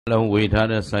လုံးဝေထား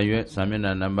တဲ့စာရွက်စာမျက်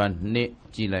နှာနံပါတ်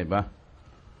2ကြည့်လိုက်ပါ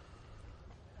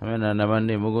စာမျက်နှာနံပါတ်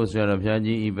2မုဂုတ်ဆရာတော်ဘုရား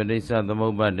ကြီးဤပဋိစ္စသမု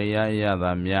ပ္ပါတရားအရ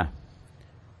သာများ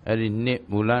အဲ့ဒီ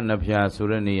2မူလနှဖျားဆို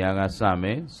တဲ့နေရာကစမ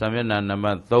ယ်စာမျက်နှာနံ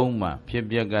ပါတ်3မှာဖြစ်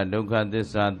ပျက်ကဒုက္ခသစ္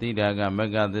စာတိဒါကမ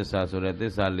ဂ္ဂသစ္စာဆိုတဲ့သ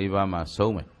စ္စာ၄ပါးမှာ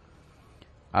ဆုံးမယ်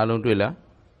အားလုံးတွေ့လား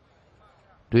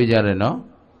တွေ့ကြတယ်နော်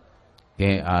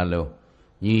ကဲအားလုံး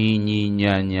ညီညီ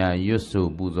ညာညာရွတ်ဆို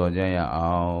ပူဇော်ကြရ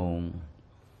အောင်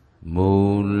မူ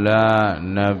လ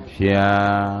နှ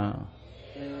ဖျား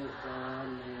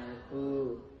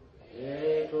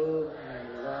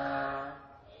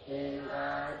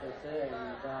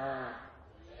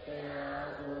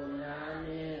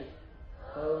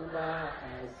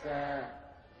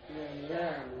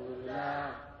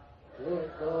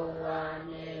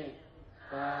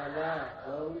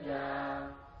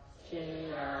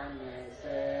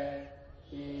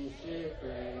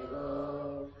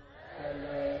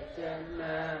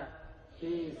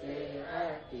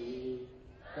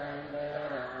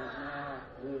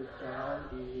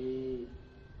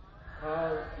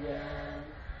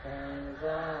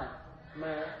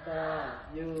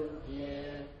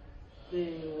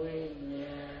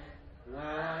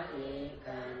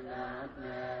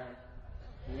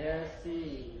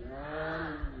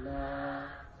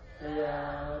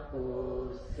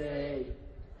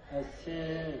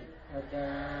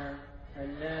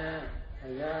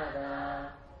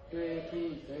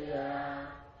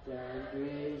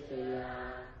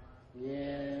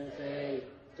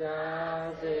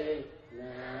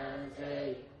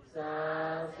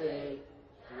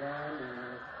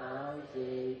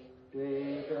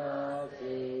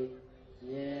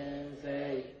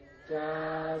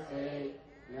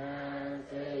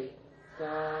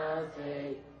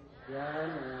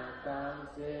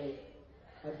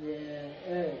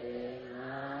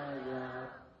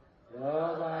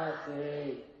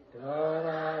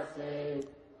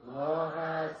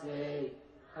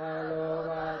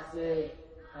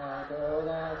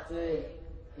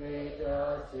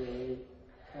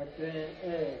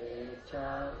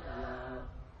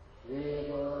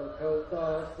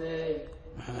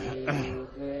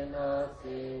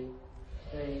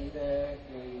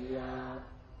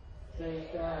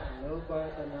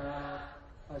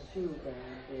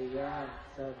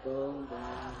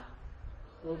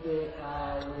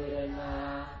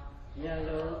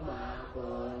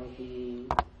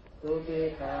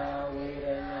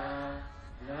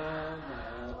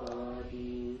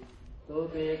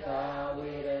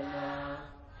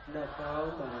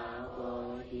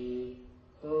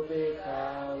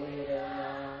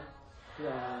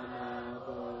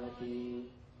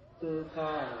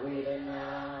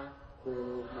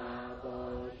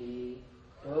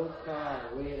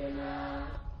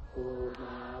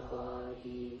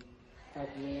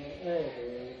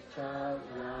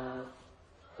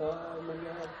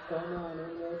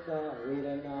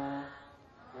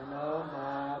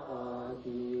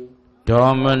ဒေါ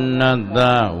မနတ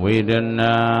ဝေဒ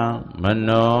နာမ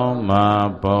နောမာ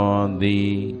ဘောတိ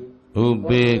ဥ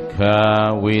ပိ္ခာ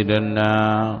ဝေဒနာ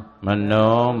မ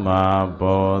နောမာ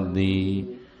ဘောတိ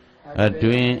အ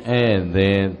တွင်ဧည့်သ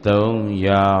ည်3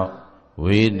ယောက်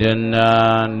ဝေဒနာ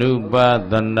နုပ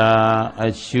သနာအ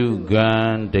ရှုခံ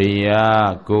တရား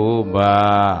9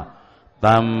ပါးသ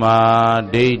မ္မာ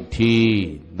ဒိဋ္ဌိ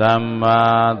သမ္မာ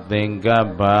သင်္ကပ္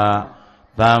ပ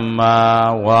သမ္မာ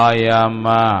ဝါယာမ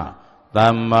သ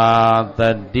မ္မာတ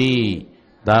တိ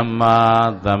သမ္မာ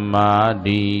သမာ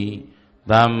ဓိ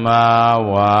သမ္မာ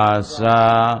ဝါစာ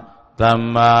သမ္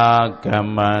မာကမ္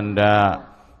မန္တ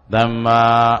သမ္မာ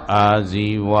အာဇီ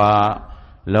ဝ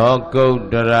လောကုတ္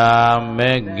တရာ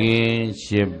မေဂင်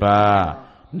8ပါး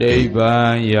နိဗ္ဗာ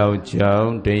န်ရောက်ကြော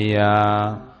င်းတရား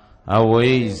အဝိ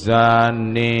ဇ္ဇာ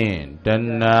နှင့်တ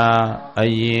ဏှာအ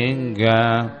ရင်ကံ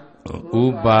ဥ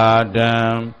ပါဒံ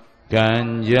ကံ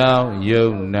ကြောင့်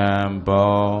ယုံနံ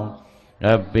ပေါ်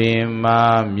အပင်မ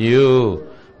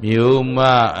မျိုးမ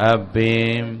အပ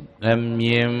င်အမြ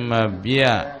င်မပြ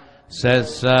ဆက်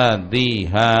စသည်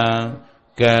ဟံ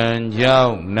ကံကြော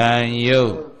င့်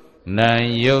နံ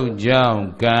ယုတ်ကြောင့်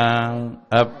ကံ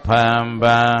အဖန်ပ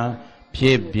န်ဖြ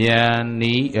စ်ပြန်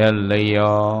ဤအ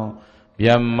လျောမြ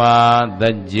မတ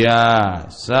ကြ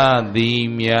စသည်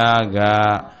များက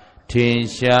ထင်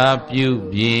ရှားပြု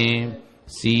ပြင်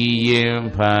စီရင်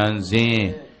ဖန်ဆင်း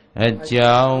အ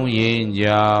ကြောင်းရင်း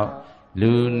ကြောင့်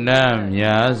လူနာ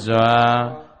များစွာ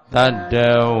တတ္တ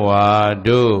ဝါ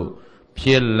တို့ဖြ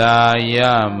စ်လာရ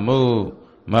မှု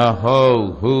မဟုတ်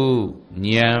ဟု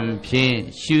ဉာဏ်ဖြင့်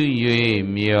ရှု၍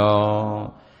မြော်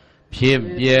ဖြစ်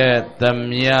ပြသ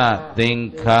မျှသင်္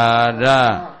ခါရ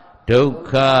ဒုက္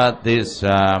ခသစ္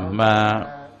စာမှ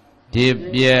จิต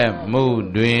เปียมุ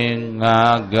တွင်ငါ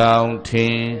ကောင်းထ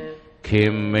င်ခ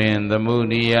င်မင်သမှု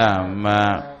ရိယမ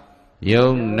ယုံ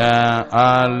နာအ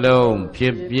လုံးဖြ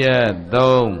စ်ပြက်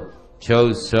သုံးချု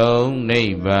ပ်ဆုံးနိ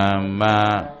ဗ္ဗာန်မှာ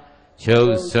ချု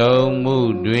ပ်ဆုံးမှု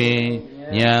တွင်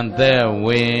ဉာဏ်သက်ဝ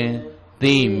င်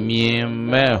သိမြင်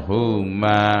မဲ့ဟု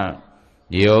မှာ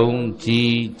ယုံကြ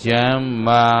ည်ချမ်း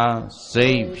မာစိ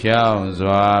တ်ဖြောင့်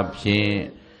စွာဖြင့်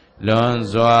လွန်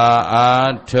စွာ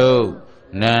အားထုတ်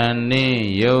နာနှင့်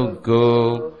ယုတ်ကို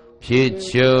ဖြစ်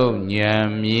ချုပ်ဉာဏ်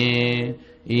မြင်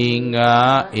ဤငါ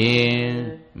အင်း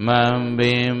မှန်ပ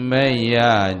င်မဲ့ရ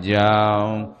ကြော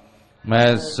င်းမ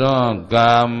စွန့်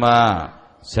ကာမ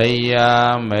ဆရာ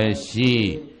မရှိ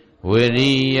ဝိ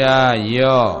ရိယ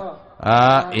ရော့အာ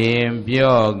အင်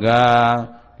ပြော့က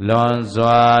လွန်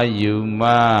စွာယူမ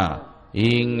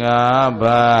ဤငါး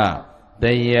ပါးတ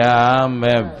ရား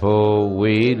မဲ့ဖို့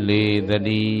ဝေးလေတ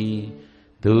ည်း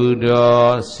သူ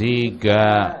တော်စီက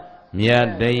မြတ်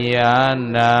တရား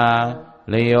နာ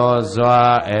လျော်စွာ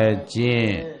အကျ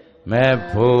င့်မဲ့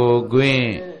ဖို့ကွ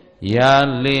င်းရ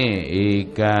လင့်ဧ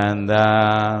ကန္တာ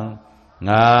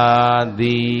ငါသ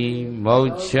ည်မု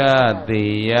တ်ချ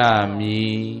သေးရမ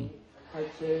ည်အ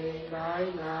ချိန်တို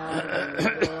င်းငါ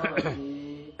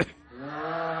ငါ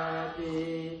သ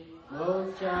ည်မုတ်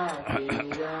ချသေး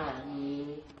ရမည်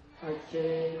အချိ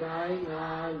န်တိုင်းငါ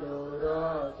လို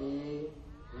တော်သည်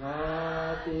ငါ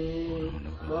သည်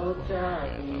မုတ်ချ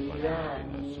သေးရ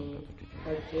မည်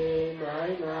အချိန်တို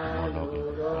င်းငါလို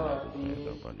တော်သည်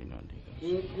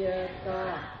ဒီပြတ်သာ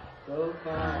ဒုက္ခ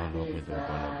သစ္စာ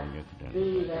သီ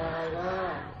ရာဝ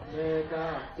မေက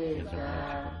သစ္စာ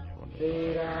သီ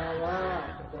ရာဝ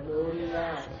သမုဒိယ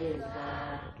သစ္စာ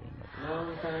နောင်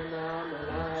သနာမ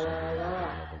လာရာ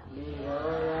နိရော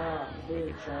ဓသ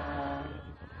စ္စာ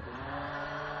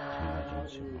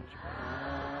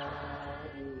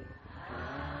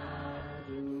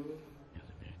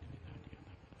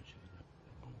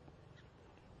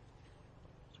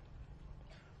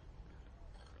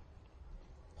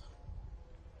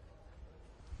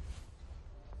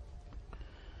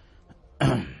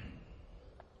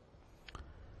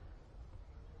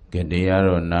ကဲတရား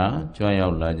တော်နာကြွရော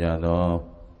က်လာကြသော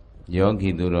ယောဂီ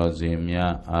သူတော်စင်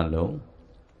များအလုံး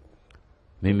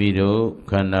မိမိတို့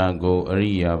ခန္ဓာကိုယ်အ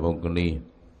ရိယာပုဂ္ဂလိ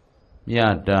မြ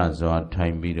တ်တစွာထို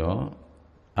င်ပြီးတော့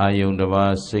အာယုန်တစ်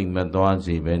ပါးစိတ်မသွား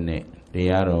စေဘဲနဲ့တ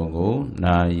ရားတော်ကို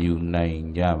နာယူနိုင်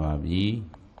ကြပါပြီ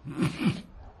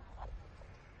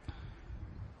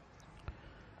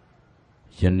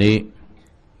ယနေ့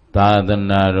သာသ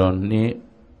နာတော်နှစ်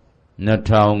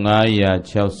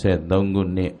2563ခု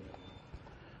နှစ်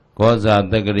ကောဇာ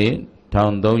တက္ကရာ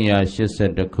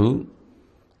1382ခု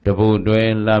တဘူတွဲ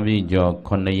လပြည့်ကျော်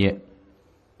9ရက်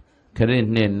ခရစ်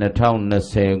နှစ်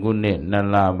2020ခုနှစ်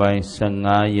2လပိုင်း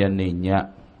15ရက်နေ့ည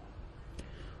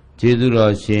ကျေးဇူး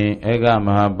တော်ရှင်ဧကမ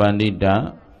ဟာပန္တိတ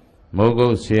မိုးကု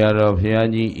တ်ဆရာတော်ဘုရား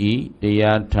ကြီးဤတ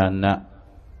ရားဌာန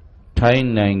ထိုင်း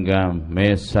နိုင်ငံမဲ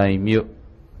ဆိုင်မြို့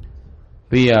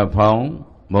ပိယဖောင်း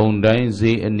မုံတိုင်း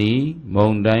ဈေးအနီးမုံ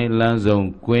တိုင်းလမ်းစုံ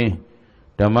ကွင်း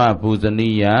ဓမ္မပူဇနီ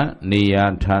ယနေရာ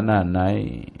ဌာန၌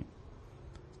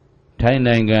ထိုင်း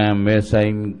နိုင်ငံမဲဆို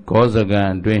င်ကောဇကံ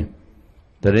အတွင်း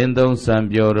တရင်သုံးစံ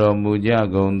ပြော်တော်မူကြ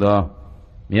ကုန်သော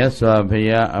မြတ်စွာဘု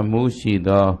ရားအမှုရှိ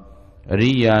သောအ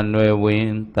ရိယာနွယ်ဝင်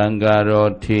တန်ဃာ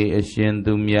တော်ထေအရှင်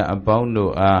သူမြတ်အပေါင်း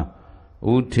တို့အား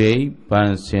ဥထိပ်ပ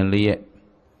န်ဆင်လျက်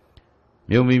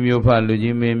မြို့မိမြို့ဖလူ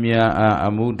ကြီးမင်းများအားအ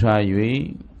မှုထား၍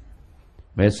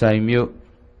မဲဆိုင်မြို့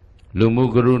လူမှု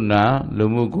ကရုဏာလူ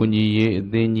မှုကူညီရေးအ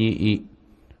သင်းကြီးဤ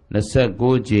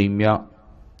29ကြိမ်မြောက်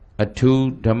အထူး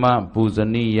ဓမ္မပူဇ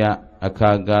နီယအ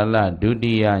ခါကာလဒု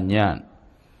တိယည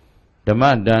ဓမ္မ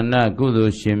ဒါနကုသို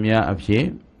လ်ရှင်များအဖြစ်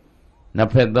နှစ်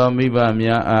ဖက်သောမိဘ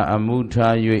များအားအမှု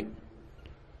ထား၍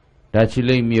ဒါချီ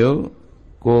လိတ်မြို့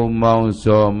ကိုမောင်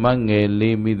စောမတ်ငယ်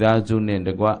လေးမိသားစုနှင့်တ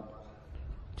ကွ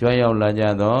ကြွရောက်လာကြ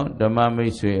သောဓမ္မမိ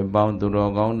တ်ဆွေအပေါင်းသူ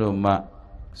တော်ကောင်းတို့မှ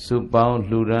စုပေါင်း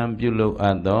လှူဒန်းပြုလုပ်အ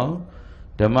ပ်သော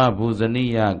ဓမ္မပူဇနီ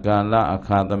ယကာလအ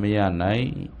ခါသမယ၌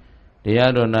တ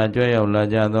ရားတော်နာကြွရောက်လာ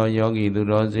ကြသောယောဂီသူ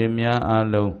တော်စင်များအား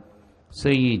လုံး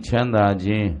စိတ်ဤချမ်းသာခြ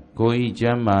င်းကိုယ်ဤကျ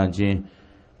မ်းမာခြင်း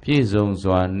ပြည့်စုံ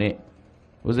စွာနှင့်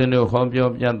ဦးဇင်းတို့ဟောပြော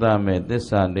ပြသမဲ့သစ္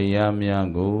စာတရားများ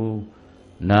ကို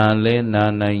နာလဲနာ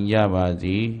နိုင်ကြပါ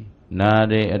စေနာ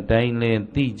တဲ့အတိုင်းလဲ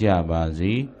သိကြပါ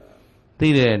စေသိ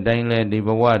တဲ့အတိုင်းလဲဒီဘ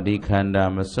ဝဒီခန္ဓာ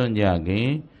မစွန့်ကြခင်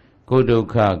ကိုယ်ဒုက္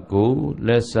ခကိုလ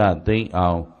က်စသိမ့်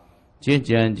အောင်ကျင့်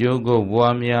ကြံကြိုးကို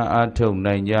ပွားများအားထုတ်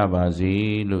နိုင်ကြပါစေ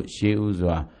လို့ရှေးဥ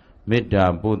စွာမေတ္တာ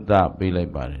ပို့သပေးလို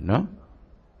က်ပါတယ်နော်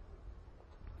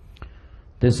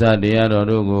သစ္စာတရားတော်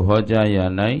တို့ကိုဟောကြားရ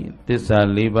၌သစ္စာ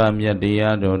၄ပါးမြတ်တ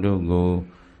ရားတော်တို့ကို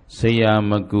ဆရာ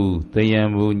မကူတယံ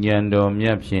ဘူးဉာဏ်တော်မြ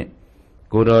တ်ဖြင့်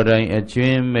ကိုယ်တော်တိုင်အကျွ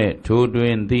င်းမဲ့ထိုးတွ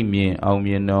င်သိမြင်အောင်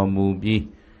မြင်တော်မူပြီး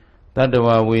တတ္တဝ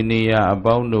ဝိနည်းအ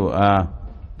ပေါင်းတို့အား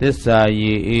သစ္စာရ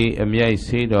ည်အေးအမြိုက်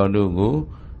ဆေးတော်တို့ကို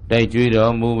တိုက်ကြွေး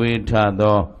တော်မူဝေထ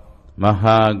သောမ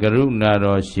ဟာကရုဏာ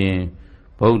တော်ရှင်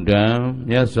ဗုဒ္ဓံ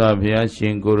မြတ်စွာဘုရားရှ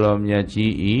င်ကိုယ်တော်မြတ်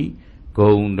ကြီးဤဂု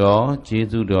ဏ်တော်ကျေး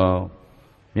ဇူးတော်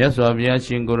မြတ်စွာဘုရား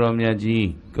ရှင်ကိုယ်တော်မြတ်ကြီး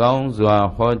ကောင်းစွာ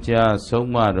ဟောကြားဆုံး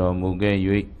မတော်မူခဲ့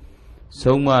၍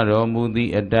ဆုံးမတော်မူသ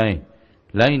ည့်အတိုင်း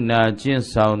လိုက်နာကျင့်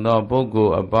ဆောင်သောပုဂ္ဂို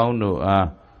လ်အပေါင်းတို့အား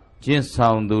ကျင့်ဆော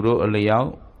င်သူတို့အလျောက်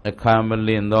အခါမလ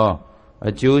င့်သော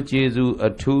အကျိုးကျေးဇူးအ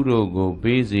ထူးတို့ကို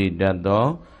ပေးစေတတ်သော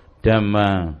ဓမ္မ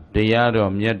တရား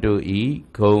တော်မြတ်တို့ဤ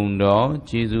ဂုဏ်တော်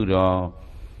ကျေးဇူးတော်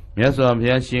မြတ်စွာဘု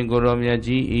ရားရှင်ကိုယ်တော်မြတ်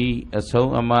ကြီးဤအ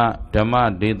ဆုံးအမဓမ္မ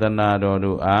ဒေသနာတော်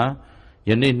တို့အားယ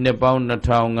နေ့နှစ်ပေါင်း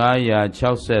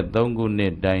2563ခုနှ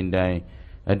စ်တိုင်တိုင်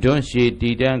အတွန်းရှည်တ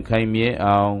ည်တံ့ခိုင်မြဲ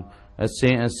အောင်အစ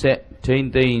ဉ်အဆက်ထိမ့်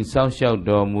သိမ်းစောင့်ရှောက်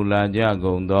တော်မူလာကြ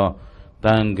ကုန်သောတ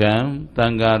န်ခမ်းတ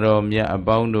န်ဃာတော်မြတ်အ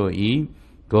ပေါင်းတို့ဤ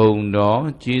ဂုဏ်တော်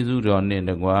ကျေးဇူးတော်နှင့်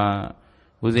တကွာ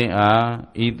ဦးဇင်းအား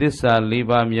ဤသစ္စာလေး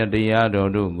ပါးမြတ်တရား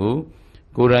တော်တို့ကို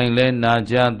ကိုယ်တိုင်လည်းနာ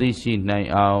ကြားသိရှိနိုင်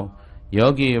အောင်ယော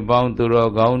ဂီအပေါင်းသူ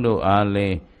တော်ကောင်းတို့အားလ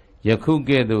ည်းယခု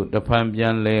ကဲ့သို့တဖန်ပြ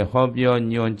န်လဲဟောပြော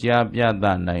ညွှန်ကြားပြသ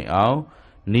နိုင်အောင်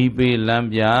နိပေလမ်း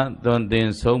ပြသွန်သင်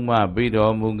ဆုံးမပေး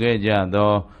တော်မူခဲ့ကြ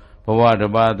သောဘဝတ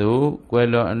စ်ပါးသို့ကွယ်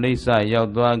လွန်အနိစ္စရောက်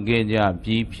သွားခဲ့ကြ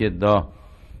ပြီးဖြစ်သော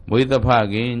မွေးသဖ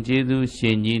ခင်ကျေးဇူးရှ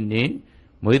င်ကြီးနှင့်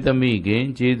မွေးသမီးခင်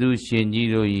ကျေးဇူးရှင်ကြီး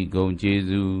တို့၏ဂုဏ်ကျေး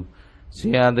ဇူးဆ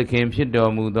ရာသခင်ဖြစ်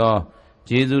တော်မူသော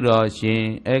ကျေးဇူးတော်ရှင်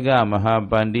ဧကမဟာ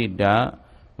ပန္တိတ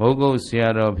မုဂ္ဂုတ်ဆရာ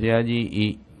တော်ဘုရားကြီးဤ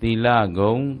သီလဂု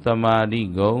ဏ်သမာဓိ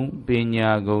ဂုဏ်ပညာ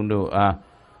ဂုဏ်တို့အား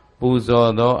ပူ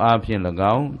ဇော်သောအားဖြင့်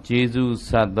၎င်းကျေးဇူးဆ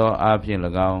က်သောအားဖြင့်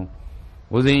၎င်း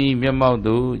ဦးဇင်းဤမျက်မှောက်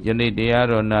သို့ယနေ့တရား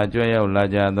တော်နာကြွရောက်လာ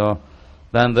ကြသော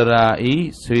တန်တရာဤ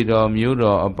ဆွေတော်မျိုး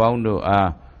တော်အပေါင်းတို့အား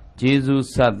ကျေးဇူး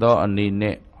ဆက်သောအနေ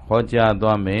နဲ့ဟောကြား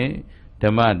သွားမယ်ဓ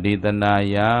မ္မဒေသနာ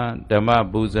ယဓမ္မ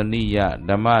ပူဇနိယ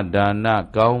ဓမ္မဒါန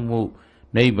ကောင်းမှု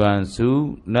နိဗ္ဗာန်စု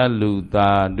နတ်လူသာ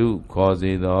ဓုခေါ်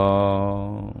စေ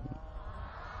သော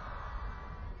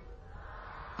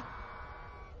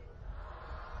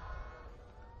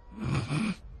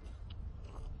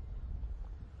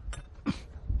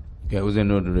ကဲဦးဇင်း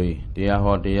တို့တွေတရား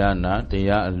ဟောတရားနာတ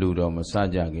ရားအလှူတော်မစ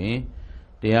ကြခင်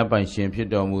တရားပိုင်ရှင်ဖြစ်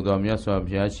တော်မူသောမြတ်စွာ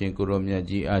ဘုရားရှင်ကိုယ်တော်မြတ်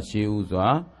ကြီးအားရှိဥစွာ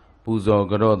ပူဇော်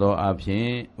ကြော့သောအဖြစ်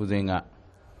ဦးဇင်းက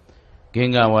ဂ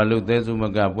င်္ဂဝါလုသဲစုမ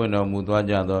ကပွင့်တော်မူသွား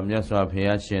ကြသောမြတ်စွာဘု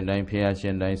ရားရှင်တိုင်း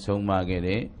ဆုံးမခဲ့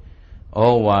တဲ့ဩ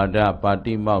ဝါဒပါ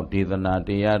တိမောက်ဒေသနာတ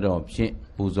ရားတော်ဖြင့်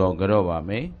ပူဇော်ကြော့ပါမ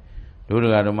ယ်ဒုဒ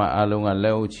ဂဓမ္မအလုံးကလ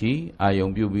က်ဥချီအာယုံ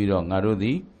ပြုပြီးတော့ငါတို့သ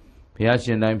ည်ဘုရားရှ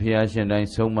င်တိုင်း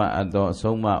ဆုံးမအပ်သောအ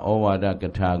ဆုံးမဩဝါဒက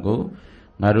ထာကို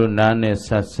ငါတို့နားနဲ့ဆ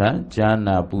က်ဆက်ကြား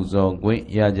နာပူဇော်ခွင့်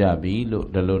ရကြပြီလို့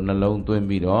ဒီလိုနှလုံးသွင်း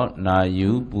ပြီးတော့နာယူ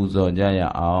ပူဇော်ကြရ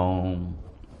အောင်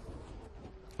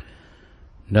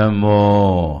န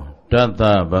မောတတ္တ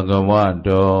ဗဂဝ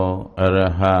တောအရ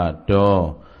ဟတော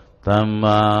သမ္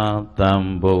မာသ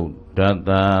မ္ဗုဒ္ဓတ္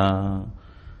တ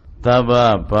သဗ္ဗ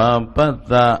ပါပတ္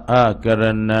တအကရ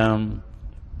ဏံ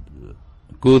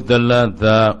ကုသလတ္တ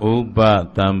ဥပ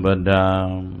သံပဒံ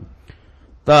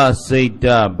သစိတ်တ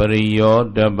ပရိယော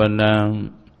တပနံ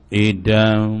ဣဒံ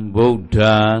ဗုဒ္ဓ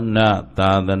နာ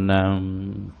သာသနံ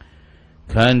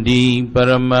ခန္တီပ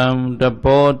ရမံတ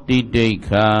ပောတိတိ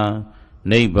ခာ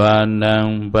နိဗ္ဗာနံ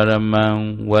ပရမံ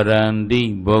ဝရန္တိ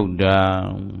ဗုဒ္ဓံ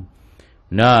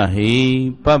နာဟိ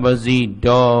ပပ္ပစီ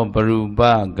တောပရုပ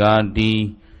ဂာတိ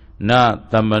န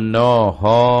သမနော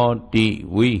ဟောတိ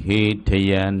ဝိဟေထ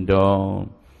ယံတော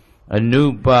အနု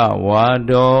ပဝါ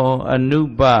ဒောအနု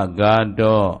ပဂါ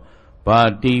တောပါ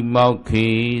တိမောက္ခိ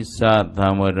သသံ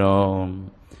ဝရော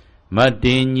မတ္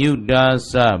တိညုတာ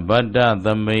သဗတ္တသ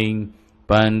မိန်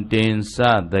ပန္တင်သ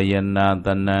သယနာတ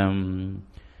နံ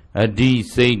အဓိ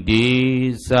စိတ်တိ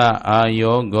သအာ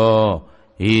ယောကော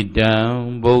ဣတံ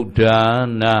ဗုဒ္ဓ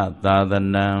နာသာသ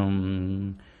နံ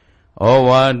ဩ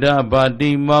ဝါဒပါ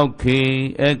တိမောက္ခိ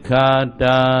အခါ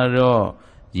တာရော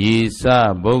ယေသ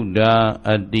ဗုဒ္ဓ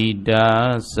အတိတာ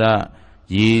သ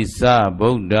ယေသဗု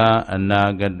ဒ္ဓအနာ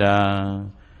ဂတာ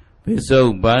ပိစု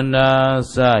ပန္နာ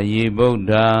သယေဗုဒ္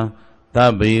ဓသ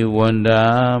ဗ္ဗေဝန္ဒာ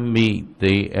မိ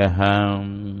တေအဟံ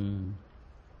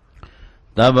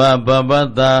သဗ္ဗပပတ္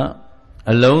တ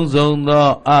အလုံးစုံသော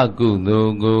အကုသို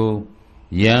လ်ကို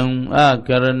ယံအက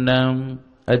ရဏံ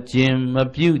အကျင့်မ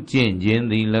ပြုကျင့်ခြင်း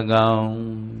သည်၎င်း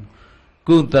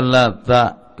ကုသလတ္တ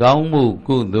ကောင်းမှု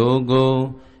ကုသိုလ်ကို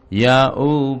ယာ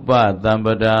ဥပသံပ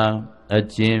ဒာအ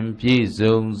ကျင့်ပြည့်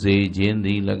စုံစေခြင်းသ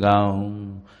ည်၎င်း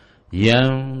ယံ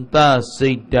သစိ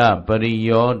တ်တပရိ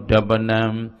ယောဓပနံ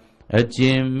အကျ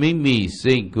ဉ်မိမိ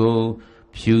စိတ်ကို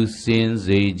ဖြူစင်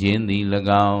စေခြင်းသည်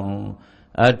၎င်း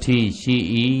အဋ္ဌိရှိ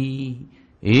၏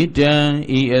ဣတံ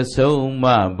ဤအဆုံးအမ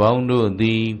ပေါင်းတို့သ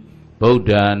ည်ဗုဒ္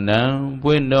ဓနံ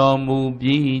ပွင့်တော်မူ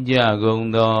ပြီးကြကုန်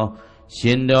သောရှ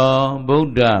င်တော်ဗု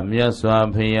ဒ္ဓမြတ်စွာ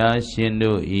ဘုရားရှင်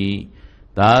တို့၏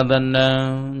သာသနံ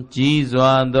ကြီး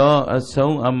စွာသောအ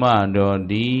ဆုံးအမတော်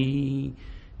သည်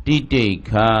တိတိ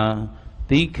ခာ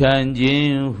သီခံခြ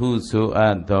င်းဟုဆိုအ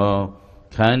ပ်သော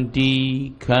ခန္တီ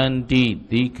ခန္တိ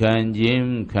သီခံခြ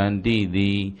င်းခန္တိသ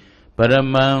ည်ပရ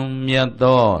မံမြတ်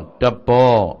သောတ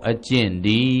ပောအကျင့်သ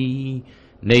ည်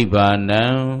နိဗ္ဗာနံ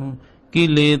ကိ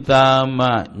လေသာမှ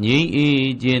ငြိမ်း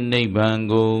အေးခြင်းနိဗ္ဗာန်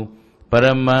ကိုပရ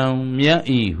မံမြတ်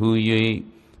ဤဟု၍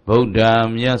ဗုဒ္ဓ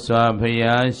မြတ်စွာဘု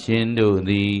ရားရှင်တို့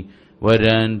သည်ဝရ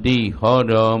န္တိဟော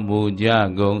တော်မူကြ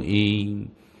ကုန်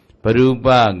၏ပရုပ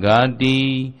ဂာတိ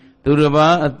သူတစ်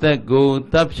ပါးအသက်ကို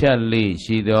တပ်ဖြတ်လေ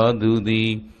ရှိသောသူသ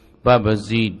ည်ပပ္ပ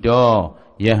စီတော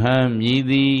ယဟန်မြည်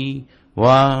သည်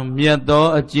ဝါမြတ်သော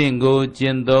အကျင့်ကိုကျ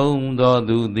င့်သုံးသော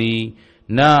သူသည်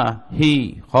နာဟိ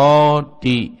ဟော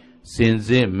တိစင်စ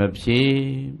စ်မဖြစ်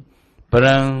ပ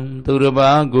ရံသူတစ်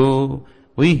ပါးကို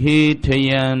ဝိဟေထ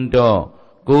ယံတော့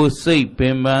ကိုယ်စိတ်ပ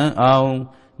င်ပန်းအောင်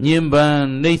ညင်ပန်း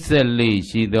နှိမ့်ဆက်လေ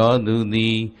ရှိသောသူသ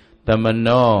ည်သမ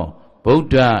နောဗုဒ္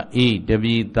ဓဤတ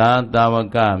ပိသားတာဝ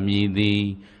ကမြည်သည်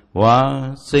ဝါ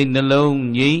စိတ်နှလုံး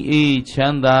ငြိမ်းအေးချ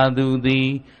မ်းသာသူသည်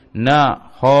န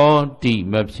ဟောတိ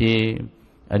မဖြစ်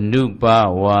အနုပ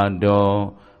ဝါဒော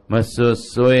မဆွ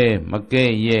ဆွဲမ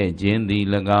ကဲ့ရဲ့ခြင်းသည်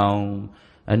၎င်း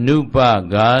အနုပ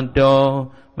ဂါတော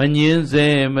မငင်းစေ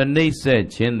မနှိမ့်ဆက်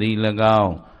ခြင်းသည်၎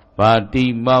င်းပါတိ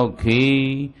မောက်ခေ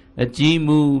အကြီး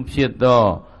မှုဖြစ်သော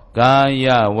ကာယ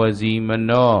ဝစီမ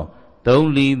နောသုံး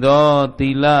လီသောသီ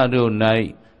လတို့၌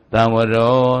တံဝ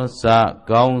ရောစ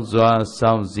ကောင်းစွာ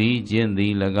ဆောင်စည်းခြင်းသ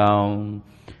ည်၎င်း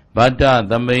ဗတ္တ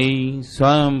သမိန်ဆွ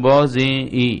မ်းဘောဇင်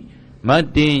ဤမတ္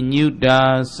တင်ညုတာ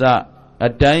စအ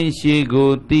တိုင်းရှိ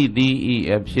ကိုတိသည်ဤ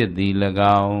အဖြစ်သည်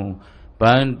၎င်းပ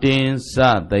န္တင်စ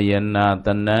တယနာတ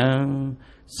နံ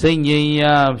စိတ်ငြိမ်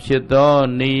ရာဖြစ်သော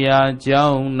နေရာကြော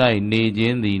င်း၌နေခြ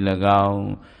င်းသည်၎င်း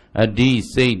အဓိ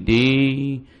စိတ်တည်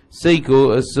စိတ်ကို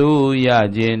အစိုးရ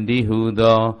ခြင်းတည်းဟု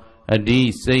သောအဓိ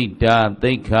စိတ်ဓာ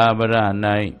သိက္ခာပရ၌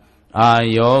အာ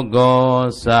ယောဂော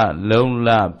စလုံးလ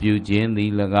ပြုခြင်းသ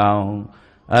ည်၎င်း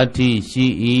အဋ္ဌိရှိ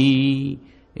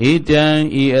၏ဣတံ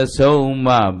ဤအဆုံးအမ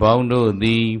ပေါင်းတို့သ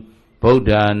ည်ဗုဒ္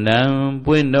ဓနံ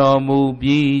ပွင့်တော်မူ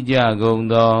ပြီးကြကုန်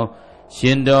သောရှ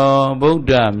င်တော်ဗုဒ္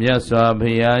ဓမြတ်စွာဘု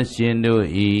ရားရှင်တို့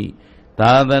၏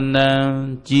သာသနံ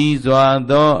ကြီးစွာ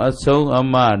သောအဆုံးအ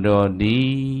မတော်သ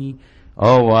ည်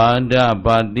ဩဝါဒ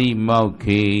ပါတိမောက်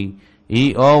ခေဤ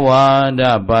ဩဝါဒ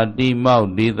ပါတိမောက်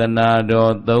ဒေသနာ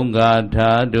တော်သုံးဂါထာ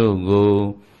တို့ကို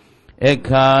အ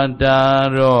ခါတာ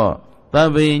ရောသ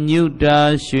ဗ္ဗညုတာ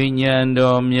ရွှေဉဏ်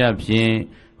တော်မြတ်ဖြင့်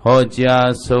ဟောကြား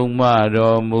ဆုံးမ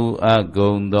တော်မူအပ်ကု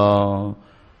န်သော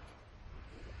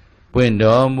ပွင့်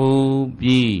တော်မူ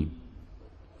ပြီး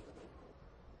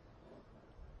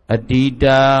အတိ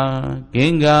တာဂ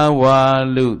င်္ဂဝါ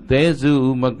လူသဲစု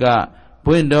မက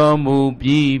ပွင့်တော်မူ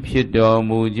ပြီးဖြစ်တော်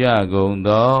မူကြကုန်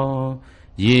သော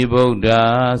ယေဗုဒ္ဓ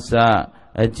သ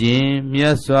အကျဉ်မြ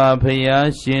တ်စွာဘုရား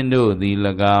ရှင်တို့သည်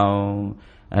၎င်း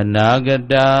အနာဂ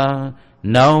တ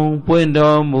နောင်ပွင့်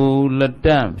တော်မူလက်တ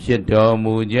န့်ဖြစ်တော်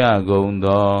မူကြကုန်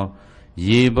သော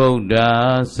ယေဗုဒ္ဓ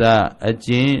သအ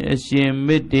ကျဉ်အရှင်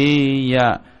မေတ္တေယ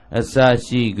အစ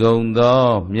ရှိကုန်သော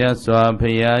မြတ်စွာဘု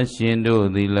ရားရှင်တို့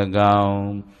သည်၎င်း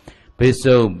ပိ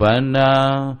စုပန္နာ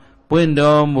ပွင့်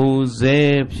တော်မူစေ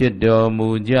ဖြစ်တော်မူ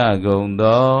ကြကုန်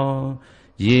သော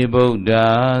ယေဗုဒ္ဓ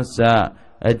သ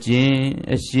အကျဉ်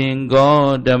အရှင်ဂေါ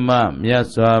တမမြတ်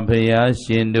စွာဘုရား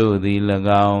ရှင်တို့သည်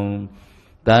၎င်း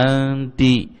တန်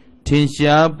တိထင်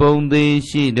ရှားပုံသေး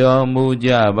ရှိတော်မူကြ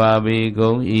ပါပေကု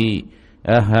န်၏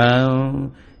အဟံ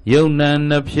ယုံနံ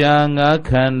နှဖျားငါ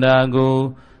ခန္ဓာကို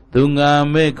သူငါ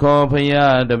မေခောဖရာ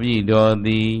တပိတော်သ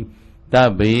ည်တ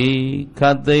ပိခ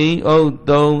တ်သိမ်းဥတ်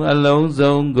သုံးအလုံး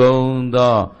စုံကုန်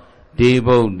သောဒေ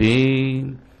ဗုဒ္ဓေ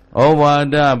ဩဝါ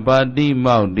ဒပါတိ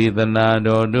မောက်ဒေသနာ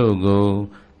တော်တို့ကို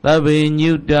သဗ္ဗ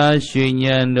ညုတာရွှေဉ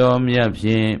ဏ်တော်မြတ်ဖြ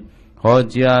င့်ဟော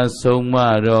ကြားဆုံးမ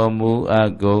တော်မူအ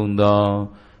ပ်ကုန်သော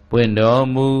ပွင့်တော်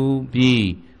မူပြီး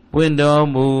ပွင့်တော်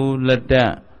မူလက်တ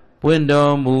န့်ပွင့်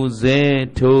တော်မူစေ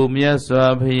ထိုမြတ်စွာ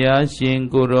ဘုရားရှင်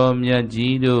ကိုယ်တော်မြတ်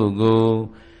ကြီးတို့ကို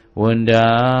ဝန္ဒာ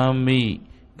မိ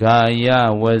ကာယ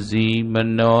ဝစီမ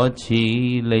နောချီ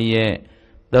လျက်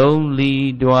သုံးလီ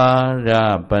ဒွါရ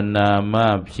ပနာမ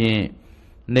ဖြင့်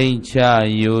နှိမ့်ချ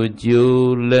ယို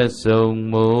ကျိုးလက်ဆုံး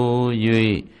မိုး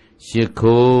၍ ရှိ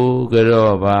ခိုးကြော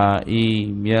ပါဤ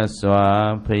မြတ်စွာ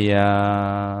ဘု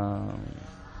ရား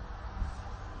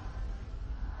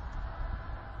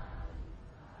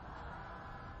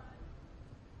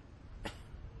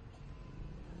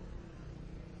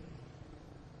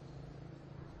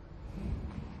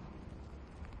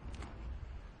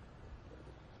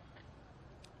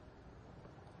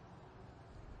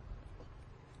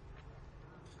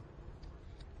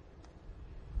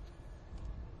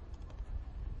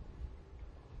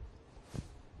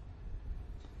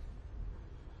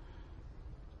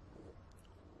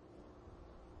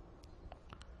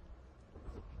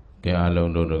ကဲအ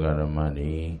လုံးတို့ကဓမ္မ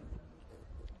တွေ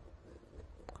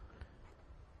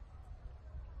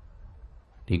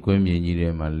ဒီကွင်းမြင်ကြီးထဲ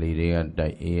မှာလေတွေကတို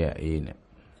က်အေးရအေးနဲ့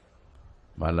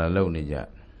ဘာလာလုံနေကြ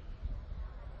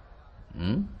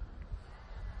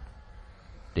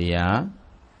တရား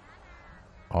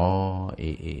ဩ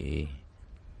အေး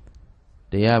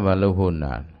တရားဘာလို့ဟုတ်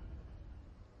နာ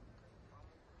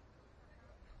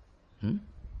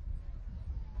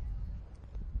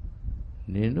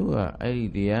နင်တို့ကအဲ့ဒီ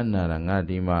တရားနာတာငါ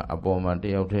ဒီမှာအပေါ်မှာတ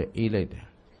ယောက်တည်းအေးလိုက်တယ်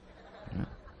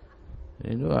န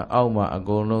င်တို့ကအောက်မှာအ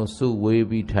ကုန်လုံးစုဝေး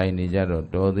ပြီးထိုင်နေကြတော့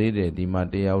တော်သေးတယ်ဒီမှာ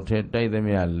တယောက်တည်းတိုက်သ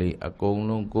မျှလေးအကုန်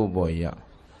လုံးကိုယ်ပေါ်ရောက်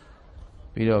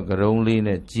ပြီးတော့ကရုံးလေး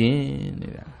နဲ့ကျင်းနေ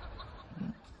တာ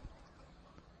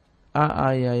အာ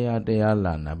ရတရား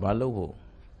လာနာဘာလို့ဟုတ်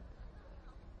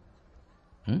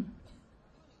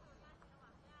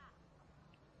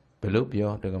ဘယ်လို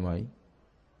ပြောတက္ကမကြီး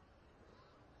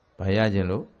ဘာရခြင်း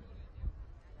လို့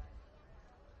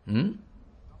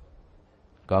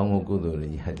ကောင်းမှုကုသိုလ်တွေ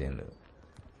ရခြင်းလို့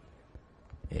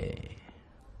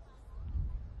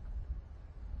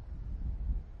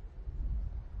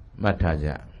မှတ်ထားကြ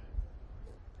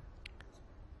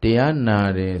တရားနာ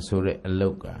တယ်ဆိုတဲ့အလု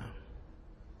ပ်က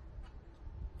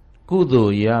ကုသို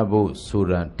လ်ရဖို့ဆို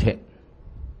တာထက်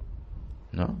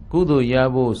နော်ကုသိုလ်ရ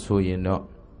ဖို့ဆိုရင်တော့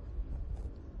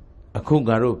အခုက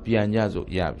တော့ပြန်ကြစို့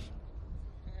ရပြီ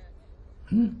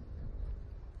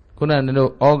ခုနက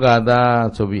တို့ဩဃာသ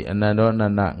ဆိုပြီးအနန္တောအန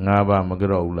န္တ၅ပါးမ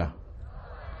ကြောက်ဘူးလား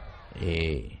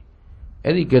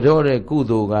အဲ့ဒီကြောတဲ့ကု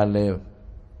သိုလ်ကလည်း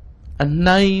အ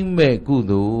နိုင်မဲ့ကု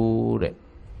သိုလ်တဲ့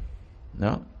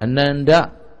နော်အနန္တ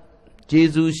ကျေး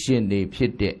ဇူးရှင်တွေဖြ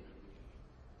စ်တဲ့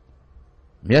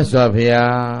မြတ်စွာဘု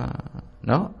ရား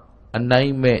နော်အနို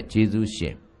င်မဲ့ကျေးဇူးရှ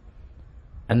င်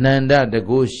အနန္တတ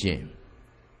ကုရှင်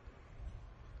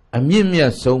အမြင့်မြ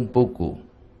တ်ဆုံးပုဂ္ဂိုလ်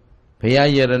ဘုရား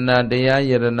ယရဏတရား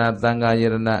ယရဏသံဃာယရ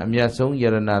ဏအမြတ်ဆုံးယရ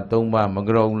ဏ၃ပါးမ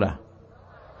ကြောက်လား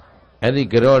အဲ့ဒီ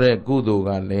ကြောတဲ့ကုသိုလ်က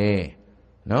လည်း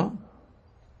နော်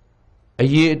အ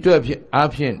ရေးအတွက်အား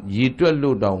ဖြင့်ရည်တွက်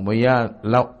လို့တောင်မရ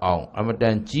လောက်အောင်အမတ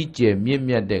န်ကြီးကျယ်မြင့်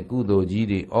မြတ်တဲ့ကုသိုလ်ကြီး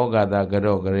တွေဩဃာသ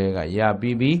ကြောကလေးကရ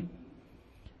ပြီးပြီ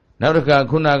နောက်တစ်ခါ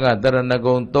ခုနကတရဏ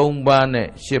ဂုံ၃ပါးနဲ့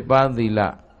၈ပါးသီလ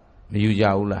မယူကြ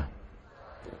ဘူးလား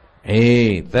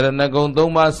တရဏဂုံ၃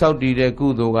ပါးစောက်တည်တဲ့ကု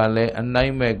သိုလ်ကလည်းအနို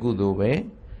င်မဲ့ကုသိုလ်ပဲ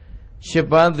၈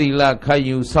ပါးသီလခတ်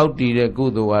ယူစောက်တည်တဲ့ကု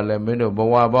သိုလ်ကလည်းမင်းတို့ဘ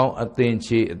ဝပေါင်းအသင်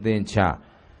ချေအသင်ချ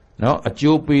နော်အ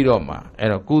ကျိုးပေးတော့မှာအဲ့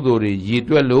တော့ကုသိုလ်တွေရည်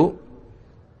တွက်လို့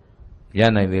ရ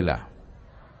နိုင်သေးလား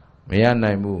မရ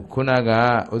နိုင်ဘူးခုနက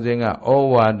ဥစဉ်ကဩ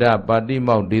ဝါဒပါတိ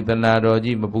မောက်ဒေသနာတော်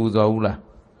ကြီးမပူဇော်ဘူးလား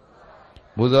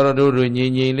ပူဇော်တော်တို့ငြိ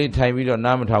မ်ငြိမ်လေးထိုင်ပြီးတော့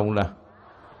နားမထောင်ဘူးလား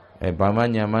ဘာမှ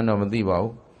ညာမှန်းတော့မသိပါ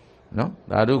ဘူးနော်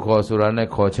သာဓုခေါ်ဆိုတာနဲ့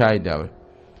ခေါ်ချလိုက်တာပဲ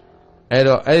အဲ့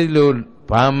တော့အဲ့လို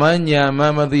ဘာမှညာမှ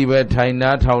န်းမသိပဲထိုင်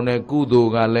နားထောင်တဲ့ကုသို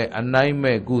လ်ကလည်းအနိုင်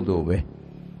မဲ့ကုသိုလ်ပဲ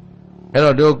အဲ့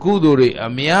တော့တို့ကုသိုလ်တွေအ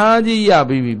များကြီးရ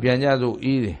ပြီးပြီပြန်ကြစို့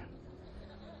အေးတယ်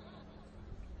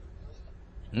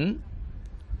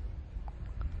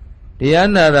တရား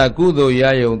နာတာကုသိုလ်ရ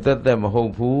ယုံသက်သက်မဟု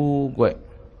တ်ဘူးကွ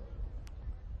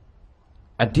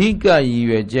အဓိကရည်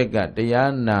ရွယ်ချက်ကတ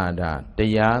ရားနာတာတ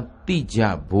ရားသိကြ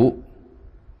ဖို့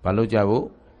ဘာလို့ကြဖို့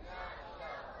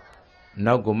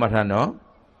နောက်ကိုမှတ်ထားနော်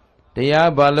တရား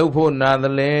ဘာလို့ဖို့နာသ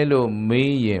လဲလို့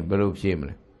မေးရင်ဘယ်လိုဖြေမ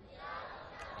လဲ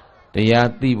တရား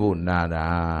သိဖို့နာတာ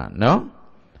နော်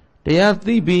တရား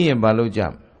သိပြီးရင်ဘာလို့ကြ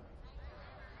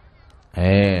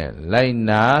လိုက်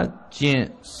နာကျင့်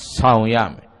ဆောင်ရ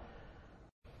မယ်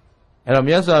အဲ့တော့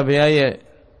မြတ်စွာဘုရားရဲ့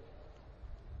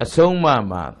အဆုံးအမ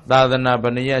မှာသာသနာဘ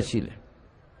ယ်နှရက်ရှိလဲ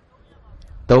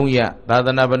၃ရက်သာသ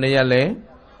နာဘယ်နှရက်လဲ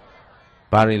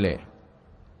ဘာတွေလဲ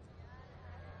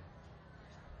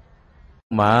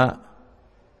မှာ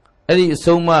အဲ့ဒီအ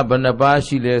ဆုံးအမဘယ်နှပါး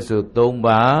ရှိလဲဆို၃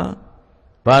ပါး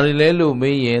ဘာတွေလဲလို့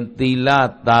မေးရင်သီလ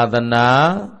သာသနာ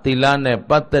သီလနဲ့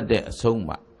ပတ်သက်တဲ့အဆုံးအမ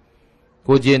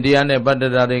ကိုကျင့်တရားနဲ့ပတ်သ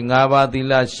က်တာတွေ၅ပါးသီ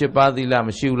လ၈ပါးသီလမ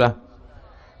ရှိဘူးလား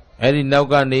အဲ့ဒီနောက်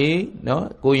ကနေနော်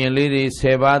ကိုရင်လေးတွေ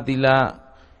10ပါးသီလ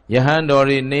ယဟန်တော်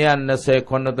တွေ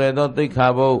229သွဲသောသိက္ခာ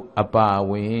ပုဒ်အပါ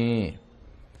ဝင်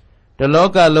တလော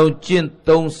ကလုံးကျင့်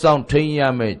သုံးဆောင်ထိန်ရ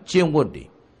မယ်ကျင့်ဝတ်တွေ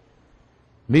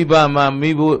မိဘမှာ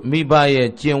မိဘရဲ့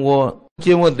ကျင့်ဝ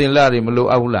တ်သင်္လတွေမလို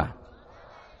အပ်ဘူးလား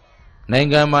နိုင်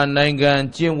ငံမှာနိုင်ငံ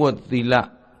ကျင့်ဝတ်သီလ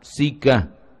စီကံ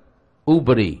ဥပ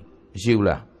ဒေရှိဘူး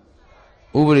လား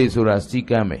ဥပဒေဆိုတာစီ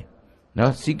ကံပဲ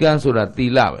နော်စီကံဆိုတာသီ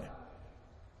လပဲ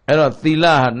အဲ့တော့သီလ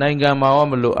ဟာနိုင်ငံမှာရော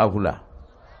မလိုအပ်ဘူးလား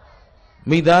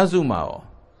မိသားစုမှာရော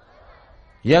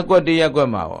ရက်ကွက်တရက်ကွက်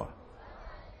မှာရော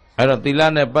အဲ့တော့သီလ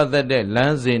နဲ့ပတ်သက်တဲ့လ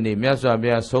မ်းစဉ်တွေမြတ်စွာဘု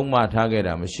ရားဆုံးမထားခဲ့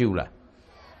တာမရှိဘူးလား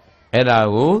အဲ့ဒါ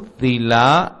ကိုသီလ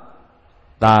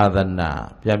သာသနာ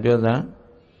ပြန်ပြောစမ်း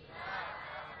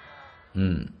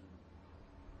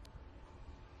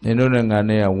နင်တို့နဲ့ငါ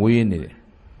နဲ့ကဝေးနေတယ်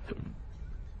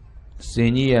စ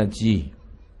င်ကြီးရကြီး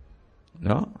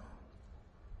နော်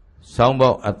ဆောင်း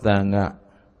ပေါက်အတန်က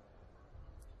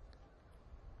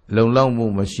လုံလောက်မှု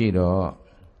မရှိတော့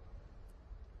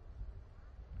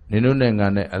နင်တို့နဲ့ငါ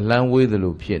နဲ့အလန်းဝေးသ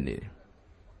လိုဖြစ်နေတယ်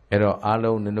အဲ့တော့အား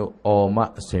လုံးနင်တို့အော်မှ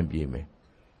အဆင်ပြေမယ်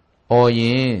အော်ရ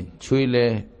င်ချွေးလဲ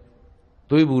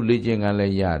သွေးဘူးလေ့ကျင့်ကလ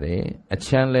ည်းရတယ်အချ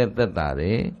မ်းလဲသက်တာတ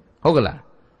ယ်ဟုတ်ကလား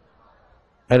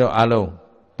အဲ့တော့အားလုံး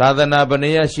သာသနာပဏိ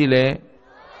ယရှိလဲ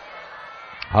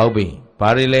ဟုတ်ပြီဘာ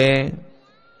တွေလဲ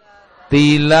သီ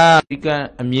လဒီကံ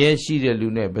အမြဲရှိတဲ့လူ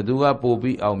နဲ့ဘယ်သူကပို့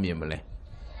ပြီးအောင်မြင်မလဲ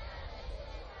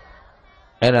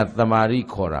အဲ့ဒါသမာဓိ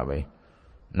ခေါ်တာပဲ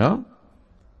နော်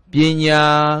ပညာ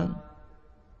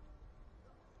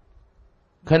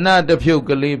ခဏတစ်ဖြုတ်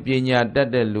ကလေးပညာတတ်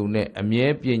တဲ့လူနဲ့အမြဲ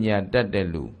ပညာတတ်တဲ့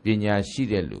လူပညာရှိ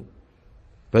တဲ့လူ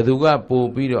ဘယ်သူကပို့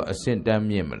ပြီးတော့အဆင့်တန်း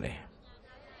မြင့်မလဲ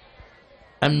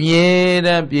အမြဲတ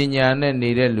မ်းပညာနဲ့နေ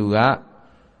တဲ့လူက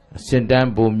အဆင့်တန်း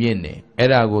ပိုမြင့်နေအဲ့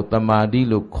ဒါကိုတမာတိ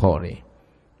လို့ခေါ်တယ်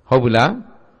ဟုတ်ပြီလား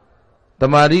တ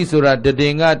မာတိဆိုတာတ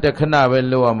ည်ငါတခဏပဲ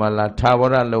လုပ်ရမှာလားထာဝ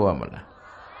ရလုပ်ရမှာလား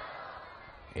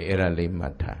အဲ့ဒါလေးမှ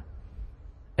တ်ထား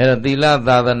အဲ့ဒါသီလ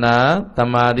သာသနာတ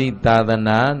မာတိသာသ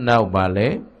နာနောက်ပါလေ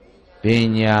ပ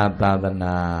ညာသာသ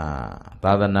နာ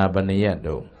သာသနာဘယ်နှရက်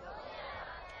တုံး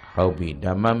ဟုတ်ပြီဓ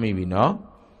မ္မမိပြီနော်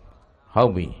ဟု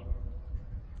တ်ပြီ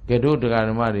ကဲတို့တရား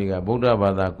ဓမ္မတွေကဗုဒ္ဓဘာ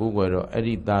သာကိုးကွယ်တော့အဲ့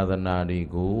ဒီသာသနာတွေ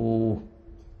ကို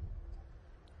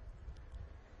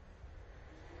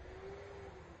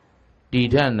တည်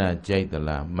ထနာကြိုက်သ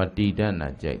လားမတည်ထနာ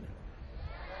ကြိုက်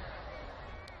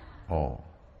ဩ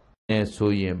အဲ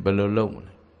ဆိုရင်ဘယ်လိုလုပ်မ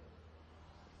လဲ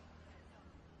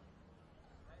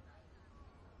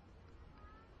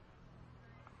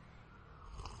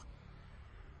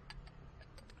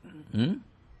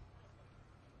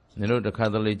နင်တို့တစ်ခါ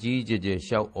တလေကြီးကြဲကြဲ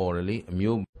ရှောက်អော်တယ်လေအ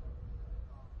မျိုး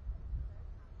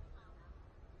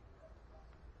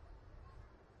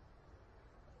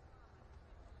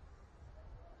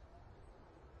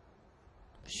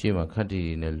ရှေ့မှာခတ်တီ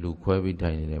တွေနဲ့လူခွဲပြီး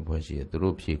ထိုင်နေတဲ့ဘွဲရှိတယ်သူ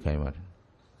တို့ဖြေခိုင်းပါတယ်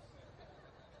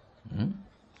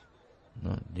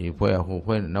နော်ဒီဘွဲဟို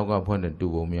ဘွဲနောက်ကဘွဲနဲ့တူ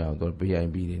ပုံမရအောင်သူ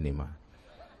PIB တွေနေမှာ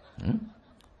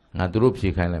ငါသူတို့ဖြေ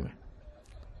ခိုင်းလိုက်မယ်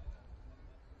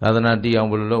သာသနာတီအောင်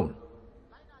ဘယ်လိုလုပ်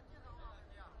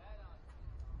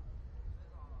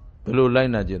ဘယ်လိုလိုက်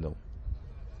နာကျင့်တော့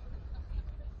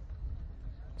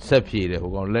ဆက်ဖြေတယ်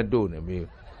ဟိုကောင်လက်တို့နေပြီ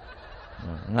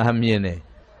ငါမြင်တယ်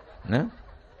နော်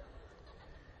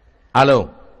အားလုံး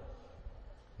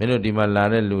မင်းတို့ဒီမှာလာ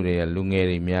တဲ့လူတွေကလူငယ်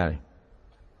တွေများတယ်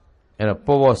အဲ့တော့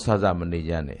ပေါ့ဆဆမနေ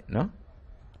ကြနဲ့နော်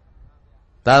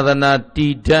သာသနာတ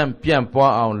ည်တံ့ပြန့်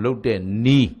ပွားအောင်လုပ်တဲ့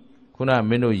နီးခုန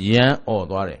မင်းတို့ရမ်းអော်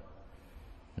သွားတယ်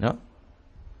နော်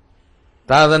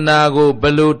သာသနာကိုဘ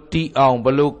ယ်လိုတည်အောင်ဘ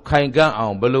ယ်လိုခိုင်ကန့်အော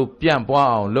င်ဘယ်လိုပြန့်ပွား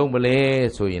အောင်လုပ်မလဲ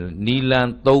ဆိုရင်နီလန်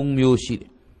၃မျိုးရှိတယ်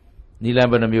နီလန်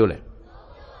ဘယ်နှမျိုးလဲ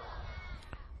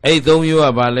အဲ့၃မျိုးက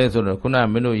ဘာလဲဆိုတော့ခုန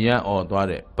မင်းတို့ရမ်းអော်သွား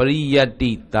တဲ့ပရိယတ္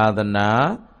တိသာသနာ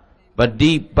ပ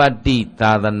ฏิပတ်တိ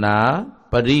သာသနာ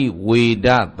ပရိဝေဒ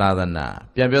သာသနာ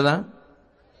ပြန်ပြောသား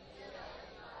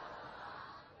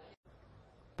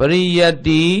ပရိယတ္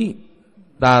တိ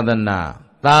သာသနာ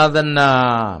သာသနာ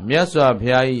မြတ်စွာဘု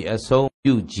ရား၏အဆုံး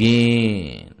ပြုခြင်း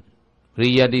ပရိ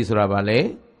ယတ္တိဆိုတာဘာလဲ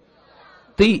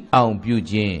သိအောင်ပြု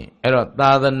ခြင်းအဲ့တော့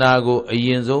သာသနာကိုအရ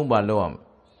င်ဆုံးမလုပ်အောင်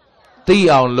သိ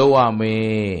အောင်လုပ်ရမ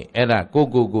ယ်အဲ့ဒါ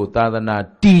ကိုသာသနာ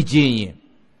တည်ခြင်းရင်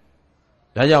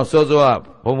ဒါကြောင့်စောစောက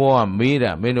ဘုံဘုံကမေး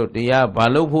တာမင်းတို့တရားဘာ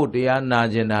လို့ဖို့တရားနာ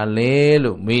ကျင်တာလဲ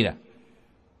လို့မေးတာ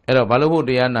အဲ့တော့ဘာလို့ဖို့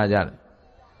တရားနာကြလဲ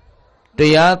တ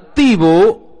ရားသိဖို့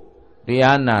တ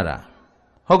ရားနာတာ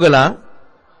ဟုတ်ကလား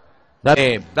ဒါပေ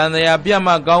မဲ့တန်တရားပြတ်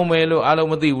မှကောင်းမယ်လို့အားလုံး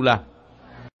မသိဘူးလား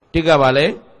တိကပါလေ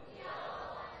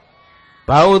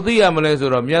ဘာလို့သိရမလဲဆို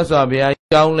တော့မြတ်စွာဘုရားအ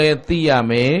ကြောင်းလဲသိရ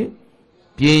မယ်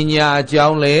ပညာအကြော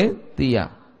င်းလဲသိရ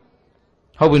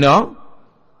ဟုတ်ပြီနော်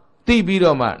သိပြီး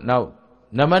တော့မှနောက်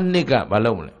နံပါတ်1ကဘာ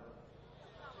လုပ်မလဲ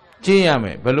ကျင့်ရမ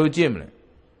ယ်ဘယ်လိုကျင့်မလဲ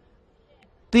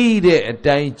သိတဲ့အ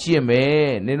တိုင်းကျင့်မယ်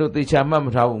နင်တို့သေချာမှတ်မ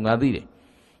ထားဘူးငါသိတယ်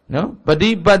နော်ပฏิ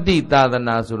ပတ်တိသာသ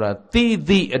နာဆိုတာသိသ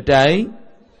ည့်အတိုင်း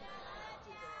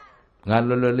ငါ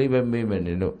လွယ်လွယ်လေးပဲမေးမယ်န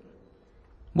င်တို့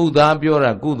မှုသားပြော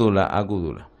တာကုသိုလ်လားအကု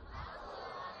သိုလ်လား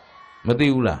မသိ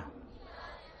ဘူးလား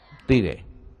သိတယ်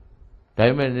ဒါ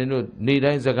ပေမဲ့နင်တို့နေ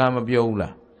တိုင်းစကားမပြောဘူး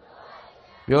လား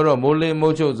ပြောတော့မိုးလင်း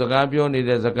မိုးချုပ်စကားပြောနေ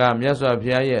တဲ့စကားမြတ်စွာဘု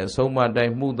ရားရဲ့အဆုံးအမတို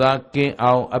င်းမှုသားကင်း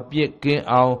အောင်အပြစ်ကင်း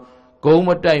အောင်ကုန်းမ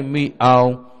တိုက်မိအောင်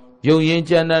ယုံရင်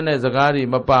ကြမ်းတဲ့စကားတွေ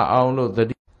မပအောင်လို့သ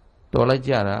တိတော်လိုက်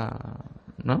ကြတာ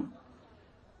နော်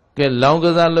ကဲလောင်းက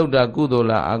စားလောက်တာကုသိုလ်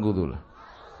လားအကုသိုလ်လား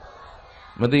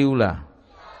မသိဘူးလား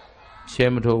ရှဲ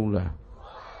မထိုးဘူးလား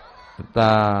သာ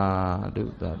ဓု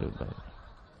သာဓုသာ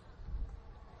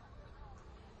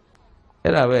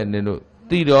အဲ့ဒါပဲနင်တို့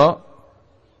သိတော့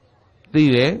သိ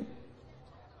တယ်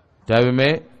ဒါပေ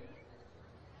မဲ့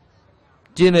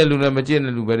ကျင့်တဲ့လူနဲ့မကျင့်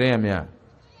တဲ့လူပဲတည်းရမလား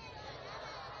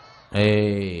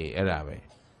အဲ့ဒါပဲ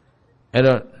အဲ့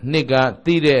တော့နှစ်က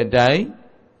သိတဲ့အတိုင်း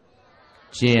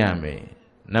ကျင့်ရမယ်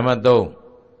နံပါတ်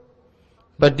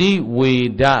3ပฏิဝေ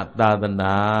ဒသာသ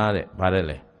နာတဲ့ဗါတယ်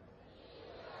လေ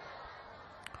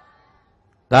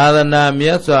သာသနာမြ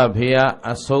တ်စွာဘုရား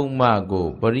အဆုံးအမကို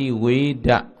ပရိဝေဒ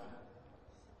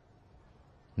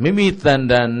မိမိတန်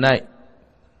တန်၌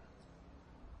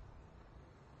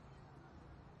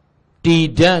တည်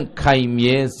တံ့ခိုင်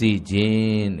မြဲစေခြ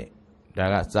င်းတဲ့ဒါ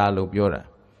ကစာလို့ပြောတာ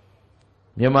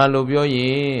မြန်မာလိုပြောရ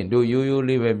င်တို့ရိုးရိုး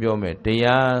လေးပဲပြောမယ်တ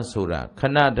ရားဆိုတာခ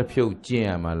ဏတစ်ဖြုတ်ကျင့်ရ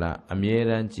မှာလားအမြဲ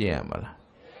တမ်းကျင့်ရမှာလား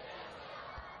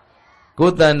ကို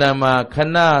ယ်တန်တန်မှာခ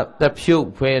ဏတစ်ဖြုတ်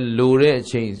ပဲလိုတဲ့အ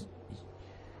ချိန်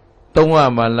သုံးရ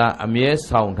မှာလားအမြဲ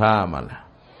ဆောင်ထားရမှာလား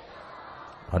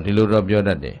ဟောဒီလိုတော့ပြောတ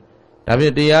တ်တယ်ဒါဖြ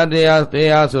င့်တ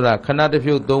ရားဆိုတာခဏတစ်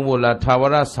ဖြုတ်သုံးဖို့လားထာဝ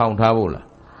ရဆောင်ထားဖို့လား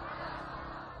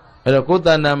အဲ့တော့ကိုယ်တ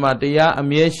ဏ္ဍာမှာတရားအ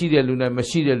မြဲရှိတဲ့လူနဲ့မ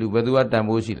ရှိတဲ့လူဘယ်သူကတန်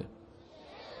ဖိုးရှိလဲ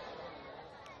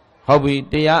ဟုတ်ပြီ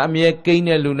တရားအမြဲကိန်း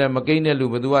တဲ့လူနဲ့မကိန်းတဲ့လူ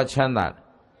ဘယ်သူကချမ်းသာလဲ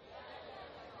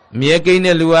အမြဲကိန်း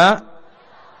တဲ့လူက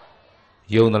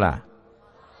ယုံသလား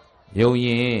ယုံရ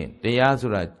င်တရားဆို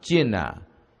တာကျင့်တာ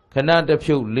ခဏတစ်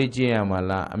ဖြုတ်လေ့ကျင့်ရမှာ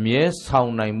လားအမြဲဆော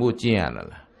င်နိုင်ဖို့ကျင့်ရလား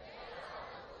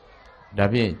ဒါ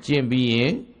ဖြင့်ကျင့်ပြီးရ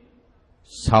င်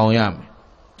ဆောင်ရမယ်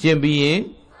ကျင့်ပြီးရင်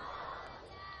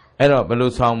အဲ့တော့ဘယ်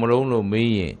လိုဆောင်မလို့လို့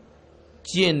မေးရင်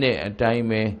ကျင့်တဲ့အတိုင်း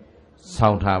ပဲဆော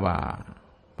င်ထားပါ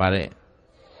ဗါတဲ့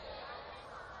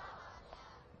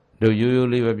တို့ရိုးရိုး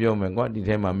လေးပဲပြောမယ်ကွာဒီ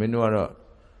ထဲမှာမင်းတို့ကတော့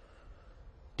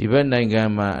ဒီဘက်နိုင်ငံ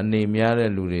မှာအနေများ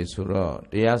တဲ့လူတွေဆိုတော့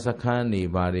တရားစခန်းနေ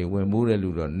ပါတွေဝင်မှုတဲ့လူ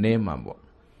တော့နည်းမှာပေါ့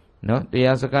နော်တ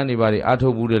ရားစခန်းနေပါတွေအားထု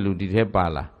တ်မှုတဲ့လူဒီထဲပါ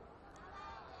လား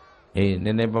အေးန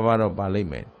ည်းနည်းပါးပါးတော့ပါလိမ့်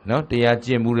မယ်နော်တရားကျ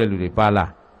င့်မှုတဲ့လူတွေပါလား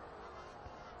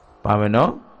ပါမယ်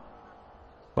နော်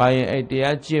ပါရင်အဲ့တ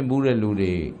ရားကျင့်မှုတဲ့လူ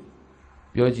တွေ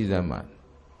ပြောကြည့်စမ်းပါ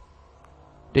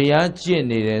တရားကျင့်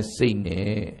နေတဲ့စိတ်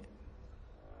နဲ့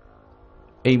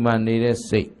အိမ်မှာနေတဲ့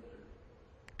စိတ်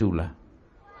တူလား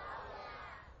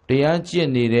တရားကျင့်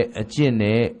နေတဲ့အကျင့်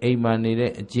နဲ့အိမ်မှာနေ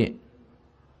တဲ့အကျင့်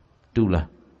တူလား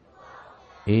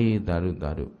အေးသာဓုသာ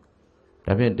ဓု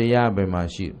ဒါဖြင့်တရားဘယ်မှာ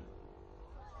ရှိ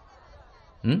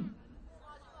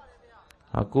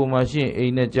ဟာကိုမရှိရင်အိ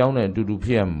မ်နဲ့ကြောင်းနဲ့အတူတူဖြ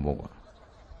စ်ရမှာပေါ့ကွာ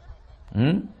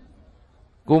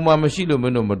ကိုမှမရှိလို့မ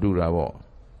င်းတို့မတူတာပေါ့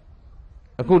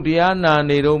အခုတရားနာ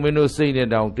နေတော့မင်းတို့စိတ်နဲ့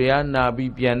တောင်တရားနာ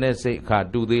ပြီးပြန်တဲ့စိတ်အခါ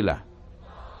တူသေးလား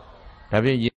ဒါဖြ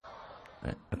င့်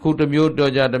အခုတစ်မျိုး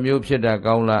တော်ကြတစ်မျိုးဖြစ်တာ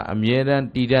ကောင်းလားအမြဲတမ်း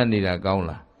တည်တတ်နေတာကောင်း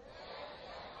လား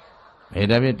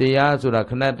ဒါဖြင့်တရားဆိုတာ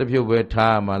ခဏတစ်ဖြုတ်ပဲ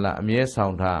ထားမှာလားအမြဲဆော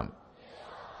င်ထား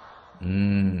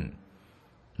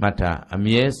မှတ်တာအ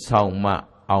မြဲဆောင်မှ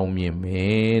အောင်မြင်မ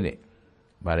ယ်တဲ့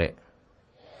ဗါတဲ့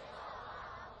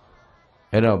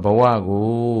အဲ့တော့ဘဝ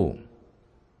ကို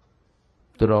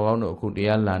သူတော်ကောင်းတို့အခုတ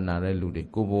ရားလာနာတဲ့လူတွေ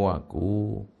ကိုဘဝကို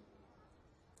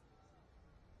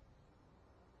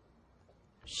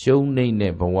ရှုံးနေ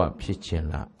တဲ့ဘဝဖြစ်ခြင်း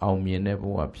လားအောင်မြင်တဲ့ဘ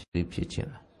ဝဖြစ်ခြင်း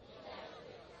လား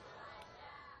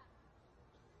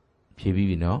ဖြစ်ပြီး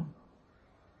ပြီနော်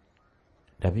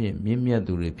ဒါဖြင့်မြင့်မြတ်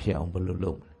သူတွေဖြစ်အောင်ဘယ်လို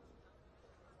လုပ်မလဲ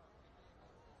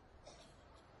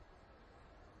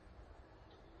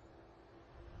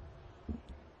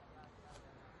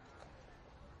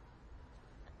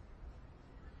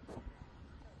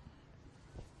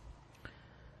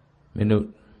မင်းတို့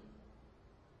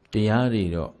တရားတွေ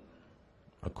တော့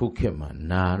အခုခေတ်မှာ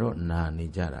နာတော့နာနေ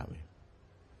ကြတာပဲ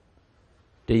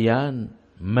တရား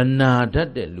မနာတတ်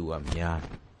တဲ့လူကများ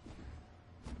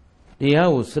တရား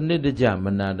ကိုစနစ်တကျမ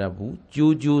နာတတ်ဘူး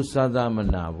ကြိုးကြိုးစားစားမ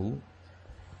နာဘူး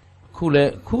အ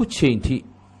ခုချိန်ထိ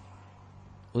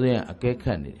ဦးဇင်းအကဲခ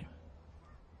တ်နေတယ်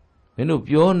မင်းတို့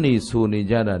ပြောနေဆိုနေ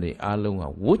ကြတာတွေအားလုံးက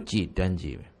ဝတ်ကြည်တန်းကြ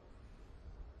ည်ပဲ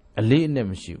အလေးအနက်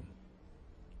မရှိဘူး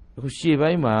ရှေ့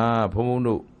ပိုင်းမှာဘုံဘုံ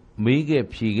တို့မေးခဲ့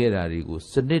ဖြေခဲ့တာတွေကို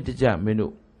စနစ်တကျမင်း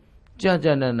တို့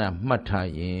ကြာနနာမှတ်ထား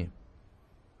ရင်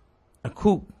အ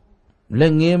ခုလ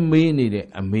က်ငင်းမေးနေတဲ့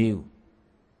အမေးကို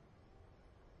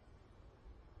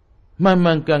မှန်မှ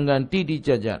န်ကန်ကန်တိတိကျ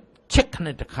ကျချက်ခ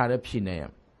နဲ့တခါတည်းဖြေနိုင်ရ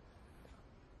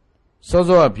စော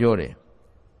စောကပြောတယ်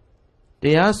တ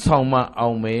ရားဆောင်မအော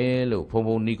င်မယ်လို့ဘုံ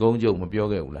ဘုံဏီကုန်းကျုံမပြော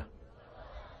ခဲ့ဘူးလား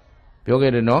ပြော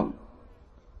ခဲ့တယ်နော်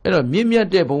အဲ့တော့မြင့်မြတ်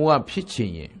တဲ့ဘဝဖြစ်ချ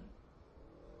င်ရင်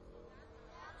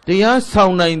တရားဆော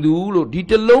င်နိုင်သူလို့ဒီ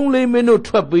တလုံးလေးမင်းတို့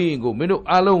ထွက်ပေးရင်ကိုမင်းတို့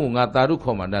အားလုံးကိုငါသာဓု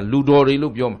ခေါ်မှာဒါလူတော်တွေ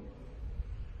လို့ပြောမှာ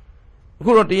အ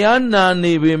ခုတော့တရားနာ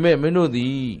နေပေမဲ့မင်းတို့သ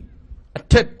ည်အ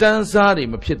ထက်တန်းစားတွေ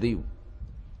မဖြစ်သေးဘူး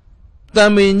တံ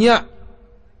မင်ည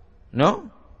နော်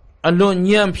အလွန်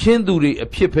ညံဖြင်းသူတွေအ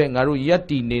ဖြစ်ပဲငါတို့ယက်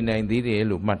တီနေနိုင်သေးတယ်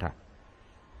လို့မှတ်ထား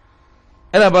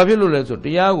အဲ့ဒါဘာဖြစ်လို့လဲဆိုတ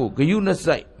ရားကိုဂယုနှ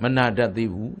စိုက်မနာတတ်သေး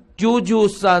ဘူးကြိုးကြိုး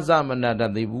စားစားမနာတ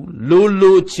တ်သေးဘူးလို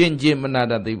လိုချင်းချင်းမနာ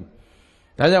တတ်သေးဘူး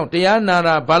ဒါကြောင့်တရားနာ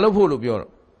တာဘာလို့ဖို့လို့ပြော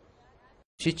တော့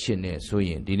ချစ်ချင်တယ်ဆိုရ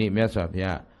င်ဒီနေ့မြတ်စွာဘု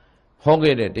ရားဟော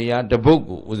ခဲ့တဲ့တရားတစ်ပုဒ်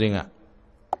ကိုဦးဇင်းက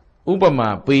ဥပမာ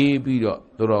ပေးပြီးတော့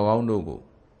သူတော်ကောင်းတို့ကို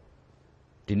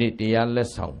ဒီနေ့တရားလက်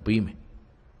ဆောင်ပေးမယ်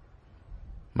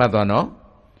မှတ်သွားနော်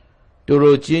တူ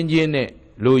တူချင်းချင်းနဲ့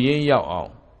လူရင်းရောက်အောင်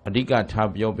အဓိကထား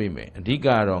ပြောပေးမယ်အဓိကက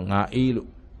တော့ငါအေးလို့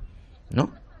နော်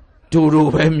တူတူ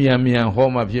ပဲမြန်ဟော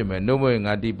မှဖြစ်မယ်နှုတ်မ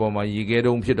ငါဒီပေါ်မှာရေခဲ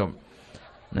တုံးဖြစ်တော့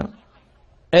နော်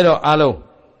အဲ့တော့အားလုံး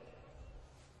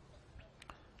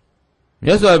မြ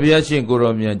တ်စွာဘုရားရှင်ကို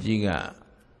ရောမြတ်ကြီးက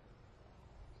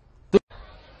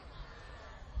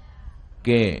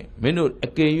ကဲမင်းတို့အ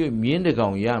ကယ်၍မြင်းတကော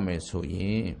င်ရမယ်ဆိုရ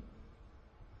င်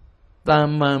တ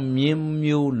မ္မန်မြင်း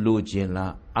မျိုးလိုခြင်း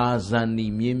လားအာဇာန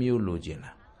ည်မြင်းမျိုးလိုခြင်း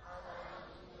လား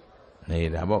နေ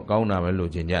တာပေါ့ကောင်းတာပဲလို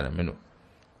ခြင်းကြတယ်မင်းတို့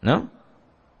နော်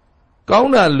ကော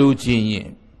င်းတာလိုခြင်းရင်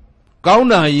ကောင်း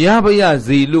တာရပါရ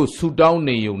စေလို့ဆုတောင်း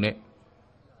နေုံနဲ့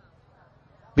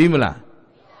ပြီးမလား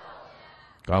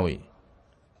ကောင်းပြီ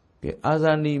ကဲအာ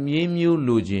ဇာနည်မြင်းမျိုး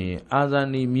လိုခြင်းရင်အာဇာ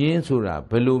နည်မြင်းဆိုတာ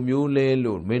ဘယ်လိုမျိုးလဲ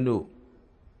လို့မင်းတို့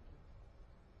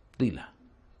သိလား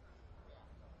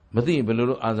မသိရင်ဘယ်လို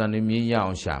လုပ်အာဇာနည်မြင်းရ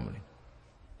အောင်ရှာမလဲ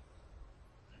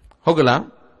ဟုတ်ကလား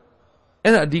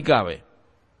အဲ့ဒါအဓိကပဲ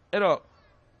အဲ့တော့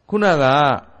ခုနက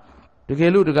တက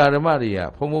ယ်လို့တရားဓမ္မတွေက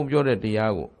ဖုံဖုံပြောတဲ့တ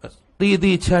ရားကို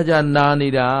သေးချာနာနေ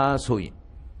တာဆိုရင်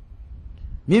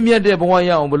မြင့်မြတ်တဲ့ဘဝရ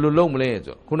အောင်ဘယ်လိုလုပ်မလဲ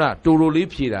ဆိုခုနတူတူလေး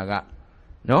ဖြေတာက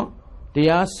နော်တ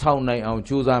ရားဆောင်နိုင်အောင်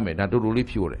ကြိုးစားမယ်ဒါတူတူလေး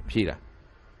ဖြေတာ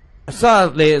အစ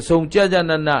လေအဆုံးကြာ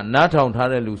နားထောင်ထား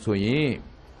တဲ့လူဆိုရင်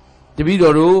တပည့်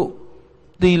တော်တို့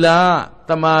သီလသ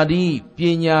မာဓိပ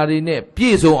ညာတွေနဲ့ပြ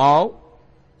ည့်စုံအောင်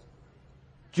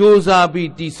ကြိုးစားပြီး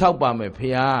တိဆောက်ပါမယ်ဖေ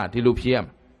ဟာဒီလိုဖြေရ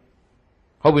မှာ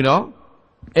ဟုတ်ပြီနော်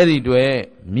အဲ့ဒီတွေ့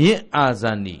မြင့်အာ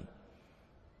ဇာနည်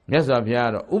မြတ်စွာဘုရား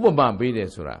ကတော့ဥပမာပေးတယ်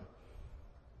ဆိုတာ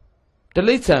တ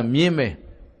လိษံမြင့်မယ်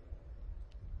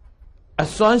အ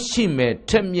စွမ်းရှိမယ်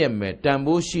ထက်မြက်မယ်တန်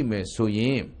ဖိုးရှိမယ်ဆိုရ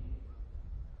င်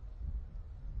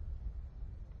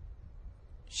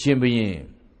ရှင်ဘုရင်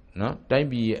နော်တိုင်း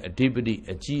ပြည်ရဲ့အဓိပတိ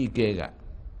အကြီးအကဲက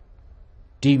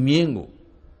ဒီမြင်းကို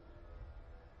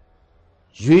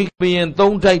ရွေးဘုရင်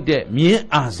သုံးထိုက်တဲ့မြင်း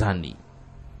အာဇာနည်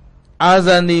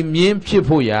မြင်းဖြစ်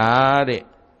ဖို့ရတဲ့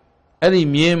အဲ့ဒီ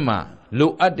မြင်းမှာ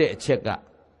လိုအပ်တဲ့အချက်က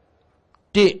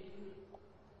တစ်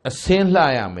အစင်းလှ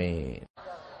ရမယ်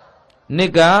နှ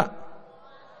စ်က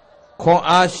ခွန်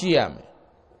အားရှိရမယ်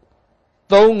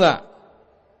သုံးက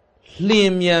လျ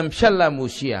င်မြန်ဖြတ်လက်မှု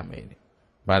ရှိရမယ်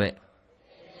ဗါတဲ့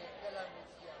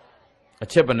အ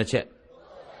ချက်ဘယ်နှချက်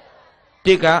တ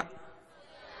စ်က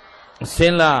အစ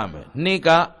င်းလှရမယ်နှစ်က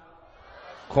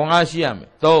ခွန်အားရှိရမယ်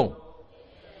သုံး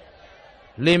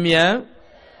လျင်မြန်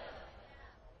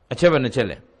အချက်ဘယ်နှချက်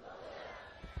လဲ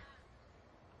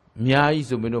အများကြီး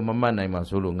ဆိုမင်းတို့မမှတ်နိုင်ပါ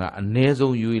ဆိုလို့ငါအ ਨੇ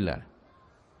ဆုံးရွေးလာတယ်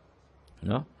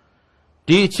နော်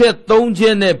ဒီအချက်၃ချ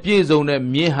က်နဲ့ပြည့်စုံတဲ့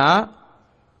မြင်းဟာ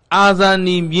အာဇာန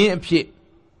ည်မြင်းအဖြစ်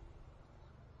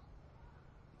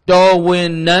တော်ဝင်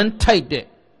နန်းထိုက်တဲ့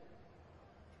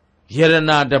ယရ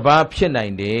နာတစ်ပါးဖြစ်နို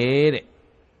င်တယ်တဲ့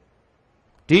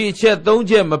ဒီအချက်၃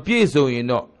ချက်မပြည့်စုံရင်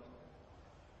တော့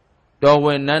တော်ဝ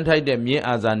င်နန်းထိုက်တဲ့မြင်း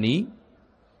အာဇာနည်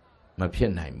မဖြ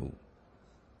စ်နိုင်ဘူး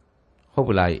ဟုတ်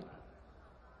ပလား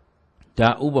ဒါ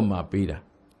ဥပမာပေးတာ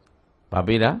ဘာ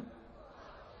ပေးတာ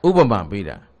ဥပမာပေး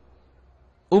တာ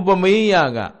ဥပမေယ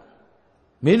က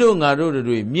မင်းတို့ငါတို့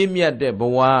တွေမြင့်မြတ်တဲ့ဘ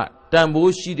ဝတန်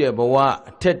ဖိုးရှိတဲ့ဘဝ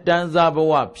အထက်တန်းစားဘ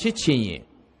ဝဖြစ်ချင်ရင်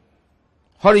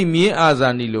ဟောဒီမြင်းအာဇာ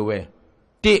နည်လိုပဲ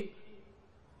တစ်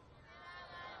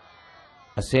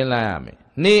အစင်းလိုက်ရမယ်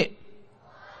နှစ်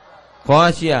ခွာ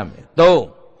ရှိရမယ်သုံး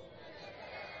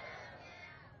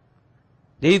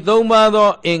ဒီသုံးပါးသော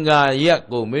အင်္ဂါရက်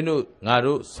ကိုမင်းတို့ငါ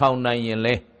တို့ဆောင်နိုင်ရင်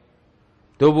လဲ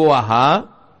တ တို့ဘဝဟာ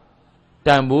တ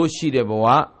န်ဖိုးရှိတဲ့ဘဝ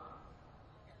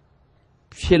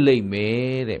ဖြစ်လိမ့်မ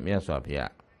ယ်တဲ့မြတ်စွာဘု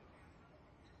ရား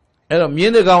အဲ့တော့မြ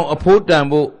င်းတကောင်အဖိုးတန်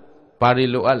ဖို့ဘာတွေ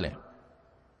လိုအပ်လဲ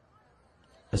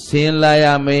အစင်လာရ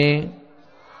မယ်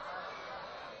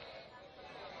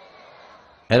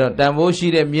အဲ့တော့တန်ဖိုးရှိ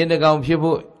တဲ့မြင်းတကောင်ဖြစ်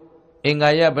ဖို့အင်္ဂါ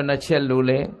ရဘယ်နှချက်လို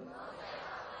လဲ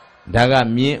ဒါက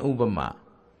မြင်းဥပမာ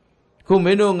ခုမ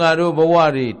င်းတို့ငါတို့ဘဝ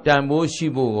တွေတန်ဖိုးရှိ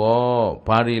ဖို့ရော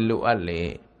ဘာတွေလိုအပ်လဲ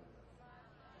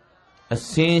အ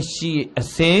စင်ရှိအ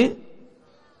စင်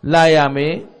လာရမ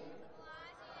ယ်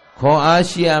ခွန်အား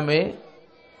ရှိရမယ်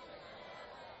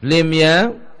လင်မြန်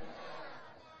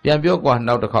ပြန်ပြောကွာ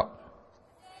နောက်တစ်ခေါက်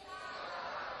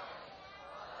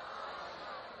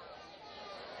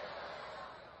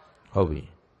ဟုတ်ပြီ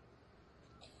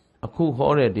အခု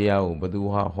ဟောတဲ့တရားကိုဘယ်သူ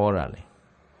ဟောတာလဲ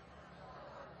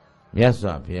မြတ်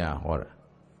စွာဘုရားဟောတာ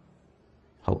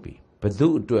ဟုတ်ပြီဘယ်သူ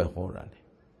အတွက်ဟောတာလဲ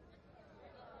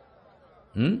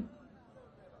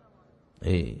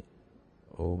အေး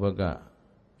ဟိုဘက်က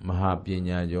မဟာပ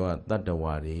ညာကျော်ကတတ္တ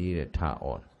ဝါတွေတဲ့ထား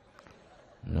ဩ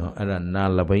နော်အဲ့ဒါနာ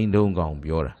လဘိန်းတုံးကောင်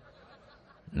ပြောတာ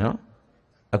နော်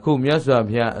အခုမြတ်စွာ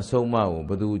ဘုရားအဆုံးအမကိုဘ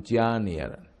ယ်သူကြားနေရ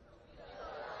တာ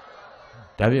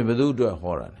ဒါဖြင့်ဘယ်သူအတွက်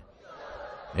ဟောတာလဲ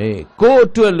အေးကိုယ်အ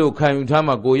တွက်လို့ခံယူထား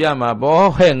မှကိုရမှာဘော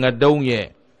ဟဲ့ငတုံးရဲ့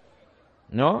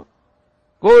နော်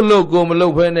ကိုယ်လို့ကိုမလု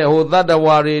ပ်ဖဲနဲ့ဟိုတတ္တ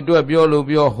ဝါတွေအတွက်ပြောလို့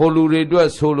ပြောဟိုလူတွေအတွက်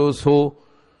ဆိုလို့ဆို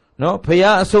နော်ဘု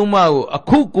ရားအဆုံးအမကိုအ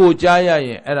ခုကိုကြားရရ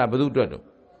င်အဲ့ဒါဘယ်သူအတွက်တော့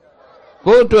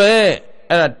ကိုယ်အတွက်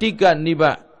အဲ့ဒါတိကနိဗ္ဗ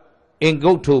အင်္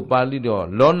ဂုတ္ထုပါဠိတော်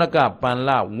လောနကပန္လ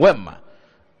ဝက်မှာ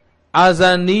အာ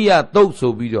ဇာနိယသုတ်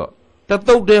ဆိုပြီးတော့တ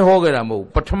သုတ်တည်းဟောခဲ့တာမဟုတ်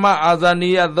ပထမအာဇာနိ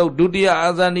ယသုတ်ဒုတိယအာ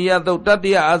ဇာနိယသုတ်တ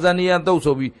တိယအာဇာနိယသုတ်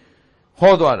ဆိုပြီး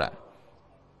ဟောသွားတာ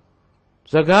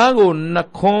စကားကိုနှ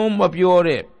ခွန်းမပြော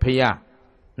တဲ့ဘုရား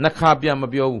နှခါပြန်မ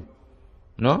ပြောဘူး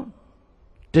နော်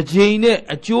တစ်ချိန်နဲ့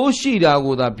အကျိုးရှိတာ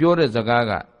ကိုသာပြောတဲ့စကား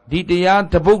ကဒီတရား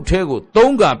တစ်ပုဒ်ထဲကို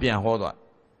၃ခါပြန်ဟောသွား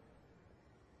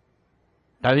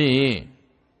ဒါဖြင့်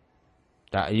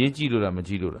ဒါအရေးကြီးလို့လားမ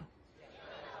ကြီးလို့လား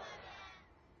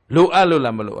လိုအပ်လို့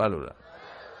လားမလိုအပ်လို့လား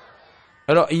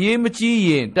အဲ့တော့အရေးမကြီးရ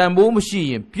င်တန်ဖိုးမရှိ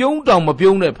ရင်ပြုံးတောင်မ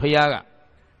ပြုံးတဲ့ဘုရားက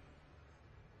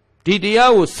ဒီတ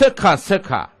ရားကိုဆက်ခ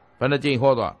ဘယ်နှကြိမ်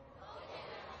ဟောသွား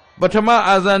ပထမ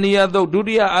အာဇာနိယသုတ်ဒု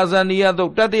တိယအာဇာနိယသု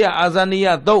တ်တတိယအာဇာနိယ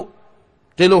သုတ်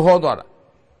ဒီလိုဟောသွားတာ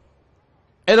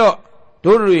အဲ့တော့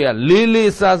တို့တွေကလေး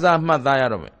လေးစားစားမှတ်သားရ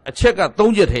တော့မယ်အချက်က၃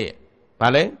ချက်ထဲဗာ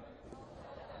လဲ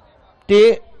တိ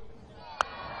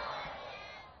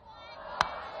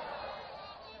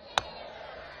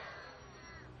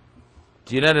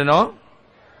ကြည်ရတယ်နော်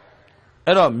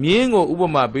အဲ့တော့မြင်းကိုဥပ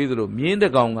မာပေးသလိုမြင်းတ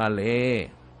ကောင်ကလည်း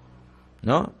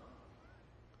နော်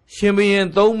ရှင်ဘုရင်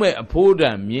သုံးမဲ့အဖိုးတ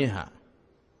န်မြင်းဟာ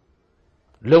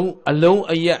အလုံး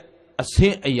အရက်အဆ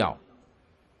င်းအယောင်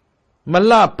မ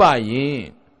လှပရင်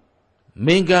မ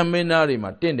င်္ဂမင်းသားတွေ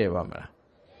မှာတင့်တယ်ပါမလား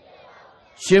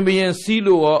ရှင်ဘုရင်စီး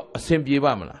လို့ရောအဆင်ပြေ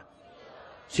ပါမလား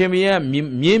ရှင်ဘုရင်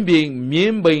မြင်း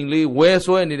ပိန်လေးဝဲ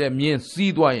ဆွဲနေတဲ့မြင်း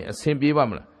စီးသွားရင်အဆင်ပြေပါ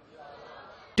မလား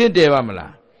တင့်တယ်ပါမ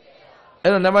လား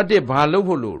အဲ့တော့နံပါတ်1ဘာလုပ်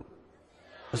ဖို့လို့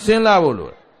အစင်းလာဖို့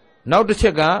လို့နောက်တစ်ချ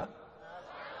က်က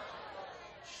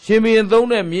ရှင်ဘုရင်သုံး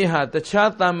တဲ့မြင်းဟာတ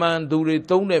ခြားတမန်သူတွေ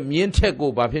သုံးတဲ့မြင်းထက်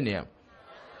ကိုဘာဖြစ်နေရမလဲ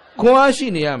ခွန်အားရှိ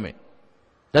နေရမယ်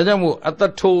ဒါကြောင့်မို့အတ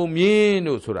ထိုမြင်း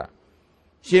တို့ဆိုတာ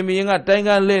ရှင်ဘုရင်ကတိုင်းက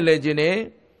လှည့်လဲခြင်းနဲ့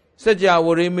စัจ java ဝ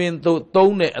ရိမင်းတို့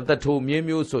သုံးတဲ့အတထိုမြင်း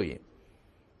မျိုးဆိုရင်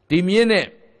ဒီမြင်းနဲ့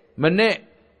မနဲ့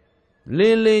လ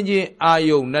င်းချင်းအာ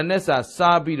ယုံနတ်နဲ့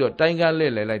စားပြီးတော့တိုင်းကလှ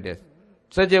ည့်လဲလိုက်တယ်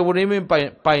စัจ java ဝရိမင်း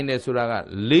ပိုင်တယ်ဆိုတာက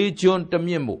၄ကျွန်းတစ်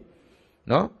မြင့်မို့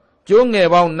နော်ကျွန်းငယ်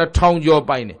ပေါင်း2000ကျော်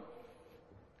ပိုင်တယ်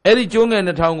အဲ့ဒီကျွန်းငယ်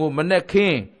2000ကိုမနဲ့ခ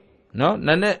င်းနော်န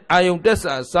တ်နဲ့အာယုံတက်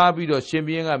စားပြီးတော့ရှင်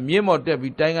ဘုရင်ကမြင်းမော်တက်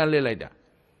ပြီးတိုင်းကလှည့်လိုက်တာ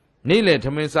နေ့လေထ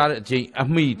မင်းစားတဲ့အချိန်အ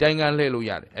မိတိုင်းကလှည့်လို့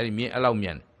ရတယ်အဲ့ဒီမြင်းအဲ့လောက်မြ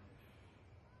န်တယ်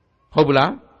ဟုတ်ပ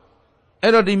လား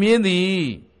အဲ့တော့ဒီမြင်းသည်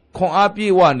ခွန်အားပြေ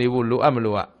ဝနေဖို့လိုအပ်မ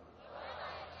လို့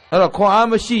အဲ့တော့ခွန်အား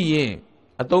မရှိရင်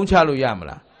အသုံးချလို့ရမ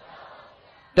လား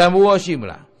တန်ဖိုးရောရှိမ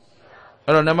လား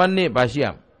အဲ့တော့နံပါတ်1ဘာရှိရ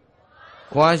မလဲ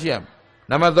ခွန်အားရှိရမယ်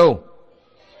နံပါတ်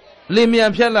3လင်းမြန်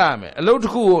ဖြတ်လာရမယ်အလုပ်တ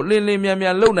စ်ခုကိုလင်းမြ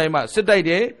န်လုပ်နိုင်မှစစ်တိုက်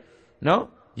တယ်နော်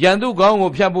ရန်သူကောင်း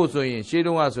ကိုဖြတ်ဖို့ဆိုရင်ရှေး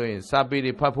တုန်းကဆိုရင်စာပေ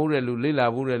တွေဖတ်ဖို့တဲ့လူလေ့လာ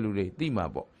ဖို့တဲ့လူတွေသိမှာ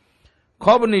ပေါ့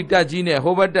ခောပနိတက်ကြီးနဲ့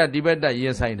ဟိုဘက်တက်ဒီဘက်တက်ရ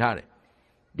င်ဆိုင်ထားတယ်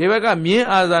ဒီဘက်ကမြင်း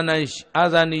အာ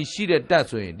ဇာနီရှိတဲ့တက်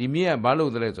ဆိုရင်ဒီမြင်းကဘာ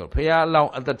လို့သလဲဆိုတော့ဖရာအလော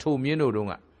င်းအတထိုမြင်းတို့တုန်း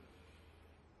က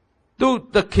သူ့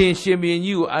သခင်ရှင်ဘုရင်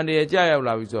ကြီးကိုအန္တရာယ်ကြရောက်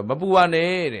လာပြီဆိုတော့မပူပါ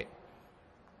နဲ့တဲ့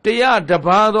တရားတ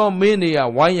ပါးသောမင်းတွေက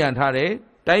ဝိုင်းရံထားတယ်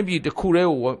တိုင်းပြည်တစ်ခုတည်း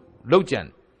ကိုလှုပ်ကြံ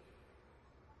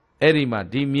အဲ့ဒီမှာ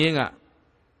ဒီမြင်းက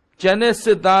ကျန်တဲ့စ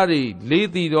စ်သားတွေလေး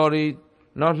တီတော်တွေ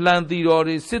နော်လှန်တီတော်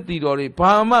တွေစစ်တီတော်တွေ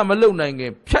ဘာမှမလုပ်နိုင်ခ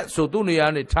င်ဖြတ်ဆိုသူ့နေရာ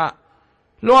နဲ့ထ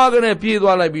လွှားကနေပြေး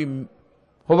သွားလိုက်ပြီး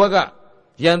ဟိုဘက်က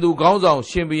ရန်သူခေါင်းဆောင်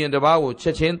ရှင်ဘုရင်တစ်ပါးကိုချ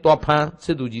က်ချင်းသွားဖမ်းစ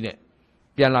စ်သူကြီးနဲ့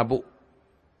ပြန်လာဖို့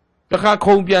တခါ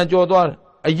ခုံပြန်ကြော်သွား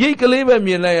အရိတ်ကလေးပဲ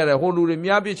မြင်လိုက်ရတယ်ဟိုလူတွေ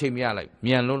များပြစ်ချိန်မရလိုက်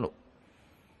မြန်လွန်းလို့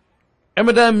အမ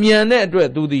တန်မြန်တဲ့အတွက်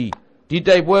သူဒီ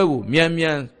တိုက်ပွဲကိုမြန်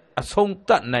အဆုံးတ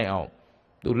တ်နိုင်အောင်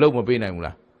သူလုပ်မပေးနိုင်ဘူး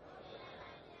လား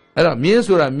အဲ့တော့မြင်း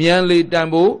ဆိုတာမြန်လေတန်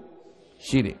ဖို့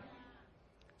ရှိတယ်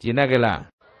ကျင်တတ်ကြလား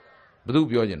ဘယ်သူ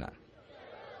ပြောကျင်တာ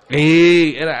အေး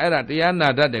အဲ့ဒါတရားနာ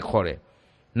တတ်တယ်ခေါ်တယ်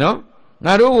နော်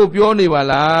ငါတို့ကိုပြောနေပါ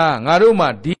လားငါတို့မှ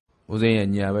ဒီဦးဇင်းရဲ့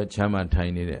ညာဘက်ချမ်းမှထို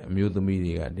င်နေတဲ့အမျိုးသမီး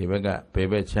တွေကဒီဘက်ကဘယ်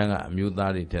ဘက်ချမ်းကအမျိုး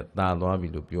သားတွေထက်သာသွားပြီ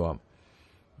လို့ပြောရမှာ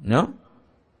နော်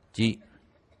ကြည်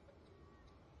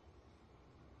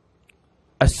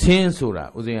အစင်းဆိုတာ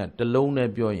ဦးဇင်းကတလုံးနဲ့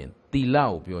ပြောရင်သီလ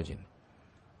ကိုပြောခြင်း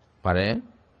ပါတယ်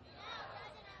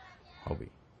ဟုတ်ပြီ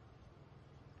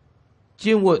ကျ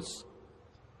င့်ဝတ်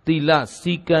သီလ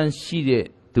စီကံရှိတဲ့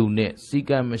သူနဲ့စီ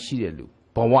ကံမရှိတဲ့လူ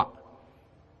ဘဝ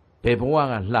ဘယ်ဘဝ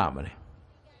ကလှမလဲ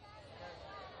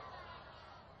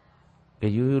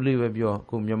ရိုးရိုးလေးပဲပြော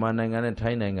ခုမြန်မာနိုင်ငံနဲ့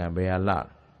ထိုင်းနိုင်ငံဘယ်ဟာလှ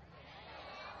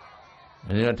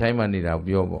လဲထိုင်းမှာနေတာ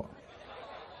ပြောပေါ့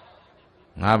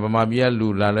ငါဗမာပြည်ကလူ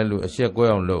လာလဲလူအရှက်ကွဲ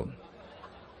အောင်လုပ်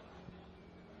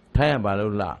ထိုင်းကဘာ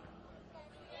လို့လှဩ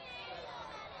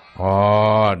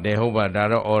တဲ့ဟုတ်ပါဒါ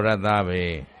တော့ဩရသပဲ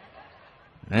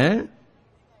ဟမ်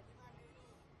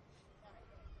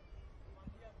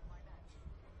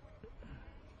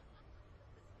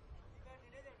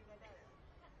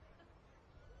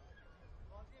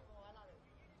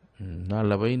နာ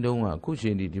လပိန်းတုံးကအခုချိ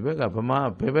န်ဒီဘက်ကဗမာ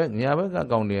ဘယ်ဘက်ညာဘက်က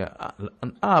ကောင်းတယ်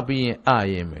အပြီးရင်အ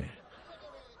ရင်ပဲ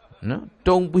နော်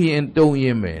တုံးပြီးရင်တုံးရ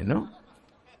င်ပဲနော်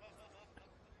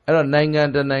အဲ့တော့နိုင်ငံ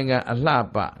တနိုင်ငံအလှ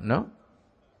ပနော်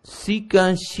စီကံ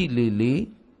ရှိလေလေ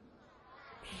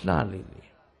လှလေလေ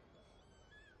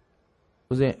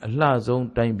ဦးဇင်းအလှဆုံး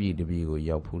တိုင်းပြည်တစ်ပြည်ကို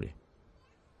ရောက်ဖူးတယ်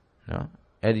နော်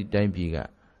အဲ့ဒီတိုင်းပြည်က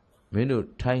မင်းတို့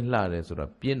ထိုင်းလှတယ်ဆို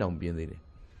တော့ပြင်းတောင်ပြင်းသေးတယ်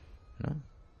နော်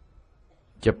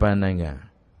ဂျပန်နိုင်ငံ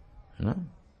နော်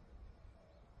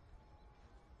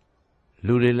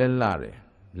လူတွေလည်းလှတယ်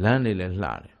လမ်းတွေလည်းလှ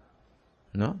တယ်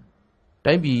နော်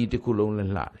တိုင်းပြည်တစ်ခုလုံးလ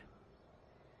ည်းလှတယ်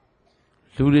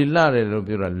လူတွေလှတယ်လို့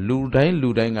ပြောတာလူတို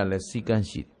င်းကလည်းစီကံ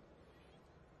ရှိတယ်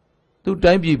သူ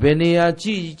တိုင်းပြည်ဘယ်နေရာကြ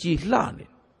ည့်လှနေ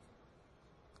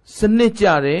စနစ်ကြ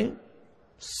တယ်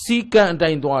စီကံအ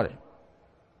တိုင်းသွားတယ်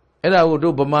အဲ့ဒါကို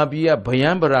တို့ဗမာပြည်ကဗယံ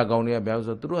ပရာကောင်တွေကပြော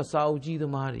ဆိုသူတို့ကစာအုပ်ကြီးသ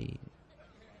မားတွေ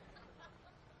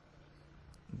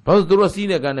ဘာလို့သူတို့စီး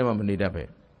တဲ့ကန်းထဲမှာမနေတတ်ပဲ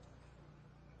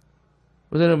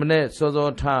ဦးဇင်းတို့မနေ့စောစော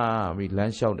ထားပြီးလ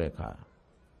မ်းလျှောက်တဲ့အခါ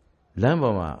လမ်း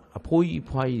ပေါ်မှာအဖိုးကြီးအ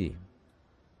ဖွားကြီးတွေ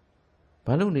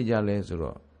ဘာလို့နေကြလဲဆို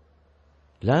တော့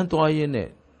လမ်းသွားရင်းနဲ့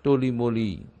တိုလီမိုလီ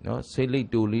နော်စိတ်လိတ်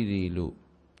တိုလီတွေလို့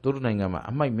သူတို့နိုင်ငံမှာ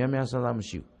အမိုက်များများဆဆမ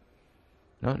ရှိဘူး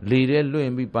နော်လေထဲလွ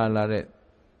င့်ပြီးပါလာတဲ့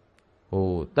ဟို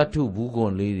တတ္ထုဘူးကွ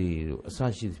န်လေးတွေတို့အဆ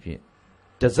ရှိသဖြင့်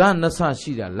တစနှစ်ဆ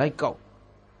ရှိတာလိုက်ကောက်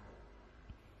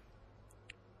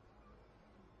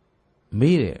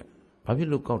မေးတယ်ဘာဖြစ်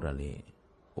လို့ကောက်တာလဲ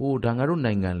အိုးဒါငါတို့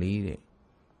နိုင်ငံလေးတဲ့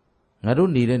ငါတို့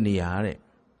နေတဲ့နေရာတဲ့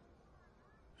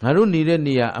ငါတို့နေတဲ့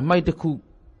နေရာအမိုက်တစ်ခု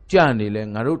ကျနေလဲ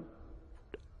ငါတို့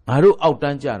အောက်တ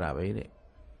န်းကျတာပဲတဲ့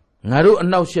ငါတို့အ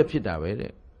နောက်ရှက်ဖြစ်တာပဲ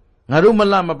တဲ့ငါတို့မ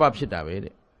လမပဖြစ်တာပဲ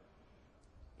တဲ့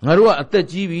ငါတို့ကအသက်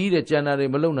ကြီးပြီတဲ့ကျန်တာတွေ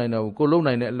မလုံနိုင်တော့ဘူးကိုလုံ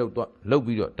နိုင်တဲ့အလုပ်တော့လုပ်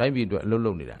ပြီးတော့တိုင်းပြည်အတွက်အလုပ်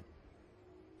လုပ်နေတာ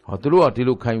ဟောသူတို့ကဒီ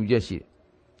လိုခံယူချက်ရှိတယ်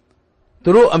သူ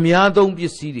တို့အများသုံးပ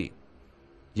စ္စည်းတွေ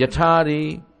ယထာတွေ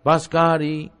ဘတ်စကား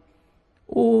တွေ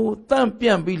အိုးတန့်ပြ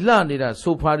န့်ပြီးလှနေတာ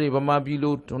ဆိုဖာတွေဗမာပြည်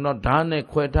လိုတော့ဓာတ်နဲ့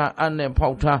ခွဲထားအပ်နဲ့ဖော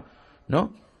က်ထားနော်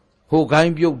ဟိုကို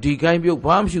င်းပြုတ်ဒီကိုင်းပြုတ်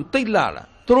ဘာမှမရှိဘူးတိတ်လှတာ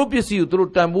သူတို့ပစ္စည်းကိုသူ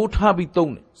တို့တန်ဖိုးထားပြီး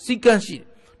သုံးတယ်စီကံရှိတယ်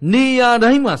နေရာ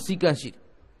တိုင်းမှာစီကံရှိတယ်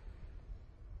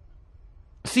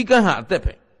စီကံဟာအသက်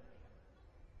ပဲ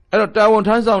အဲ့တော့တာဝန်ထ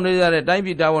မ်းဆောင်နေကြတဲ့တိုင်းပြ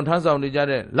ည်တာဝန်ထမ်းဆောင်နေကြ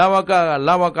တဲ့လဝကလ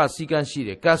ဝကစီကံရှိတ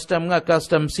ယ် custom က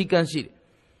custom စီကံရှိတယ်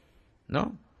နော်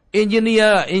အင်ဂျင်နီယာ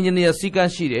ကအင်ဂျင်နီယာစီကံ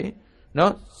ရှိတယ်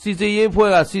နော်စီစီရေးဖွဲ့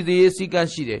ကစီစီရေးစီကံ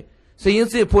ရှိတယ်စည်ရင်း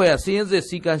စစ်ဖွဲ့ကစည်ရင်းစစ်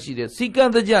စီကံရှိတယ်စီကံ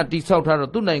တကြတိဆောက်ထား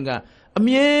တော့သူ့နိုင်ငံအ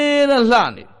မြဲတမ်းလှ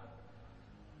နေ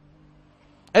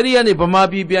အဲ့ဒီကနေဗမာ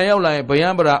ပြည်ပြန်ရောက်လာရင်ဗယံ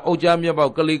ပရာအုတ်ကြားမြက်ပေါ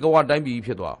က်ကလေးကဝတိုင်းပြည်ဖြ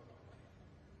စ်သွား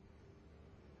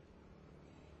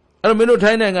အဲ့တော့မင်းတို့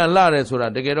ထိုင်းနိုင်ငံလှတယ်ဆိုတာ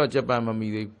တကယ်တော့ဂျပန်မမီ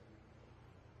သေးဘူး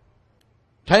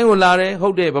ထိုင်းကိုလာတယ်ဟု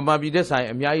တ်တယ်ဗမာပြည်တဲ့ဆိုင်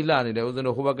အများကြီးလှနေတယ်ဦးဇင်း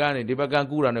တို့ဟိုဘက်ကနေဒီဘက်ကန်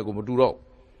ကူးတာနဲ့ကိုမတူတော့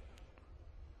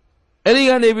အဲ့ဒီ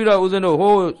ကနေပြီးတော့ဦးဇင်းတို့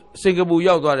ဟိုစင်ကာပူ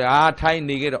ရောက်သွားတယ်ထိုင်း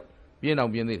နေခဲ့တော့ပြင်းအော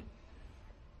င်ပြင်းသေးတယ်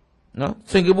နော်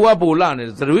စင်ကာပူကပိုလှနေတ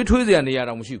ယ်သရွေးထွေးစရာနေရာ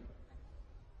တော့မရှိဘူး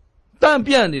တန့်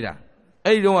ပြန့်နေတာ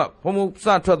အဲ့ဒီတော့ကဘုံဘုံစ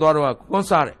ထွက်သွားတော့ကွန်း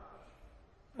စားတယ်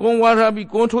ကွန်ဝါထားပြီး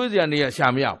ကွန်ထွေးစရာနေရရှာ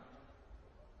မရဘူး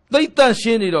သိတန့်ရှ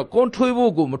င်းနေတော့ကွန်ထွေး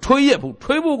ဖို့ကိုမထွေးရက်ဘူး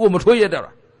ထွေးဖို့ကိုမထွေးရက်တော့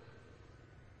တာ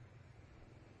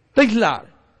သိလှတယ်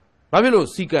ဘာဖြစ်လို့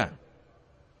စီကံ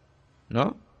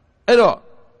နော်အဲ့တော့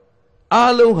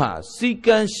အားလုံးဟာစီ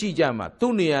ကံရှိကြမှာ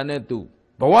သူ့နေရာနဲ့သူ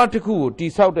ဘဝတစ်ခုကိုတိ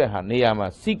ဆောက်တဲ့ဟာနေရာမှာ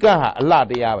စီကံဟာအလှ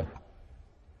တရားပဲ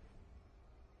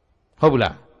ဟုတ်ဘူး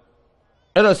လား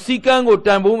အဲ့တော့စီကံကိုတ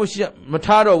န်ဖိုးမ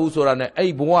ထားတော့ဘူးဆိုတာနဲ့အဲ့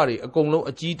ဒီဘဝတွေအကုန်လုံး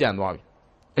အကြီးတန်သွားပြီ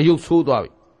အယုတ်ဆိုးသွား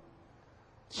ပြီ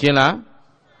ရှင်းလား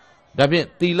ဒါဖြင့်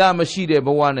သီလမရှိတဲ့ဘ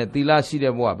ဝနဲ့သီလရှိ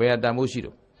တဲ့ဘဝဘယ်ဟာတန်ဖိုးရှိ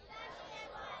တော့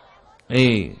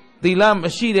အေးသီလမ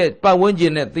ရှိတဲ့ပတ်ဝန်းကျ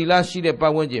င်နဲ့သီလရှိတဲ့ပ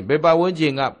တ်ဝန်းကျင်ဘယ်ပတ်ဝန်းကျ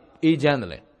င်ကအေးချမ်းတယ်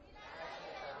လဲ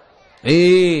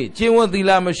အေးကျင့်ဝတ်သီ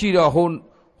လမရှိတော့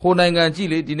ဟိုနိုင်ငံကြည့်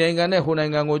လေဒီနိုင်ငံနဲ့ဟိုနို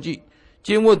င်ငံကိုကြည့်ကျ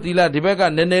င့်ဝတ်သီလဒီဘက်က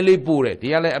နည်းနည်းလေးပို့တယ်ဒီ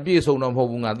ကလည်းအပြည့်စုံတော့မဟုတ်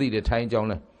ဘူးငါသိတယ်ထိုင်းကြောင်း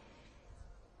လဲ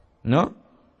နော်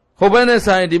ဟိုဘက်နဲ့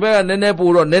ဆိုင်ဒီဘက်ကနည်းနည်း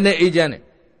ပို့တော့နည်းနည်းအေးချမ်းတယ်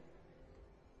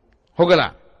ဟုတ်က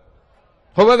လား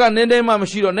ဟိုဘက်ကနည်းနည်းမှမ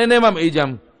ရှိတော့နည်းနည်းမှမအေးချမ်း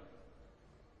ဘူး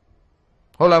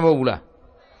ဟုတ်လားမဟုတ်ဘူးလား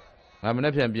ငါမ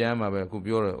နေ့ပြန်မှာပဲအခု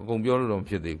ပြောတော့အကုန်ပြောလို့တော့မ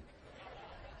ဖြစ်သေးဘူး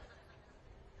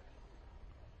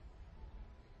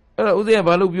အဲ့တော့ဦးဇင်းက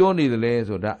ဘာလို့ပြောနေသလဲ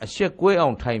ဆိုတာအရှက်ကွဲအော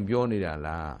င်ထိုင်ပြောနေတာ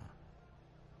လား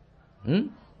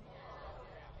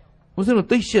ဦးဇင်းတို့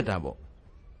သိရှက်တာပေါ့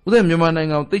ဦးဇင်းမြန်မာနိုင်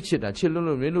ငံကိုသိရှက်တာချစ်လို့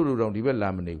မင်းတို့တော့ဒီဘက်လာ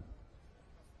မနေဘူး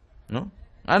နော်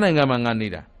အားနိုင်ငံမှာငါနေ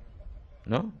တာ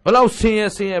နော်ဘလောက်ဆင်း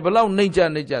ရဲဘလောက်နှိမ့်ကြ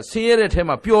ဆင်းရဲတဲ့ထဲ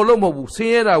မှာပျော်လို့မဟုတ်ဘူးဆ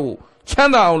င်းရဲတာကိုချ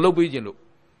မ်းသာအောင်လုပ်ပေးခြင်းလို့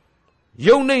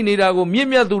ယုံနှိမ့်နေတာကိုမြင့်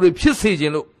မြတ်သူတွေဖြစ်စေခြ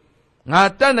င်းလို့ငါ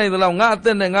တတ်နိုင်သလောက်ငါအသ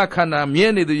က်နဲ့ငါခန္ဓာမြဲ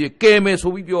နေသူကြီးကဲမယ်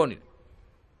ဆိုပြီးပြောနေတယ်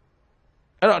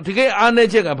အဲ့တော့ဒီကိအားနေ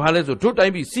ချက်ကဘာလဲဆိုတို့တို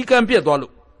င်းပြီးစီကံပြက်သွား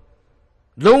လို့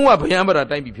လုံးဝဗျံပရာ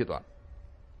တိုင်းပြီးဖြစ်သွား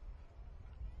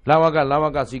လာဝ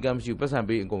ကစီကံမရှိဘူးပတ်စံ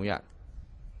ပေးအကုန်ရ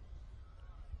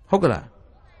ဟုတ်ကလား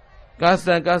ကာ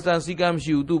စံစီကံမ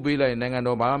ရှိဘူးသူ့ပေးလိုက်နိုင်ငံ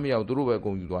တော်ဘာမှမရဘူးသူတို့ပဲအ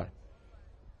ကုန်ယူသွားတယ်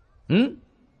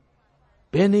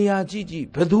ဘယ်နေရာကြည့်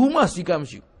ဘယ်သူမှစီကံမ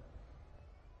ရှိဘူး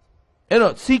အဲ့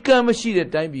တော့စီကံမရှိတဲ့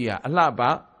တိုင်းပြည်ဟာအလှပ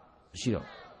မရှိတော့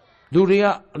လူတွေက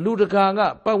လူတကာက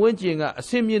ပတ်ဝန်းကျင်ကအဆ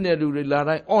င့်မြင့်တဲ့လူတွေလာ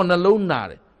တိုင်းအော်နှလုံးနာ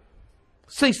တယ်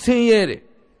စိတ်ဆင်းရဲတယ်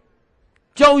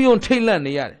ကြောက်ရွံ့ထိတ်လန့်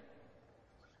နေရတယ်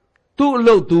သူ့အ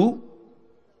လုပ်သူ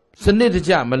စနစ်တ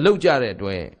ကျမလုပ်ကြတဲ့အတွ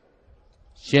က်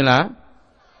ရှင်းလား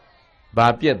ဘာ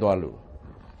ပြက်သွားလို့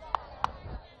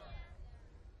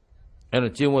အဲ့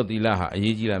တော့ကျင့်ဝတ်သီလဟာအ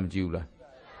ရေးကြီးလားမကြီးဘူးလား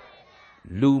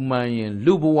လူမှန်ရင်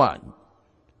လူဘဝ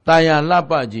တာယာလှ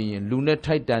ပခြင်းရင်လူနဲ့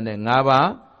ထိုက်တန်တဲ့၅ပါး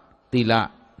သီလ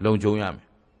လုံခြုံရမယ်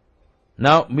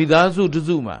နောက်မိသားစုတ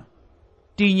စုမှာ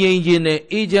တည်ငြိမ်ခြင်းနဲ့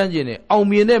အေးချမ်းခြင်းနဲ့အောင်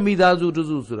မြင်တဲ့မိသားစုတ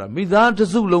စုဆိုတာမိသားတ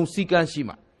စုလုံးစီကံရှိ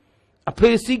မှာအ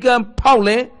ဖေစီကံဖောက်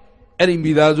လဲအဲ့ဒီ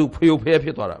မိသားစုဖျို့ဖျဲဖြ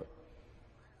စ်သွားတာပဲ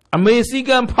အမေစီ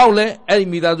ကံဖောက်လဲအဲ့ဒီ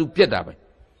မိသားစုပြက်တာပဲ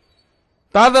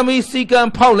သားသမီးစီကံ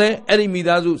ဖောက်လဲအဲ့ဒီမိ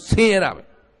သားစုဆင်းရဲတာပဲ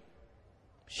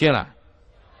ရှင်းလား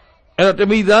အဲ့တော့တ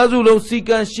မိသားစုလုံးစီ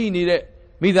ကံရှိနေတဲ့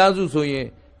မိသားစုဆိုရင်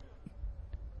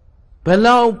ဘ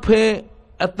လောက်ဖဲ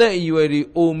အသက်အရွယ်တွေ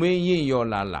အိုမင်းရင်ရော်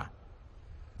လာ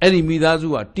အဲ့ဒီမိသားစု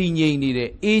ကတည်ငြိမ်နေတယ်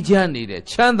အေးချမ်းနေတယ်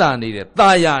ချမ်းသာနေတယ်တာ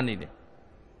ယာနေတယ်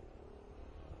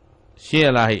ရှင်းရ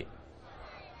လားဟဲ့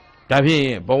ဒါဖြင့်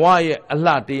ဘဝရဲ့အ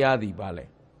လှတရားသည်ပါလဲ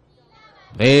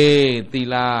သီ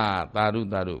လသာဓု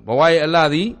ဘဝရဲ့အလှ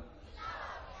သည်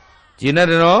ကျင့်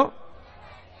တဲ့တော့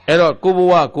အဲ့တော့ကိုဘ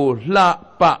ဝကိုလှ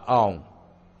ပအောင်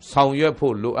ဆောင်ရွက်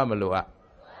ဖို့လိုအပ်မလိုအပ်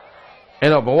အဲ့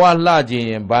တော့ဘဝလှခြင်း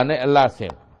ရင်ဘာနဲ့အလှဆ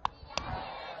င်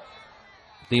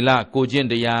သီလကိုကျင့်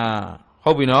တရား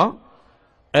ဟုတ်ပြီနော်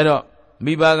အဲ့တော့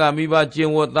မိဘကမိဘကျ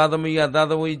င့်ဝတ်သားသမီးကသား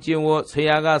သမီးကျင့်ဝတ်ဆ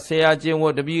ရာကဆရာကျင့်ဝ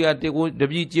တ်တပည့်ကတ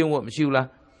ပည့်ကျင့်ဝတ်မရှိဘူးလား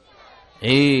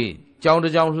အေးကျောင်းတ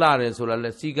စ်ကျောင်းလှတယ်ဆိုတာလဲ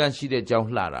စီကံရှိတဲ့ကျောင်း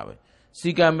လှတာပဲစီ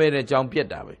ကံမဲ့တဲ့ကျောင်းပြက်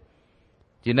တာပဲ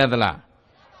ကျင့်သလား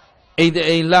အိမ်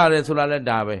အိမ်လှတယ်ဆိုတာလဲ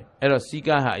ဒါပဲအဲ့တော့စီ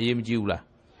ကံဟာအရေးမကြီးဘူးလား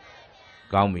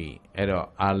ကောင်းပြီအဲ့တော့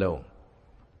အားလုံး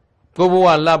ကိုဘဝ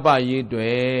လပရေး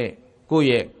တွေကိုယ့်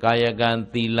ရဲ့ကာယကံ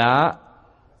သီလ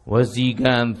ဝစီ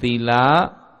ကံသီလ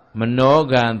မနော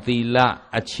ကံသီလ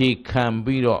အခြေခံ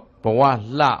ပြီးတော့ဘဝ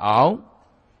လှအောင်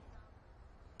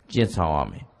ကျင့်ဆောင်ရ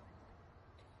မယ်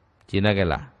ကျင့်ရကြ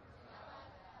လား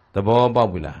သဘောပေါက်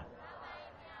ပြီလား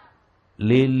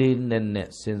လေးလေးနက်နက်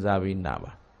စဉ်းစားပြီးနာ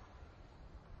ပါ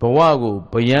ဘဝကို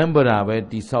ဗျံပရာပဲ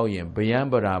တိဆောက်ရင်ဗျံ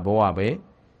ပရာဘဝပဲ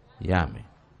ရမယ်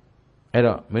အဲ့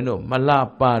တော့မင်းတို့မလှ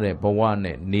ပတဲ့ဘဝ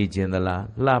နဲ့နေခြင်းသလား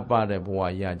လှပတဲ့ဘဝ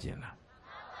ရခြင်းလား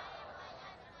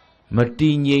မတ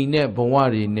ည်ငြိမ်တဲ့ဘဝ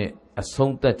တွေနဲ့အ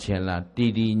ဆုံးသတ်ခြင်းလားတ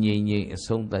ည်ငြိမ်အ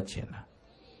ဆုံးသတ်ခြင်းလား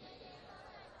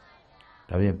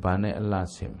ဒါဖြင့်ဘာနဲ့အလှ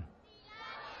ဆင်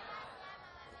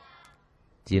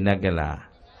ကျင့်တတ်ကြလား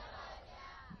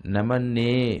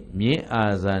Namane me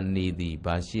azanidi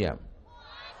bashia.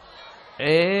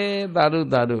 Daru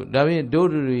David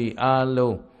Dodri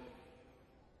alo.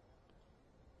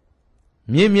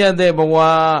 Mimia de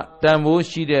Bawa,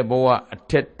 Tambushi de Bawa,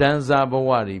 Tetanza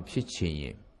Bawari,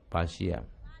 Pitching, Bashia.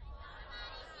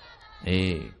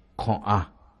 Con a.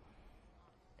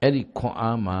 Eddie con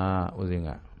ama was in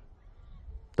a.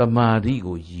 The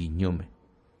Marigo ye nume.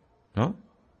 No?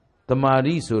 The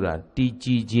Marisura,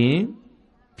 DG,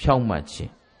 Piaumachi.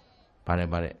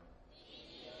 Pare.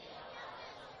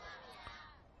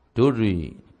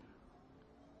 Dodri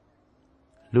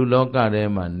Luloka de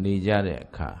man, Nijare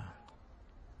car.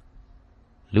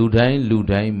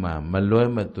 Ludain ma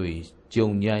Maloematui,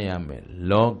 Jonyayame,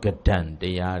 Logatan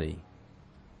Tayari.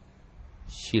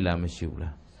 Shila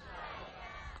Mashula.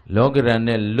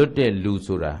 Logane Lute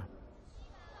Lusura.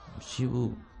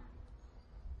 Shivu.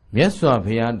 Miaswa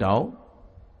Piandao.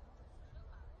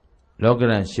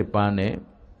 Logaran Shipane.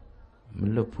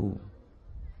 Mulupu.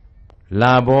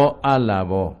 Labo a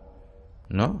labo.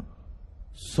 No?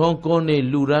 Sonkone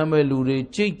Lurame Lure,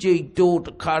 Jake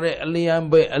Dot Kare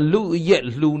Aliambe, a lu yet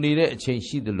lunire,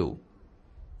 change the lu.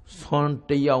 Son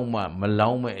Tayama,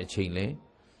 Malaume a chile.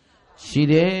 She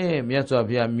de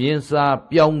Miasapia, Miensa,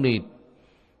 Piauni,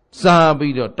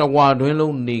 Sabido,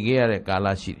 Tawaduelo, Nigere,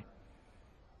 Galashi.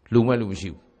 Luma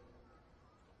Lushi.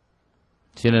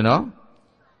 Sinano?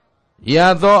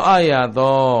 Yado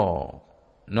ayado.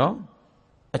 No?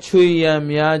 A chuya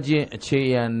miaji, a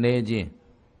chaya neji.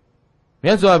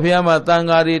 Miasapia,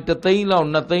 Tangari, the Taylor,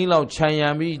 Natalo,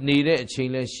 Chayami, needed a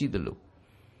chile, Shidalu.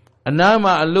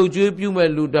 Anama, a low jupume,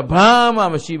 Luda, Bama,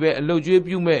 Mashibe, a low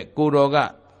jupume,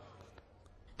 Kuroga.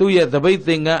 Tuya, the bay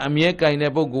thing, a Mieka in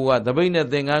Epogua, the Bina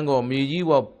thing, Ango,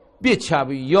 Miyiwa,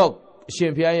 Pichabi, Yok,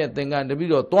 Shimpia thing, and the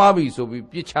video, Twabi, so we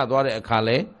Pichadore a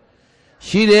Kale.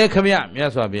 She there, come here,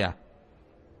 Miasapia.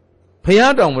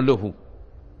 Payadon will look.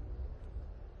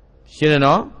 She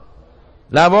no?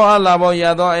 Labo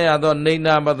yado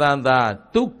nina badanda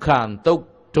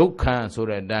tukan so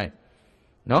that die.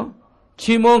 No?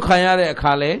 Chimon kayare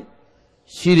kale,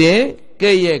 shire,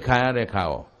 gay kayare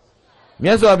kao.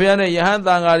 Miasabiane yahan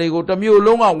tangari go to mu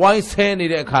longa wine send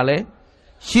it kale.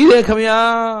 Shire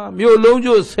kamia, mu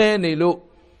lonjo send it look.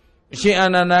 She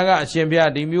ananaga,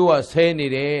 shembia, the mua send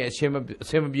it,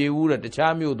 semi at the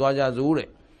chamu doja zure.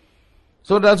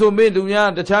 So that's what made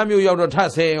Dunya, the time you have to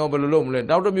say over the loom,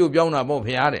 doubt of you beyond above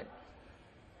here.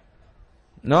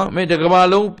 No, may the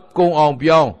Gabalo go on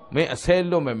beyond, may a sail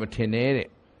loom and matinere.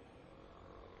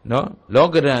 No,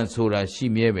 longer than Sura, she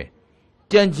maybe.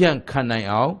 Janjan canai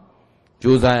out,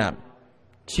 Josiah.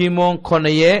 Chimon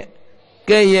Conaye,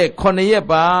 Gaye Conaye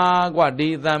ba, what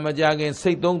did the Majagan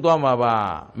say don't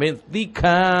domaba, may the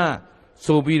can,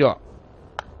 so be it.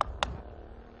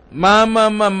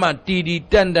 Mama, Tidi,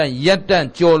 Tanda,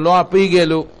 Yatan, Cholo,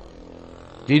 Pigelu.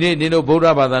 Did no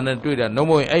Buddha than Twitter, no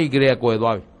more a Greek with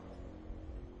wife.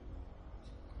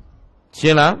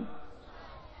 Chilla?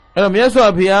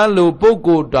 Yaso Pialu,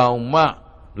 Poco down ma,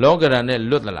 longer than a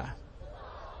Lutala.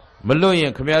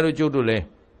 Maloyan, Camaro Jodule.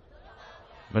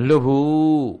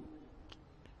 Malubu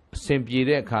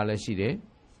Simpire Kalashide.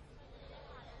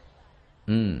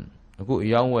 A good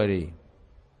young way.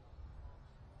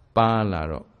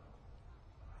 Palaro.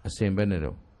 A same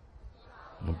Benero.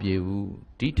 Mabu,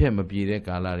 detail Mabire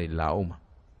Galari Lauma.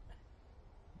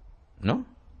 No?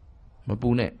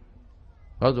 Mapune.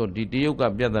 Also, did you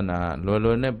got better than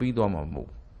Lolone Bidoma?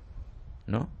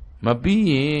 No?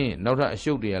 Mabi, not a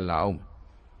show the Laum.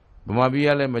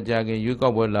 Mabiale Majagan, you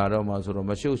got well Laroma, so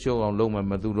Masho show on Loma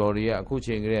Maduroria,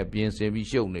 coaching being Sebi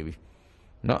show maybe.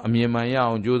 No, I mean, my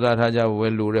young Judah Haja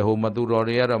will lure home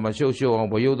Maduroria, Masho show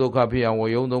on Boyodo Capi and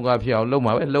Woyodo Capi,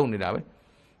 Loma, alone in Ave.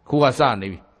 Kuasan,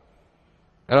 maybe.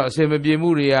 Same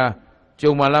Muria,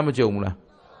 Joe Malama Jomla.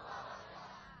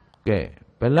 Okay,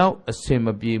 below a same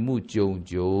Bimu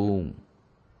Joe.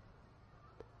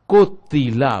 Good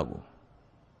the lago.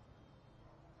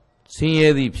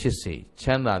 See the pissy,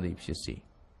 Chanda the pissy.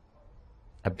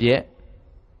 A beer?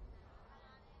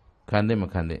 Cande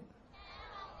Macande.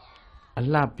 A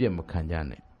lapia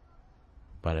Macandane.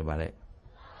 Bare.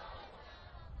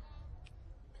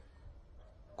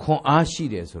 Con ashi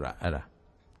de sura era.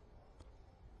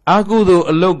 Agudo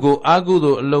a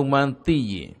logo man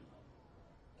tea.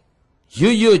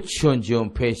 You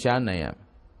chunjum peshanayam.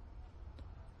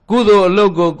 Gudo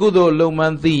logo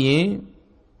man tea.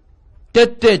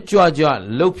 Tete Georgia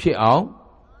lopi out.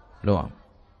 Loam.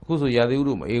 Kuso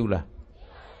Yadirum Eula.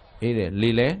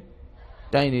 Lile.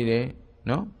 Tiny day.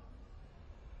 No?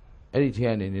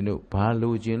 Editan in the no.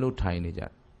 Palogino tiny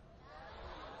jar.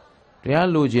 They are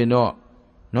logino.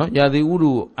 No, Yadi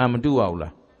Uru Amadu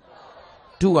Aula.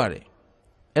 တူရတယ်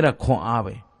အဲ့ဒါခွန်အား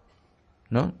ပဲ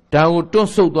နော်ဒါကိုတွန့်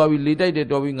ဆုတ်သွားပြီးလေတိုက်တဲ့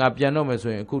တော်ပြီးငါပြန်တော့မယ်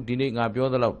ဆိုရင်အခုဒီနေ့ငါပြော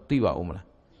သလောက်သိပါဦးမလား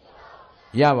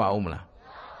ရပါဦးမလား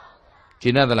ရှ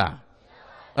င်းသလား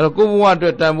အဲ့တော့ကိုဘဝအတွ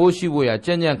က်တန်ဖိုးရှိဖို့ရ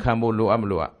ကြံ့ကြံ့ခံဖို့လိုအပ်မ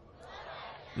လို့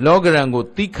လောကရန်ကို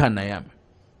သိခံနိုင်ရမယ်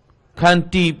ခန္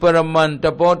တီပရမန်တ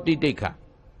ပောတိတိခ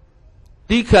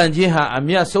သိခံခြင်းဟာအ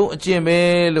မြတ်ဆုံးအကျင့်ပဲ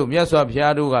လို့မြတ်စွာဘု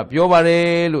ရားတို့ကပြောပါတ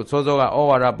ယ်လို့စောစောကဩ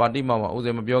ဝါဒပါဠိမှာဥစ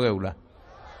ဉ်မပြောခဲ့ဘူးလား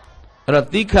အဲ့တော့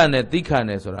သိခံတ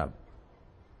ယ်ဆိုတာ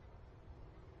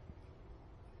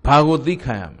ဘာကိုသိ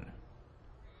ခံရမလဲ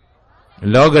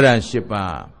လောကရန်၈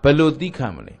ပါးဘယ်လိုသိခံ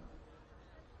မလဲ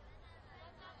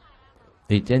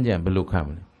ဒီကြံ့ကြံ့ဘယ်လိုခံမ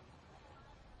လဲ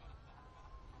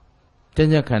ကြံ့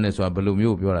ကြံ့ခံတယ်ဆိုတာဘယ်လို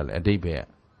မျိုးပြောတာလဲအတိတ်ပဲ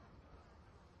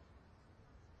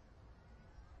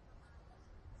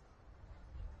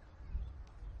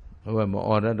ဟုတ်ပါမ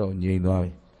အော်တော့ငြိမ်သွား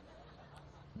ပြီ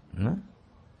နော်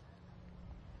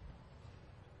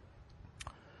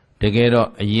တကယ်တော့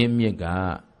အရင်မြစ်က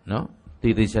နော်တ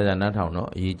ည်တည်ချာချာနားထောင်တော့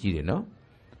အရေးကြီးတယ်နော်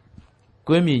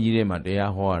ကွင်းမြင့်ကြီးထဲမှာတ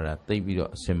ရားဟောရတာသိပြီး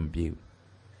တော့အဆင်မပြေဘူး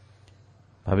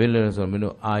ဘာဖြစ်လဲဆိုတော့မင်း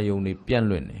တို့အာယုံတွေပြန့်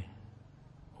လွင့်နေ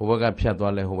ဟိုဘက်ကဖြတ်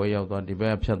သွားလဲဟိုဘက်ရောက်သွားဒီဘ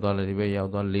က်ကဖြတ်သွားလဲဒီဘက်ရောက်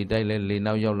သွားလေတိုက်လဲလေ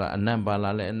နောက်ရောက်လာအနံ့ပါလာ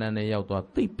လဲအနံ့နဲ့ရောက်သွား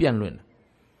သိပြန့်လွင့်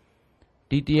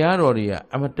ဒီတရားတော်တွေက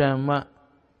အမတန်မှ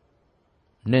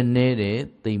နဲ့နဲတယ်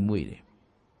သိမ်မွေ့တယ်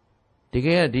တက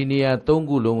ယ်ကဒီနေရာ၃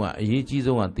ခုလုံးကအရေးကြီး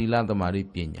ဆုံးကသီလသမာဓိ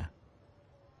ပညာ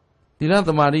သီလသ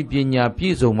မာဓိပညာပြ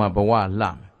ည့်စုံမှဘဝလှမ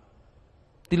ယ်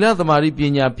သီလသမာဓိပ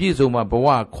ညာပြည့်စုံမှဘဝ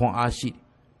ခွန်အားရှိတယ်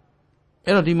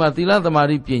အဲ့တော့ဒီမှာသီလသမာ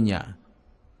ဓိပညာ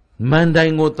မန်တို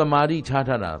င်ကိုသမာဓိထား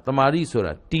တာသမာဓိဆို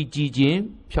တာတည်ကြည်ခြင်း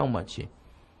ဖြောင့်မတ်ခြင်း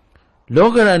လော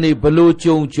ကရန်နေဘလို့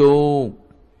ကြုံ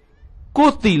ကို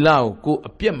ယ်သီလကို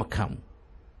အပြတ်မခံဘူး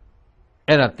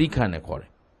အဲ့ဒါသိခံတယ်ခေါ်တ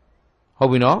ယ်ဟု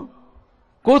တ်ပြီနော်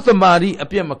ကိုယ်သမာဓိအ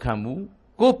ပြတ်မခံဘူး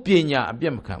ကိုယ်ပညာအပြ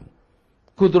တ်မခံဘူး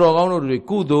ခုတော်ကောင်းတို့တွေ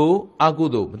ကုသိုလ်အကု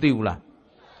သိုလ်မသိဘူးလား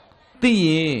သိရ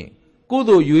င်ကု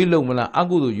သိုလ်ရွေးလုံးမလားအ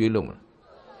ကုသိုလ်ရွေးလုံးမလား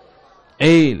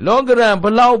အေးလောကရန်ဘ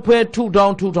လောက်ဖဲထုထော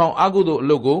င်အကုသိုလ်အ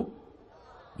လုပ်ကို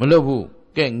မလုပ်ဘူး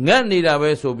ကဲငတ်နေတာပဲ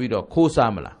ဆိုပြီးတော့ခိုး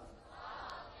စားမလား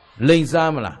လိန်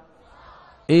စားမလား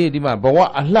အေးဒီမှာဘဝ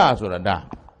အလှဆိုတာဒါ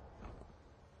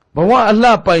ဘဝအလှ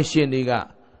ပိုင်ရှင်တွေက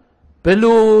ဘယ်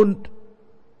လို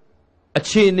အ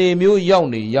ခြေအနေမျိုးရောက်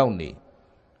နေ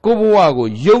ကိုဘဝကို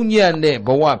ယုံညံ့တဲ့ဘ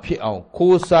ဝဖြစ်အောင်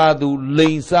ခိုးစားသူလိ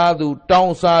န်စားသူတော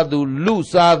င်းစားသူလူ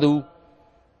စားသူ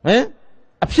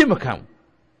အဖြစ်မခံဘူး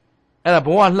အဲ့ဒါဘ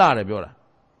ဝလှတယ်ပြောတာ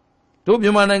တို့မြ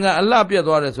န်မာနိုင်ငံအလှပြတ်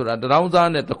သွားတယ်ဆိုတာတရောင်းစား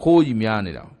နဲ့တခိုးကြီးများ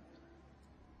နေတာ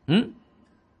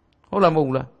ဟုတ်လားမဟုတ်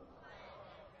ဘူးလား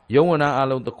ယုံဝနာအ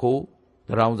လုံးတခိုးတ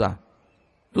ရောင်းစား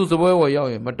သူစပွဲဝယ်ရောက်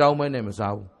ရင်မတောင်းမဲနဲ့မ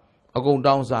စားဘူးအကုန်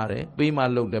တောင်းစားတယ်ပေးမှ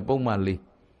လုတ်တယ်ပုံမှလေး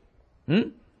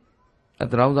အဲ့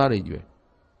တရောင်းစားတွေကျွဲ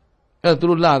အဲ့သူ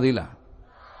တို့လှသေးလား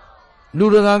လူ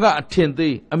တကာကအထင်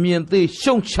သေးအမြင်သေး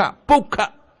ရှုံချပုတ်ခ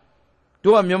တ်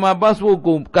တို့ကမြန်မာ passport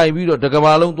ကိုကင်ပြီးတော့တက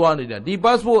ဘာလုံးသွားနေတာဒီ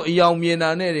passport အယောင်မြင်တာ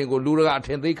နဲ့တွေကိုလူတကာအထ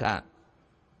င်သေးခံ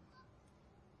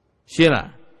ရှင်းလား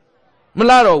မ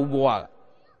လားတော့ဘူးဘဝက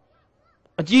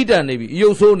အကြီးတန်းနေပြီအယု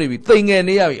တ်ဆိုးနေပြီတိမ်ငယ်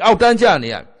နေရပြီအောက်တန်းကျနေ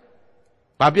ရပြီ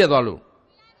ဘာပြက်သွားလို့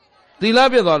သီလ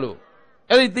ပြက်သွားလို့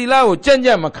အဲ့ဒီသီလကိုကြံ့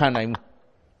ကြံ့မခံနိုင်ဘူး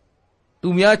သူ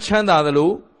များချမ်းသာသလို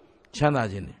ချမ်းသာ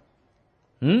ခြင်းတယ်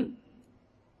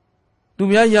သူ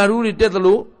များယာရုတွေတက်သ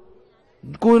လို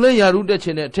ကိုယ်လည်းယာရုတက်ခြ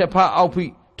င်းနဲ့အထက်ဖားအောက်ဖိ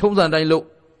ထုံးစံတိုင်းလို့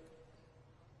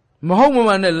မဟုတ်မ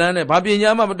မှန်နဲ့လမ်းနဲ့ဘာပညာ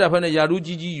မှမတတ်ဖက်နဲ့ယာရု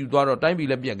ကြီးယူသွားတော့တိုင်းပြည်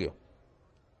လည်းပြက်ကြော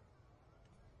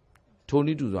ထိုန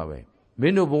ည်းတူစွာပဲမ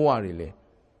င်းတို့ဘဝတွေလေ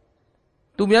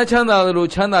သူများချမ်းသာသလို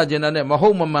ချမ်းသာခြင်းနဲ့မဟု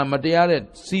တ်မမှန်မတရားတဲ့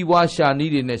စီးပွားရှာန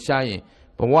ည်းတွေနဲ့ရှားရင်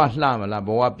ဘဝလှမလားဘ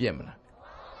ဝပြက်မလား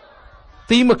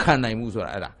သီးမခံနိုင်ဘူးဆို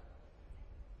တာအဲ့ဒါ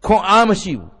ခွန်အားမ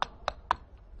ရှိဘူး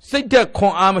စိတ်သက်ခွ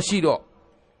န်အားမရှိတော့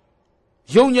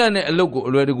ယုံညံ့တဲ့အလုပ်ကို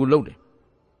အလွယ်တကူလုပ်တယ်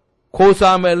ခိုး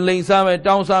စားမယ်လိန်စားမယ်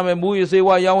တောင်းစားမယ်မူရစေ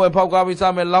ဝါရောင်းဝယ်ဖောက်ကားပြီး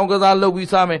စားမယ်လောင်းကစားလုပ်ပြီး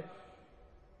စားမယ်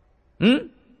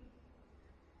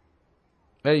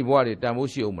အဲ့ဒီဘဝတွေတန်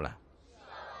ဖိုးရှိအောင်မလား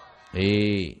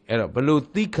အေးအဲ့တော့ဘယ်လို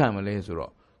သိခံမလဲဆို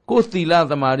တော့ကိုယ်သီလ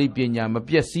သမာဓိပညာမ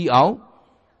ပြည့်စည်အောင်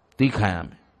သိခံရမ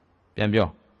ယ်ပြန်ပြော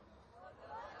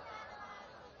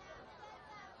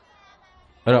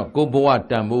အဲ့တော့ကိုဘဝ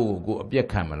တန်ဖိုးကိုအပြည့်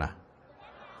ခံမလား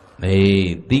အေး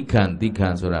သိခံ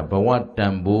ဆိုတာဘဝတ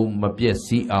န်ဖိုးမပြည့်စ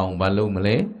ည်အောင်မလုပ်မ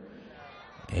လဲ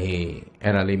အေး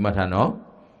အဲ့ဒါလေးမှတ်ထားနော်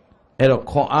အဲ့တော့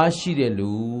ခွန်အားရှိတဲ့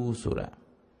လူဆိုတာ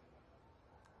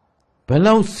ဘယ်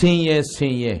လောက်ဆင်း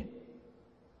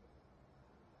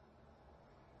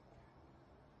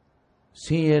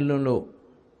ရဲလွန်းလို့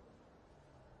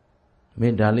မ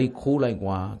င်းဒါလေးခိုးလိုက်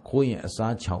ကွာခိုးရင်အ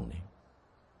စားချောင်းတယ်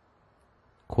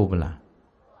ခိုးမလား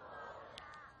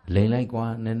လိန်လိုက်ကွာ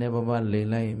နည်းနည်းပါးပါးလိန်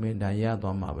လိုက်မင်းဒါရ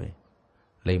သွားမှာပဲ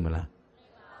လိန်မလား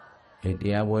အေးတ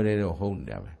ရားပွဲတွေတော့ဟုတ်နေ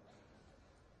တာပဲ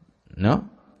နော်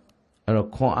အဲ့တော့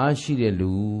ခွန်အားရှိတဲ့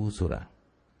လူဆိုတာ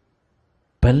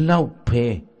ဘလောက်ပဲ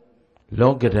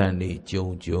လောကဓာတ်နေကြုံ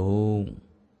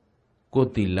ကိုယ်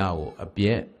တိလကိုအပြ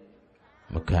ည့်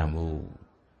မခံဘူး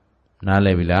နားလ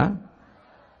ည်ပြီလား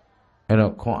အဲ့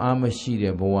တော့ခွန်အားမရှိ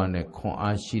တဲ့ဘဝနဲ့ခွန်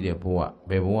အားရှိတဲ့ဘဝ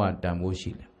ဘယ်ဘဝတန်ဖိုး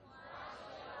ရှိလဲ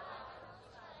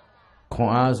ခွ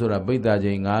န်အားဆိုတာပိဋက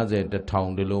ချိန်90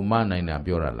 1000ဒီလိုမနိုင်တာ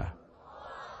ပြောတာလား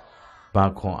ဘာ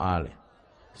ခွန်အားလဲ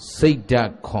စိတ်ဓာ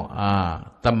တ်ခွန်အား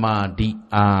တမာတိ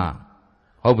အား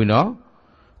ဟုတ်ပြီနော်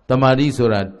တမာတိဆို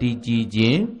တာတည်ကြည်ခြ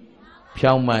င်း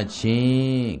ဖြောင့်မတ်ခြ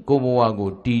င်းကိုယ့်ဘဝ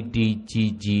ကိုတည်ကြ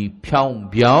ည်ဖြောင့်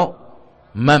ပြောင်း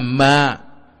မတ်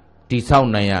တည်ဆောက်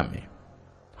နိုင်ရမယ်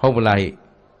ဟုတ်ပလားဟိ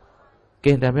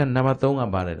ကဲဒါပြန်နံပါတ်3က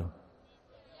ပါတယ်တော့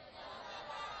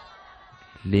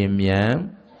လင်းမြန်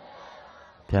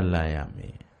ဖြတ်လိုက်ရမ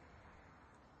ယ်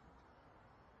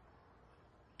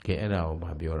ကဲအဲ့ဒါကို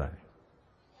ဘာပြောတာလဲ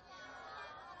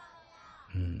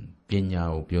ပညာ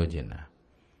ကိုပြောချင်တာ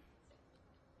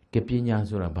ကဲပညာ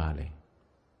ဆိုတာဘာလဲ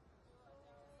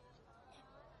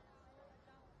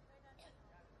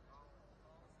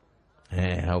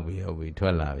ဟုတ်ပြီထွ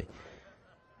က်လာပြီ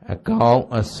အကောင်း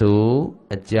အဆိုး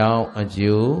အကြောင်းအ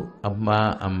ကျိုးအ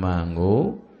မှားအမှန်ကို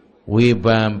ဝေဖ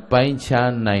န်ပိုင်း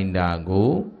ခြားနိုင်တာ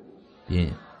ကိုပြ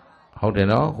င်ဟုတ်တယ်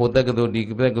နော်ဟိုတက္ကသိုလ်ဒီ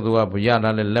တက္ကသိုလ်ကရတာ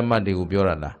လဲလက်မှတ်တွေကိုပြော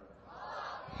တာလား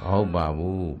မဟုတ်ပါ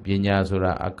ဘူးပညာဆို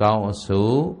တာအကောင်းအ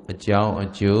ဆိုးအကြောင်းအ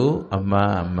ကျိုးအ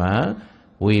မှားအမှန်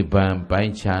ဝေဖန်ပို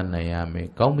င်းခြားနိုင်ရမယ်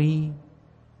ကောင်းပြီ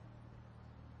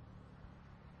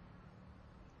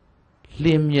လ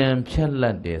င်းမြန်ဖြတ်လ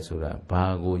က်တယ်ဆိုတာဘာ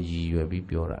ကိုရည်ရွယ်ပြီး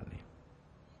ပြောတာလဲ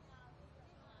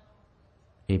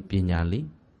အေးပညာလေး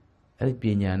အဲ့ဒီပ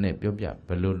ညာနဲ့ပြောပြဘ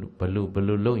ယ်လို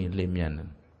လုပ်ရင်လင်းမြန်တယ်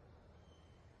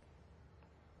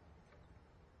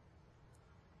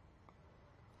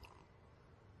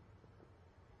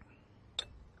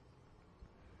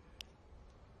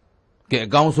ကဲအ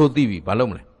ကောင်းဆိုသိပြီဘာလုပ်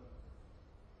မလဲ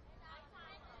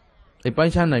အေးပို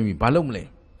င်းခြားနိုင်ပြီဘာလုပ်မလဲ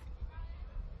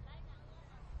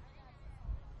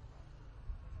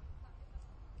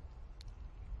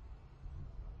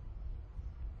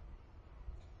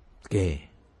ကဲ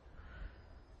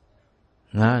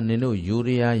ငါနင်တို့ယူ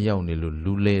ရီးယားရောက်နေလို့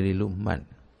လူလေတွေလို့မှတ်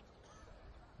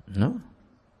နော်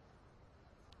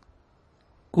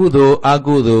ကုသိုလ်အ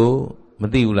ကုသိုလ်မ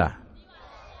သိဘူးလား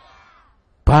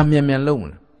ဘာမြန်လုံးမ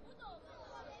လား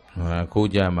ခိုး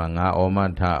ကြမှာငါအော်မ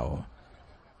ထအော်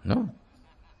နော်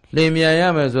လင်မြန်ရ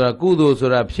မယ်ဆိုတာကုသိုလ်ဆို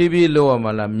တာဖြည်းဖြည်းလုပ်ရ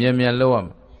မှာလားမြန်လုပ်ရ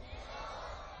မှာ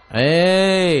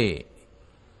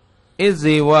ဣ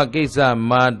ဇေဝကိစ္စ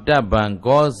မာတဗံ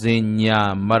ကောဇင်ညာ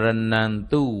မရဏံ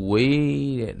တုဝေ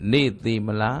တဲ့နေသေးမ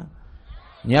လား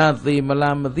ညသေးမ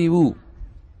လားမသိဘူး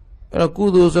အဲ့တော့ကု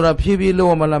သိုလ်ဆိုတာဖြည်းဖြည်းလုပ်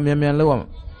ရမှာလားမြန်လုပ်ရမှာ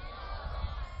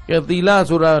ကဲသီလ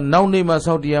ဆိုတာနောက်နေ့မှ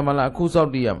စောင့်တည်ရမှာလားအခုစော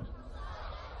င့်တည်ရမှာ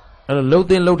အဲ့တော့လှုပ်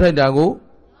တင်လှုပ်ထိုက်တာကို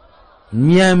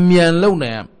မြန်လှုပ်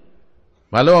နိုင်ရ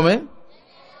မလုပ်ရမယ်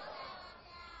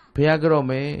ဘုရားကြော့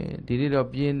မယ်ဒီနေ့တော့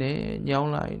ပြင်းနေညောင်း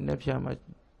လိုက်နှက်ဖြာမှာ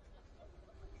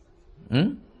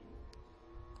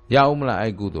ရအောင်မလား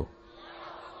အဲ့ကုသိုလ်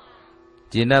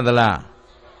ကျင့်တတ်သလား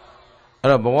အဲ့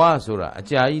တော့ဘဝဆိုတာအ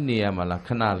ကြာကြီးနေရမှာလားခ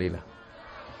ဏလေးလား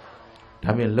ဒါ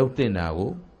ပြန်လှုပ်တင်တာကို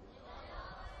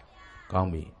ကောင်း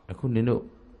ပြီအခုနင်တို့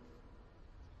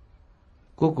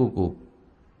ကို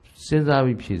စဉ်းစား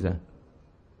ပြီးဖြေစမ်း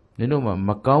နင်တို့မှာမ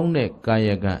ကောင်းတဲ့ကာယ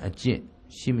ကံအကျင့်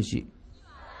ရှိမရှိ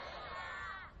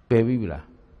ပယ်ပြီလား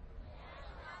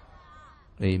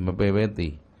အေးမပယ်ပဲသိ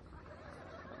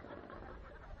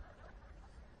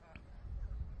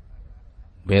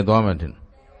ဘယ်သွားမှတင်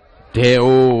ဒဲ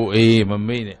အိုးအေးမ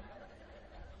မေ့နဲ့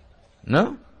နော်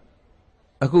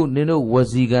အခုနင်တို့ဝ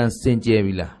စီကံစင်ကြယ်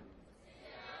ပြီလား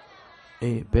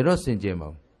အေးဘယ်တော့စင်ကြယ်မှာ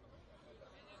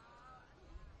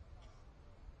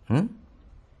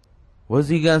ဝ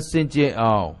စီကံစင်ကြယ်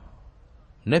အောင်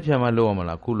နဲ့ပြန်မလုပ်ရမ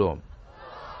လားခုလို့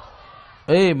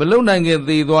အေးမလုပ်နိုင်ခင်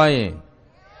သေသွားရင်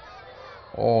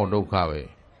ဩဒုက္ခပဲ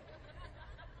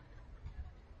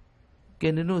ကဲ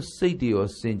နင်တို့စိတ်တွေရော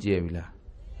စင်ကြယ်ပြီလား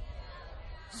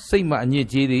စိတ်မှာအညစ်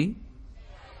အကြေးတွေ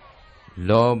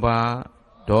လောဘ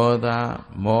ဒေါသ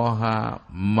မောဟ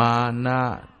မာန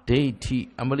ဒိဋ္ဌိ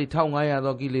အမလီ1500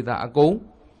သောကိလေသာအကုန်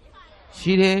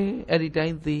ရှိတယ်အဲ့ဒီတို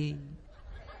င်းသိ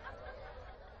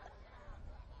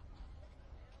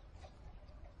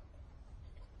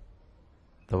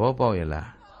သဘောပေါက်ရလား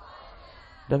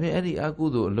ဒါဖြင့်အဲ့ဒီအကု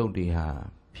သိုလ်အလုပ်တွေဟာ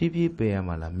ဖြည်းဖြည်းပယ်ရ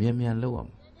မှာလားမြန်လုပ်ရ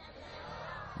မှာ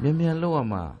မြန်လုပ်ရ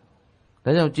မှာဒါ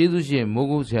ကြောင့်ကျေးဇူးရှင်မိုး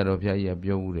ကုတ်ဆရာတော်ဘုရားကြီးက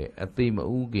ပြောဘူးတဲ့အသေးမ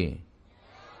ဥခင်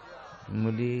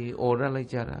Mudi order like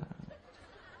Jara.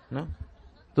 No?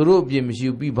 The rope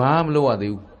you be balm lower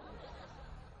the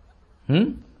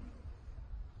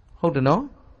How to know?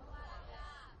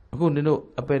 I couldn't know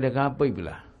a pedagogue baby.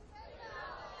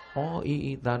 Oh,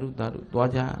 eat that,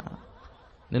 Dwaja.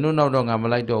 No, no, no, I'm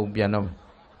like dog piano.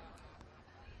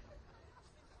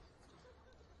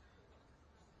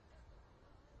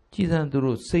 Jesus,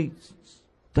 to say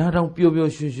that don't pure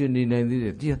shushin in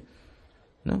any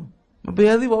no. My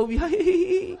baby will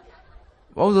be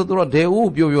also to de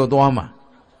whoop your doma.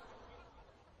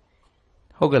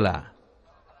 Hogala.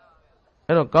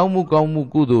 I don't Kamu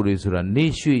Kudu is a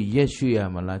Nishu Yeshu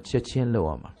Yamala Chechen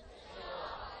Loama.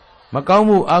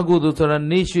 Makamu Agudu to a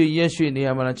Nishu Yeshu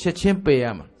Yamala Chechen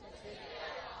Payama.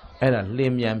 Era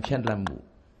Lim Yam Chandlambu.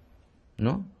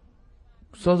 No?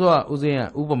 Sozoa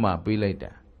Uzia Ubama be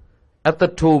later. At the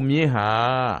tomb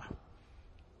yeha.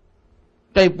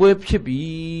 Type web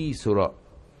chippy sura.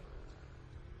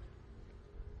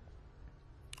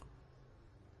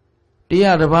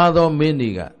 Dear the father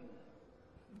Mendiga.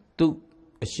 To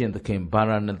a shin that came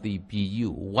Baranati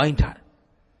Pu wine tar.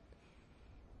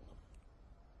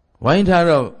 Wine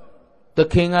tar the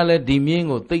king ale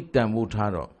dimingo take them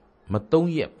mutaro.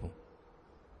 Maton yep.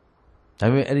 I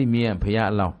mean, any me and pay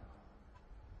allow.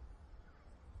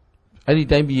 Any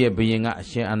time be a being a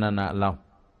share anana allow.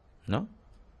 No?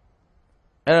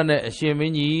 Erane a share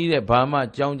mini, the Bama,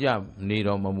 Jonja, need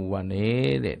on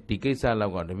Mamuane, the Tikesa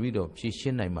Lago, the video of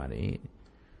Chishin, I money.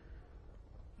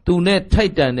 To net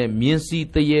titan and Miensi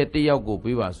Taye Tayago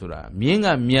Pivasura,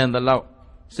 Mienga Mian the Law,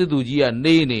 Situji and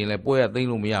Nene, like Poya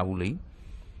Tinumia Uli.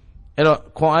 Ero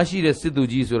Koashi the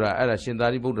Situji Sura, Era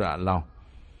Shindari Buddha allow.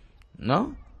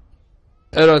 No?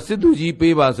 Ero Situji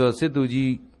Pivas or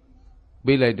Situji.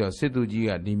 Be like the Situji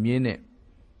at the Miene.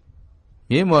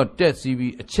 Yemo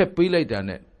Tetsi a chep be like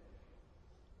that.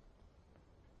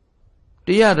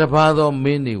 The other father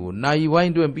many would now you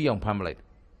wind to be on Pamlet.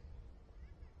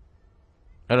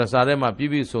 Era Sarema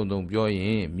Pibi so don't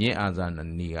joy me Azan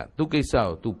and Nia. Took a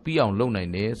sow to be on low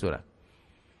 9 days or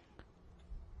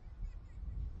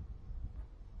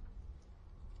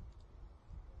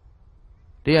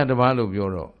the other value of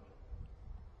your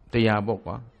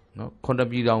Tayar no,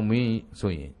 contribute on me, so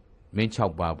ye, main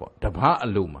chop babo, the pa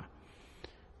aluma.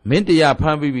 Mentia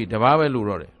Pambi, the Baba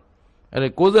Lurore. And a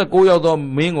cosa go out of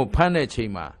Mingo Pane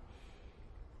Chema.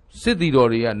 City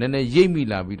Doria, and then a Yemi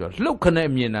Labido, look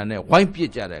at me and a wine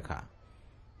piajadeca.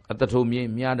 At the Tomi,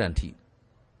 Miadanti.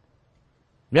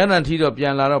 Miadanti of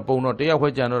Pianara Pono, Tea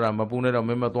Hujanora, Mapune of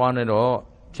Mematuan or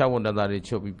Chawanda that it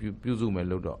should be Puzum and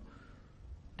Ludo.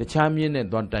 The champion and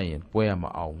don't die, where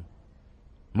my own.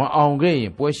 Ma on gay,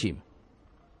 Poishim.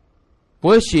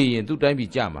 Poishi and 2 times be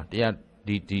jama, the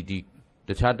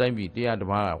chat time be dear the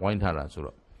wine tara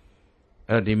solo.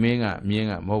 The Menga,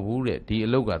 Mienga, Mobule, the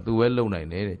Loga, 2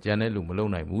 alone, Janelu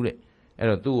Malone, Mule,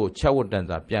 and a 2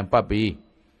 Chawatanza, Pian Papi.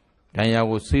 Tanya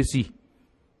was Sissy.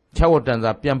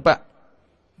 Chawatanza, Piampa.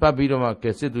 Papi Doma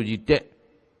Cassituji de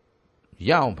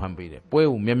Yaum Pampi,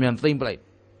 Poe, Miamian Thing Blade.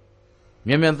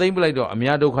 Miamian Thing Blade or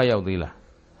Amiado Kayadilla.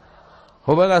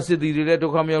 Hobaga City relay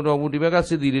to come out of Woodibega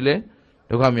City relay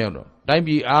to come out. Time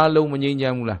be all low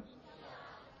Manjamula.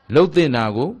 Lote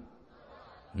Nago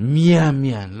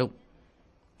Miamian look.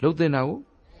 Lote Nago.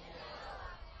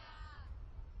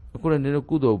 I couldn't know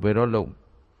Kudo, pero low.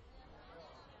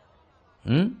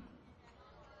 I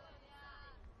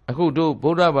could do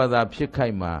Bodabada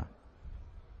Pikaima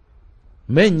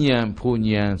Menyan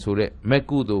Punyan Sure,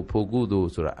 Mekudo, Pogudo,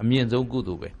 Sura, Mienzo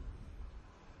Gudo.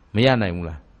 Mayana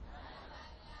Mula.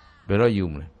 Pero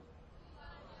yumle.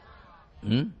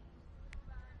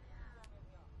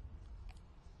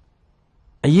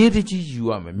 A year did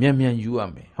you am, Miamian you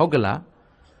am, Hogala.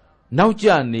 Now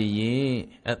Johnny,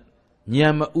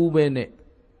 Nyama Ubene,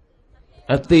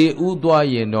 a te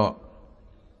Udwaye no.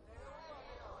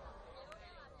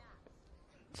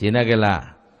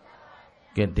 Jinagala.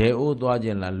 Get de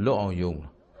Udwajan la low on you.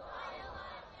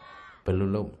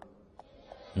 Pelulo.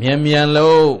 Miamian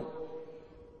low.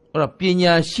 Or a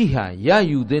pinya shiha, ya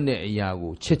you then a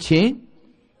yago, chechin,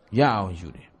 ya on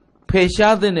you.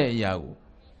 Pesha then a yago,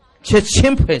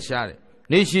 chechin pesha,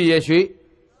 Nishi Yeshi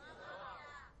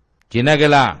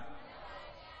Jinagala,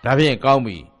 Tavi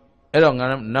Kaumi, Erong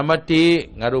Namati,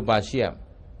 Narubashia,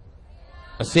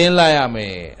 a saint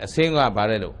layame, a singer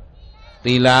barrelo,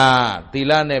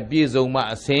 Tila ne bizoma,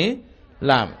 a saint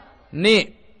lam,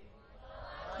 ne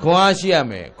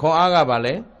Koashiame, Koaga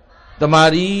Bale. The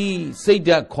Mari say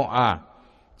that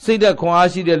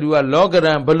Koashi de Lua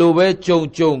Logaran, Balove,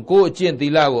 Chong, go chin the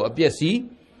lago, a piesi,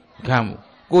 come,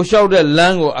 go shout the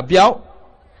lango, a piao.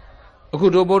 A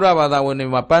good obora that when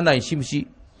in Mapana Shimshi.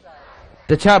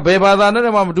 တခြားဘယ်ဘာသာ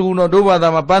နဲ့မှမတူဘူးနော်တို့ဘာသာ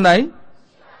မှာပန်းနိုင်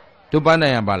တို့ပန်းနို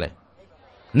င်ရပါလေ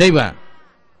နိဗ္ဗာန်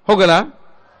ဟုတ်ကလား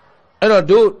အဲ့တော့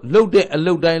တို့လှုပ်တဲ့အ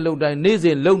လုပ်တိုင်းနေ့စ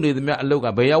ဉ်လှုပ်နေသမျှအလုပ်က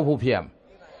ဘယ်ရောက်ဖို့ဖြစ်ရမ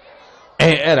လဲ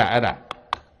အဲ့ဒါ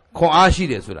ခွန်အားရှိ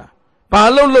တယ်ဆိုတာဘာ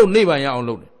လှုပ်နိဗ္ဗာန်ရအောင်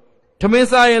လှုပ်တယ်ထမင်း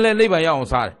စားရင်လည်းနိဗ္ဗာန်ရအောင်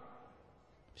စားတယ်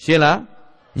ရှင်းလား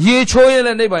ရေချိုးရင်လ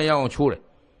ည်းနိဗ္ဗာန်ရအောင်ချိုးတယ်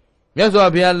မြတ်စွာ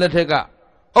ဘုရားလက်ထက်က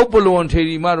ဥပ္ပလွန်ထေ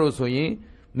ရီမတို့ဆိုရင်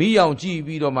မိရောင်ကြည့်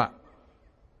ပြီးတော့မှ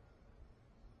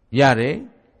ရတယ်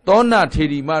သောဏထေ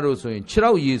ရီမတို့ဆိုရင်ခြေ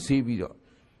ထောက်ရေဆေးပြီးတော့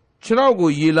ခြေထောက်ကို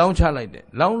ရေလောင်းချလိုက်တယ်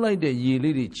လောင်းလိုက်တဲ့ရေ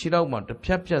လေးတွေခြေထောက်မှာတစ်ဖြ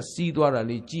တ်ဖြတ်စီးသွားတာ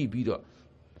လေးကြည့်ပြီးတော့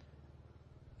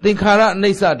သင်္ခါရအ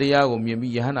နိစ္စတရားကိုမြင်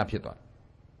ပြီးယဟန္တာဖြစ်သွားတယ်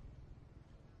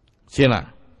ရှင်းလား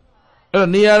အဲ့တော့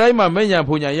နေရာတိုင်းမှာမဲ့ညာ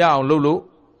ဖုန်ညာရအောင်လုပ်လို့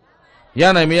ရ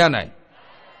နိုင်မရနိုင်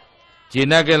ဂျေ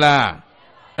နကလား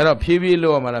အဲ့တော့ဖြည်းဖြည်းလု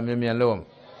ပ်ရမှာလားမြန်လုပ်ရမှာ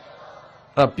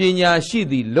အဲ့ပညာရှိ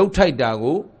သည်လှုပ်ထိုက်တာ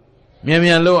ကိုမြ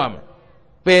န်လုပ်ရမယ်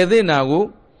ပယ်သင့်တာကို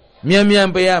မြန်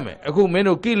ပယ်ရမယ်အခုမင်း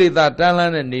တို့ကိလေသာတန်းလ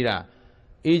န်းနဲ့နေတာ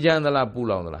အေးချမ်းသလားပူ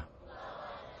လောင်သလား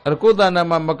အဲ့ကိုယ်တဏ္ဍာ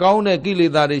မှာမကောင်းတဲ့ကိလေ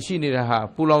သာတွေရှိနေတာဟာ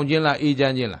ပူလောင်ခြင်းလားအေးချ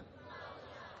မ်းခြင်းလား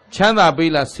ချမ်းသာ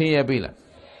ပေးလားဆင်းရဲပေးလား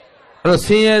အဲ့တော့ဆ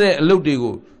င်းရဲတဲ့အလုပ်တွေ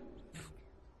ကို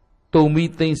တုံ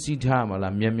ပြီးသိမ့်စီးထားမှာ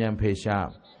လားမြန်ဖယ်ရှား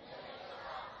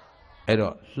အဲ့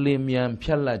တော့လျင်မြန်ဖြ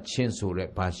တ်လက်ခြင်းဆိုတဲ့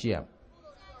ဘာရှိရ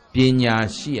ပညာ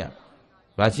ရှိရ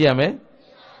ဘာရှိရမလဲ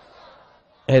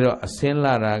အဲ့တော့အစင်း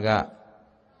လာတာက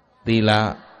သီလ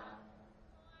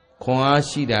ခွန်အား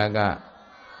ရှိတာက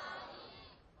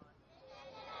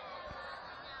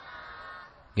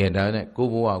ကဲဒါနဲ့ကို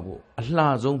ဘဝကိုအလှ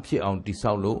ဆုံးဖြစ်အောင်တိ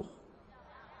ဆောက်လို့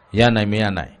ရနိုင်မရ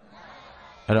နိုင်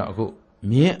အဲ့တော့အခု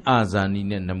မြင်းအာဇာနီ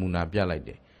နဲ့နမူနာပြလိုက်တ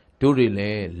ယ်တို့တွေလ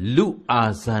ည်းလူအာ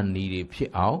ဇာနီတွေဖြ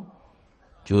စ်အောင်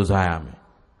ကြိုးစားရမယ်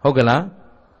ဟုတ်ကလား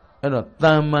အဲ့တော့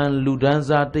တာမန်လူဒန်း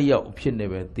စားတစ်ယောက်ဖြစ်နေ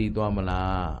ပဲတည်သွားမ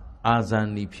လားအာဇာ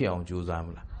နီဖြစ်အောင်ကြိုးစားမ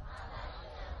လား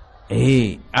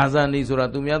အာဇာနီဆိုတာ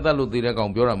သူများတတ်လို့တည်တဲ့ကော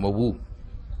င်ပြောတာမဟုတ်ဘူး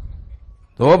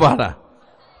တော့ပါလား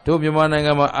တို့မြန်မာနိုင်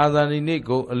ငံမှာအာဇာနီနေ့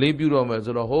ကိုအလေးပြုတော့မယ်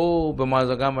ဆိုတော့ဟိုးဗမာ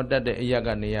စကားမတတ်တဲ့အရာက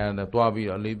နေရာနဲ့တွားပြီး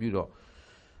တော့အလေးပြုတော့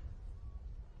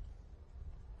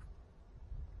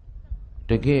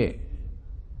တကယ်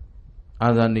အာ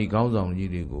ဇာနည်ခေါင်းဆောင်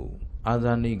ကြီးတွေကိုအာ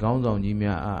ဇာနည်ခေါင်းဆောင်ကြီး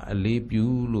များအလေးပြု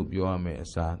လို့ပြောရမယ်အ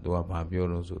စားသူကဘာပြော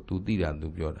လို့ဆိုသူသိတာသူ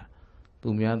ပြောတာသူ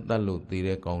များတတ်လို့သေး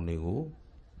တဲ့ကောင်းတွေကို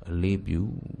အလေးပြု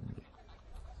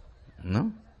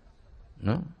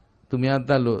နော်သူများတ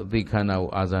တ်လို့အသိခန္ဓာကို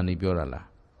အာဇာနည်ပြောတာလား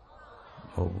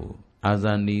ဟုတ်ဘူးအာ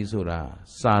ဇာနည်ဆိုတာ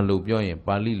စာလို့ပြောရင်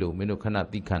ပါဠိလိုမင်းတို့ခဏ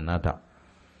သိခန္ဓာထောက်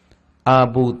အာ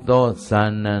ဘုသောဇာ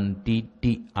နန္တိ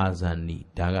တိအာဇာနီ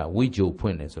ဒါကဝိဂျုဖွ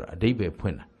င့်တယ်ဆိုတာအဓိပ္ပာယ်ဖွ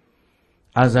င့်တာ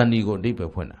အာဇာနီကိုအဓိပ္ပာ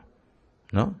ယ်ဖွင့်တာ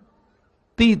နော်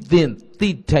တိသင်တိ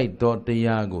ထိုက်သောတ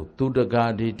ရားကိုသူတ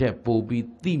ကားတွေထက်ပိုပြီး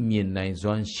သိမြင်နိုင်စွ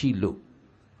မ်းရှိလို့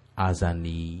အာဇာ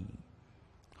နီ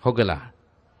ဟုတ်ကလား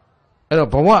အဲ့တော့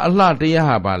ဘဝအလှတရား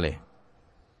ဟာဘာလဲ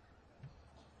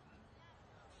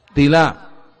သီလ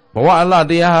ဘဝအလှ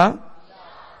တရားဟာ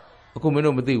အခုမင်း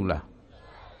တို့မသိဘူးလား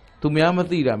သူများမ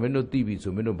သိတာမင်းတို့သိပြီ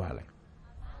ဆိုမင်းတို့ဘာလဲ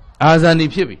အာဇာနည်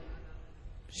ဖြစ်ပြီ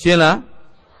ရှင်းလား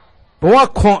ဘဝ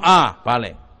ခွန်အားဘာ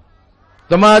လဲ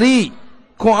တမာရီ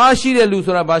ခွန်အားရှိတဲ့လူ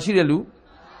ဆိုတာဘာရှိတဲ့လူ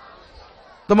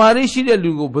တမာရီရှိတဲ့လူ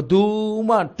ကိုဘယ်သူ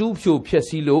မှတူးဖြိုဖျက်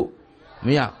ဆီးလို့မ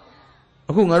ရ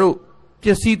အခုငါတို့ပျ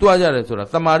က်စီးသွားကြတယ်ဆိုတာ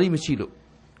တမာရီမရှိလို့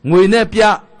ငွေနဲ့ပြ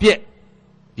ပြက်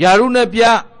ယာရုနဲ့ပြ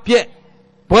ပြက်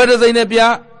ဘွဲတစ်စိမ့်နဲ့ပြ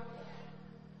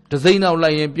တစ်စိမ့်နောက်လို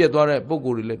က်ရင်ပြက်သွားတဲ့ပုံ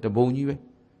ကိုယ်တွေလည်းတပုံကြီးပဲ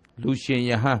လူရှင်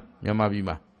ယဟန်မြန်မာပြည်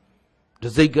မှာတ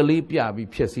စိတ်ကလေးပြပြီး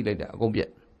ဖျက်ဆီးလိုက်တာအကုန်ပြက်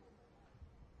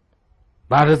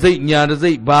ဘာတစိတ်ညာတ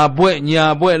စိတ်ဘာဘွဲ့ညာ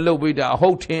ဘွဲ့လှုပ်ပြီးတာအဟု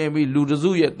တ်ထင်ပြီးလူတ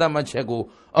စုရဲ့တတ်မှတ်ချက်ကို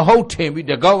အဟုတ်ထင်ပြီး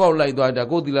တကောက်ကောက်လိုက်သွားတာ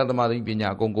ကိုယ်သီလသမာဓိပညာ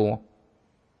အကုန်ကုန်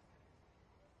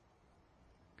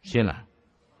ရှင်းလား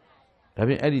ဒါ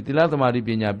ဖြင့်အဲ့ဒီသီလသမာဓိပ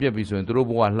ညာပြက်ပြီဆိုရင်သူတို့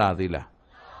ဘဝလှသေးလား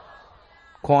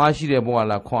ခွန်အားရှိတဲ့ဘဝ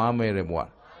လားခွန်အားမဲ့တဲ့ဘဝ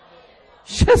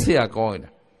ရှက်เสียကောင်းနေတာ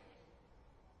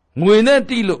ငွေနဲ့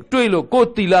တိလို့တွေ့လို့ကိုယ်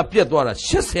တီလာပြက်သွားတာ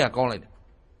ရှက်เสียကောင်းလိုက်တယ်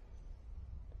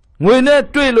ငွေနဲ့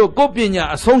တွေ့လို့ကိုယ်ပညာ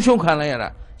အဆုံးရှုံးခံလိုက်ရတာ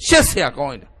ရှက်เสียကောင်း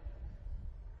လိုက်တယ်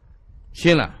ရှ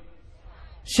င်းလား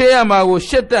ရှက်ရမှာကို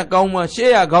ရှက်တက်ကောင်းမှရှ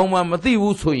က်ရကောင်းမှမသိ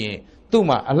ဘူးဆိုရင်သူ့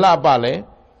မှာအလှပလည်း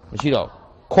မရှိတော့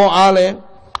ခွန်အားလည်း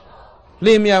လ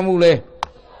င်းမြန်မှုလည်း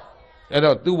အဲ့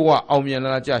တော့သူ့ဘဝအောင်မြင်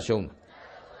လာကြရှုံးတယ်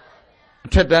အ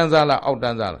ထက်တန်းစားလားအောက်တ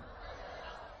န်းစားလား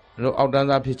တို့အောက်တန်း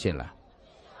စားဖြစ်ချင်လား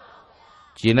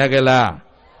ဂျင်းနကလား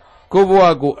ကိုဘဝ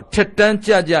ကိုအထက်တန်းကြ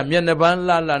ကြမျက်နှာပန်း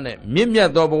လှလှနဲ့မြင့်မြတ်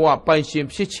သောဘဝပိုင်ရှင်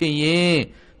ဖြစ်ချင်ရင်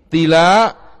သီလ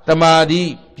သမာဓိ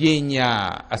ပညာ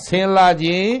အစင်းလာခြ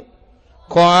င်း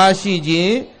ခွန်အားရှိခြ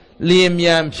င်းလျင်မြ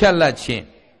န်ဖြတ်လက်ခြင်း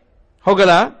ဟုတ်က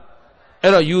လား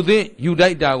အဲ့တော့ယူသင့်ယူတို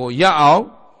က်တာကိုရအောင်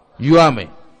ယူရမယ်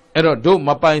အဲ့တော့တို့မ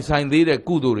ပိုင်ဆိုင်သေးတဲ့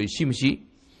ကုသိုလ်တွေရှိမရှိ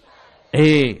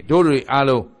အေးတို့တွေအား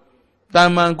လုံးတာ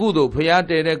မန်ကုသိုလ်ဖရာ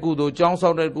တည်တဲ့ကုသိုလ်ကျောင်းဆော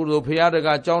က်တဲ့ကုသိုလ်ဖရာတက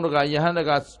ကျောင်းတကယဟန်တ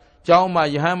ကကျောင်းမှာ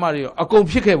ယဟန်မတွေအကုန်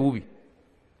ဖြစ်ခဲ့ဘူးပြီ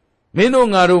မင်းတို့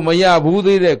ငါတို့မရဘူး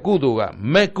သေးတဲ့ကုသိုလ်က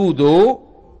မဲ့ကုသိုလ်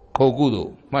ဖို့ကုသို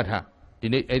လ်မှတ်ထားဒီ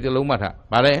နေ့အဲ့ဒီလုံးမှတ်ထား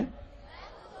ဗါလဲ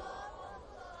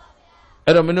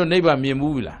အဲ့တော့မင်းတို့နိဗ္ဗာန်မြင်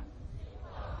ဘူးပြီလား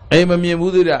အိမ်မမြင်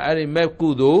ဘူးသေးတာအဲ့ဒီမဲ့ကု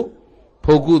သိုလ်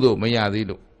ဖို့ကုသိုလ်မရသေး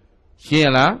လို့ရှင်းရ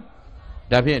လား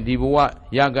ဒါဖြင့်ဒီဘဝ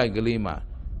ရကြိုက်ကလေးမှာ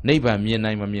နိဗ္ဗာန်မြင်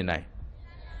နိုင်မမြင်နိုင်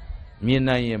မြင်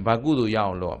နိုင်ရင်ဘာကုသိုလ်ရအော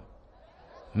င်လုပ်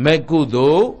မဲ့ကု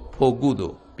သိုလ်ဖို့ကု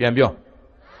သိုလ်ပြန်ပြော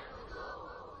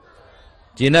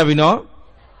ကျင့်တတ်ပြီနော်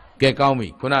ကဲကောင်းပြီ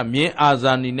ခုနမြင်းအာ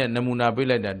ဇာနီနဲ့နမူနာပေး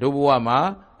လိုက်တာဒုဘဝမှာ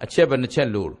အချက်ပဲတစ်ချက်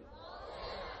လို့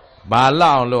ဘာလော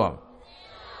က်အောင်လုပ်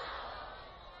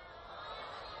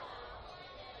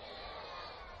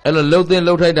အဲ့လိုလှုပ်တဲ့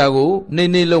လှုပ်ထိုက်တာကိုနေ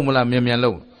နေလှုပ်မလားမြန်မြန်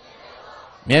လှုပ်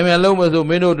မြန်မြန်လှုပ်မဆို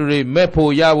မင်းတို့တွေမဲ့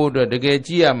ဖို့ရဖို့အတွက်တကယ်ကြ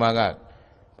ည့်ရမှာက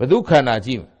ဘု து ခန္ဓာကြ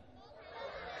ည့်မ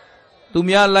သူ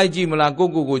များလိုက်ကြည့်မလားကို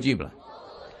ကြည့်မလား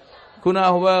ခုန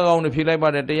ဟိုဘက်ကောင်တွေဖြေလိုက်ပါ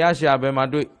တယ်တရားရှာဘယ်မှာ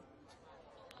တွေ့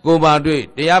ကိုပါတွေ့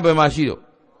တရားဘယ်မှာရှိတော့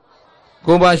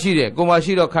ကိုပါရှိတယ်ကိုပါ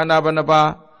ရှိတော့ခန္ဓာဘယ်နှပါ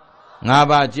၅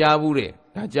ပါးကြားဘူးတယ်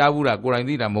ဒါကြားဘူးတာကိုယ်တိုင်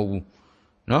သိတာမဟုတ်ဘူး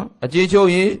နော်အကျေချုပ်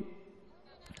ရင်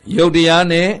ယုတ်တရား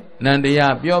နဲ့နံတ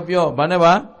ရားပြောဘာနဲ့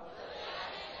ပါ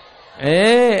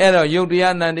အဲ့တော့ယုတ်တ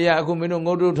ရားနံတရားအခုမင်းတို့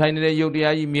ငုတ်တုထိုင်နေတဲ့ယုတ်တ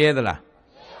ရားကြီးမြဲသလား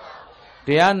တ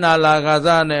ရားနာလာက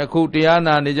စားနဲ့အခုတရား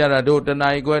နာနေကြတာတို့တဏှာ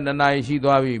ကြီးကွဲတဏှာကြီးရှိ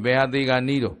သွားပြီဘယ်ဟာသေးက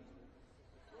နီးတော့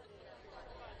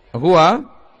အခုဟာ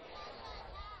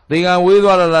သေကံဝေး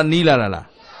သွားလားနီးလာလား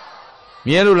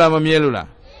မြဲလို့လားမမြဲလို့လား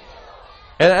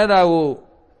အဲ့ဒါကို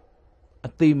အ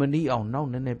သေးမနီးအောင်နောက်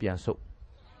နည်းနည်းပြန်ဆုပ်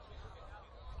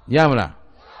ရမလား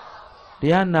တ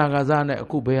ရားနာကစားနဲ့အ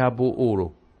ခုဘယ်ဟာပိုးအိုး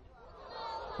တော့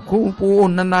အခုပိုး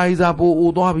နှစ်နာရီစာပိုး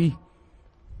အိုးသွားပြီ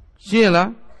ရှင်းလား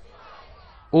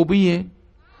အိုးပြီးရင်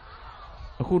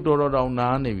အခုတော်တောင်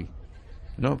နားနေပြီ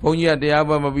နော်ဘုန်းကြီးကတရား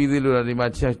ပွဲမပြီးသေးလို့ဒီမှာ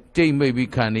တိတ်မိတ်ပြီး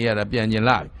ခံနေရတာပြန်ကျင်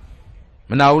လာပြီ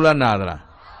မနာဘူးလားနာသလား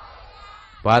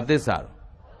ဘာသစ္စာတော့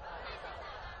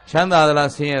ချမ်းသာသ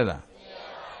လားဆင်းရဲလား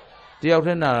တယောက်တ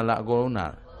ည်းနာလားအကုန်လုံးနာ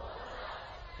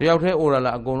တယောက်တည်းအို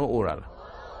လားအကုန်လုံးအိုလား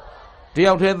တ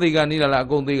ယောက်တည်းသေကနီးလားအ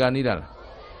ကုန်သေကနီးလား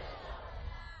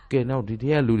ကဲနောက်ဒီတ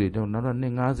ရားလူတွေတော့နောက်တော့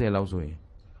250လောက်ဆိုရင်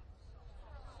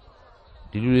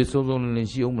ဒီလူတွေစုံစုံလင်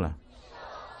ရှိအောင်မလား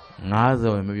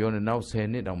50ပဲမပြောနဲ့နောက်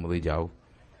10နှစ်တောင်မသေးကြဘူး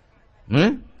ဟ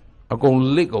မ်အကုန်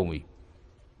လစ်ကုန်ပြီ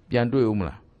ပြန်တွေ့ဦးမ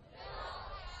လား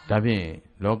ဒါဖြင့်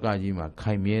လောကကြီးမှာ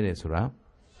ခိုင်မြဲတယ်ဆိုတာ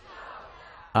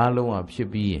အားလုံးကဖြစ်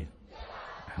ပြီးရင်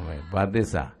ဘာသစ္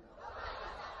စာ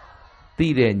သိ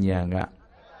တဲ့ဉာဏ်က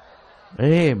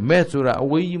မဲ့ဆိုတာအ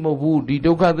ဝေးကြီးမဟုတ်ဘူးဒီ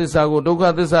ဒုက္ခသစ္စာကိုဒုက္ခ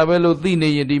သစ္စာပဲလို့သိနေ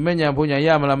ရင်ဒီမဲ့ဉာဏ်ဘုံဉာဏ်ရ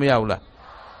မလားမရဘူးလား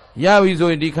ရပြီဆို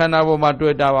ရင်ဒီခန္ဓာပေါ်မှာ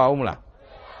တွေ့တာပါအောင်မလား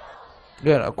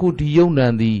ကဲအခုဒီယုံနံ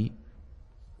သည်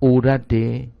အိုရတ်တ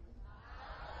ယ်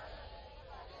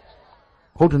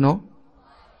ဟုတ်တယ်နော်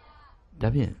ဒါ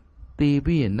ဖြင့်သေ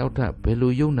ပြီးရင်နောက်ထပ်ဘယ်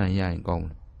လိုယုံနံရရင်ကောင်း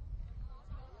လဲ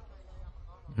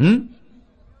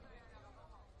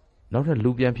နောက်ထပ်လူ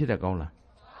ပြန်ဖြစ်တာကောင်းလား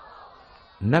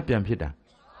နတ်ပြန်ဖြစ်တာ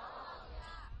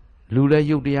လူလည်း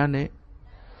ယုတ်တရားနဲ့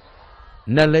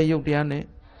နတ်လည်းယုတ်တရားနဲ့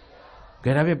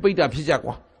ကဲဒါဖြင့်ပိဋ္ဌာဖြစ်ကြ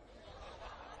ကွာ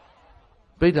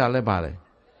ပိဋ္ဌာလည်းပါလေ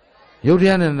ယုတ်တ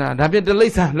ရားနဲ့ဒါဖြင့်တိလိ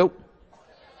စ္ဆာလို့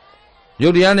ယု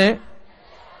တ်တရားနဲ့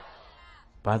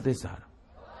ဘာသစ္စာ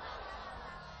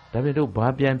ဒါဖြင့်တို့ဘာ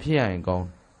ပြန်ဖြစ်ရရင်ကောင်း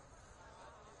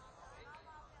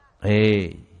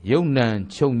ယုတ်နံ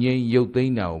ချုပ်ငိမ့်ယုတ်သိ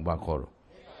မ့်တာကိုဘာခေါ်တော့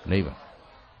နိဗ္ဗာန်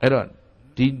အဲ့တော့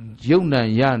ဒီယုတ်နံ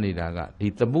ရနေတာကဒီ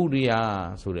သမုဒိယ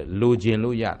ဆိုတဲ့လိုချင်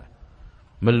လို့ရတာ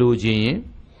မလိုချင်ရင်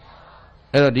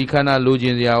အဲ့တော့ဒီခန္ဓာလိုချ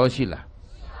င်စရာရောရှိလား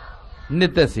နှ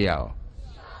စ်သက်စရာရော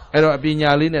အဲ့တော့အပညာ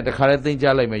လေးနဲ့တခါလဲသိကြ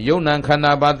လိုက်မယ်ယုတ်နံခန္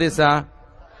ဓာဘာသစ္စာ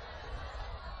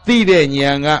သိတဲ့ဉာ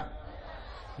ဏ်က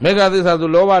မေဃသစ္စာဆို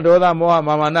လောဘဒေါသမောဟ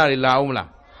မာနတွေလာအောင်မလား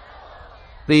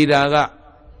သိတာက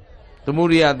သမု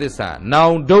ဒိယသစ္စာနော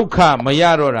င်ဒုက္ခမရ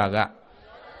တော့တာက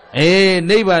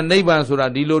နိဗ္ဗာန်ဆိုတာ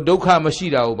ဒီလိုဒုက္ခမရှိ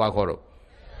တာကိုဘာခေါ်တော့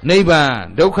နိဗ္ဗာန်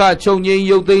ဒုက္ခချုပ်ငြိမ်း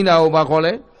ရုပ်သိမ်းတာကိုဘာခေါ်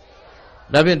လဲ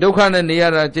ဒါဖြင့်ဒုက္ခနဲ့နေရ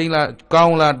တာကျိန်းလားကော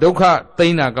င်းလားဒုက္ခသိ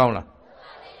မ်းတာကောင်းလား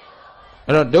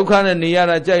အဲ့တော့ဒုက္ခနဲ့နေရ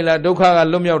တာကြိုက်လားဒုက္ခက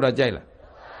လွတ်မြောက်တာကြိုက်လား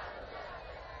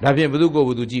ဒါဖြင့်ဘယ်သူကို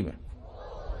ကြည့်မယ်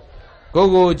ကို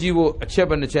ကြည့်ဖို့အချက်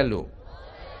ပဲတစ်ချက်လို့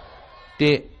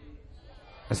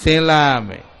1အစင်းလာမ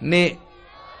ယ်2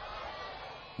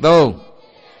 3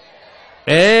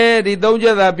ဒီ3ချ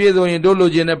က်သာပြည့်စုံရင်တို့လို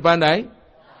ချင်တဲ့ပန်းတိုင်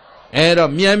အဲ့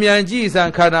တော့မြန်ကြည့်စ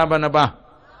မ်းခန္ဓာဘယ်နှပါ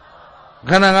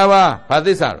ခန္ဓာ5ပါးဘာသ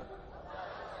စ္စာ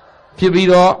ဖြစ်ပြီး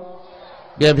တော့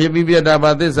Kẻ phía bí biết đà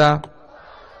bà thế sao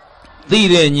Tì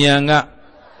để nhàng ạ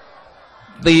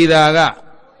Tì đà gạ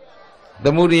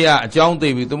Thamuriya trong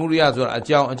tì vì Thamuriya rồi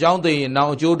trong tì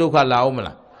nào chú đâu khá lão mà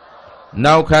là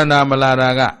nào khá nà mà là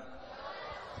đà gạ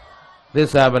Thế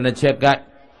sao bà nè chết gạch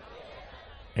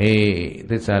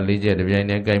Thế sao lý chết để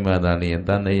này cái mà ta liền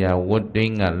ta này ya vốt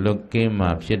đinh à lúc kia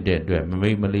mà phía đệ tuổi mà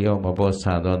mấy mà lý ông mà bó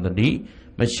xa đó ta đi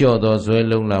mà xio đó rồi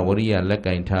lâu là vốt ya là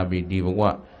cảnh thà bị đi bó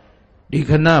quả đi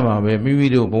khả năng mà về mấy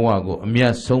video bó quả của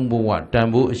mẹ sống bó quả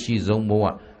tàn bó xí giống bó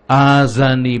quả à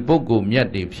dàn đi bó của mẹ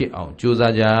để phía ông chú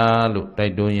ra ra lúc tay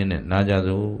đôi như này ná ra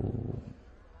rồi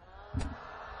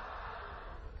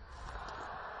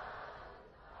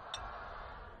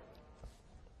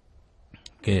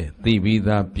Kể tì bí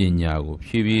ta biến nhà của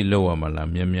phía bí lâu mà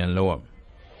làm miên lâu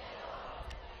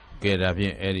Kể ra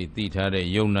phía ấy tì thá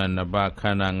để dông nà nà ba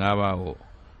khả năng ngã ba hồ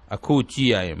à khu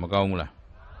chi ai mà cao là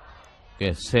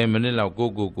Kể xe mà nên là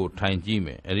cô thành chi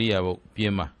mẹ ấy à bộ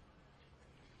biến mà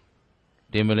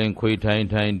Để mà lên khuây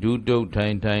thành đu đâu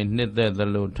thành nết tê tà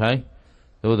lô thành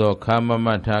Đô đó khá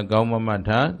mà thá cao mà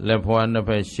thá lẹp hoa nà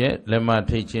phải xế lẹp mà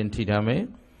thấy trên thị thá mẹ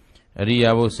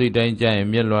Riya vô suy đánh chạy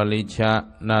miết loa lý cha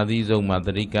na đi dông mà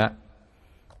tari cả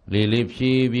Lý lý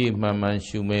phía bí mà mà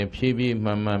shù mê phía bí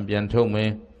mà biên thông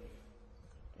mê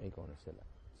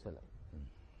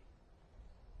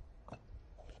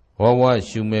Hoa hoa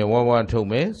shù mê hoa hoa thông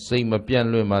mê Xây mà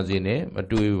biên luyện mà gì nè mà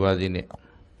tùy mà gì nè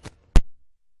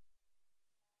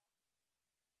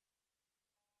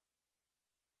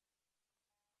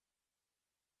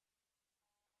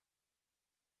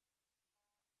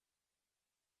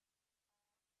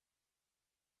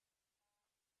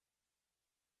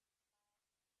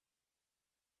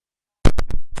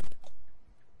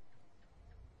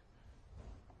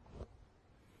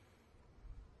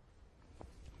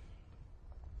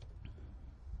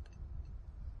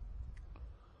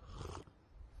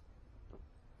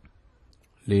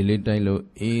Lý lý tay lộ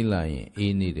ý lại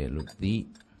ý nì để lúc tí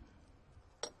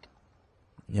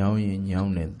Nhau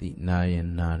nè tí Na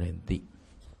nè tí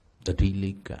Tất đi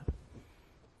lý cả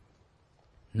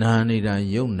Na nì ra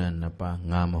dấu nà pa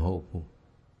ngà mà hô phù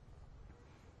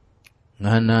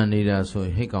Ngà nà nì ra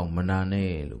xôi hết còng mà nà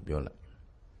nè lúc biểu lại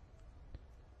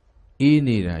Ý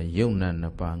nì ra dấu nà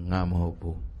pa ngà mà hô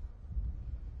phù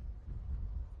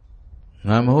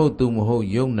Ngà mà hô tu mà hô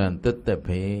dấu nà tất tập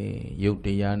hề Dấu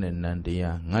tì ya nè nàn tì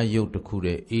ya Ngà dấu tà khu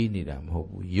để ý nì ra mà hô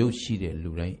phù Dấu xí để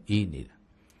lưu đánh ý nì ra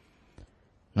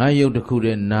Ngà dấu tà khu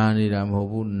để nà nì ra mà hô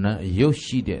phù Dấu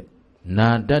xí để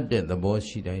nà đắt để tà bó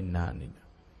xí để nà nì ra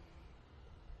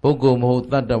Bố cô mà hô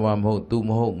tát tà wà mà hô tu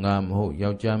mà hô ngà mà hô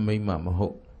Yao cha mấy mà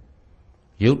hô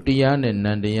Dấu tì ya nè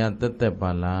nàn tì ya tất tập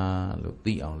bà la Lúc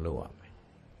tíအောင်lâu à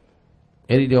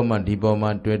Ấy đi đâu mà đi bỏ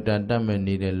mà tuyệt đàn đam mê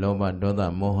ní để lo bà đó là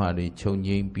mô hà đi châu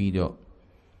nhênh bí đó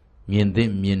Miền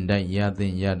tên miền đại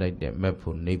ya đại để mẹ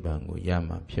phụ nếp bằng của ya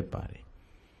mà phía bà đi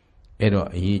Ấy đó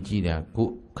ấy chỉ là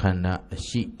cụ khăn nà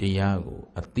sĩ tì ya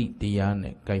của tí tì ya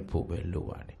nè cái phụ bê lô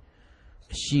bà đi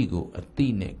Sĩ của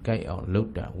tí nè cái ảo lâu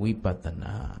đà quý bà tà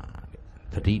nà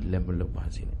Thật đi lên bà lô bà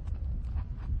gì nè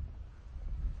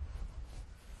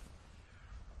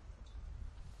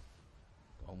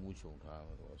Ông muốn xuống thả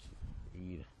mà đó xí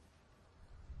Ý nè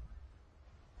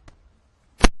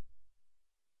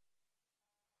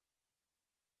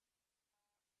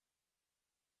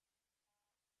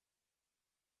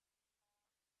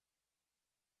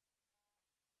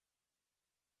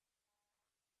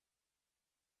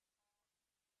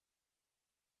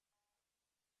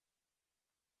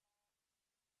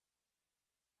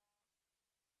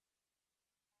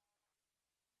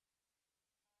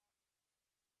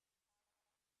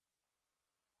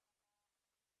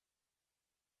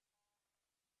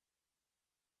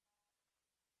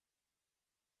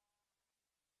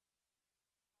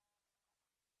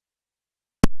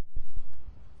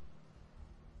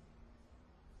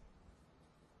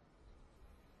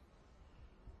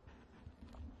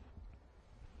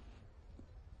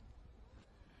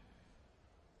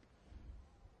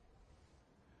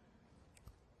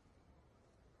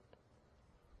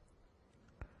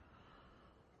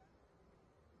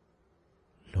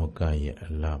Loka ye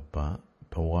alapa,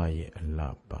 bhawa ye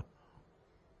alapa,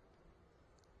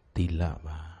 tila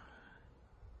ba.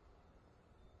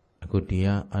 Ako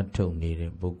tiya athok nede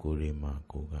puggol de ma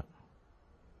ko ka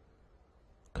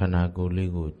khana ko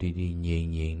လေးကိုတည်တည်ငြိမ်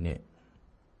ငြိမ်နဲ့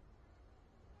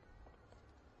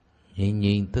ငြိမ်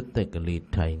ငြိမ်သက်သက်ကလေး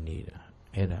ထိုင်နေတာ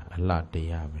အဲ့ဒါအလှတ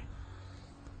ရားပဲ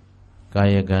ကာ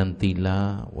ယကံသီလ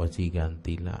ဝစီကံ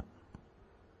သီလ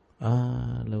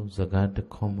လုံးစကားတစ်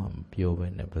ခွန်းမှမပြောဘဲ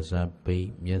နဲ့ပါးစပ်ပိတ်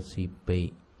မျက်စိပိတ်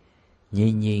ငြိ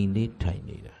မ်ငြိမ်လေးထိုင်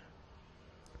နေတာ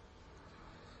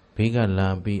ဘေးကလာ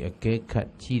ပြီးအကဲခတ်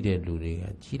ကြည့်တဲ့လူတွေက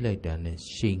ကြည့်လိုက်တာနဲ့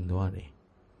ရှိန်သွားတယ်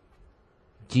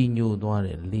ကြီးညိုသွားတ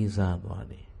ယ်လေးစားသွား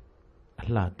တယ်အ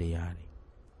လှတရားတွေ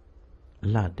အ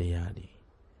လှတရားတွေ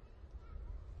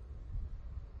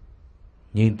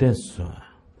ငြိမ်သက်စွာ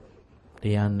တ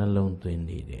ရားနှလုံးသွင်း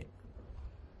နေတဲ့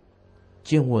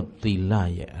ကျင့်ဝတ်သီလ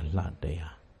ရဲ့အလှတ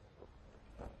ရား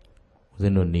ဦးဇ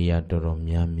င်းတို့နေရာတော်တော်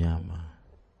များများမှာ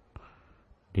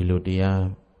ဒီလိုတရား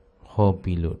ဟော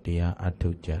ပြီးလို့တရားအထု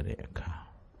တ်ကြတဲ့အခါ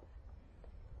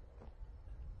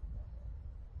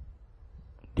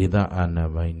ဒေသအာဏာ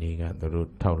ပိုင်တွေကသူတို့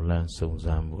ထောက်လှမ်းစုံစ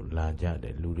မ်းမှုလာကြတ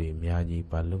ယ်လူတွေအများကြီး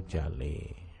ဘာလုပ်ကြလဲ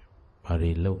ဘာ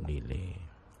တွေလုပ်နေလဲ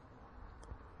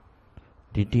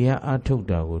ဒီတရားအထုတ်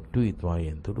တာကိုတွေ့သွားရ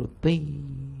င်သူတို့သိ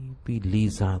ပြီး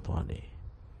လေးစားသွားတယ်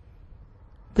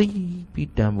သိ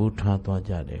ပြီးတန်ဖိုးထားသွား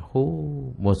ကြတယ်ဟိုး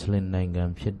မွတ်စလင်နိုင်ငံ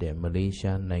ဖြစ်တဲ့မလေး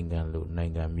ရှားနိုင်ငံလိုနို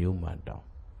င်ငံမျိုးမှာတောင်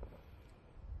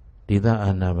ဒေသ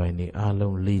အာဏာပိုင်တွေအား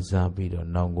လုံးလေးစားပြီးတော့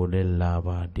နောင်ကိုလည်းလာ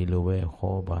ပါဒီလိုပဲ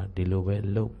ဟောပါဒီလိုပဲ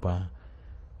လုပ်ပါ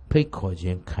ဖိတ်ခေါ်ခြ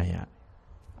င်းခံရ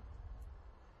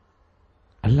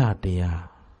အလှတရား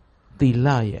သီလ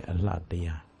ရဲ့အလှတ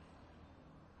ရား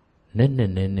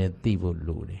နဲ့သိဖို့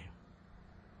လိုတယ်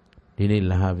ဒီနေ့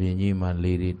လဟာပြင်ကြီးမှာ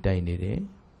လေတွေတိုက်နေတယ်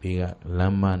ဘေးကလ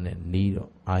မ်းမနဲ့နီး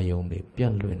တော့အာယုံတွေပြ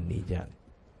န့်လွင့်နေကြတယ်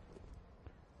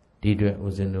ဒီအတွက်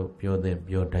ဦးဇင်းတို့ပြောတဲ့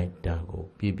ပြောတိုက်တာကို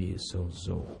ပြည့်ပြည့်စုံ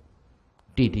စုံ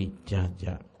တိတိကျကျ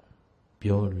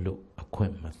ပြောလို့အခွ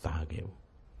င့်မသားခဲ့ဘူး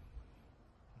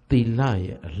သီလ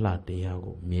ရဲ့အလှတရား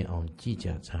ကိုမြင်အောင်ကြည့်ကြ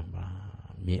စမ်းပါ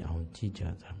မြင်အောင်ကြည့်ကြ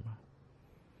စမ်းပါ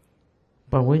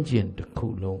ပတ်ဝန်းကျင်တစ်ခု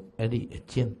လုံးအဲ့ဒီအ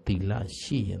ကျင့်သီလ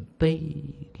ရှိရင်သိ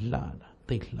လှတာ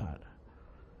သိလှတာ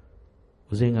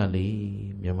ဦးဇင်းကလေ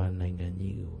မြန်မာနိုင်ငံ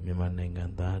ကြီးကိုမြန်မာနိုင်ငံ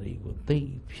သားတွေကိုသိ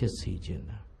ဖြစ်စေခြင်း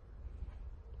တာ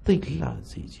သိလှ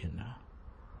စေခြင်းတာ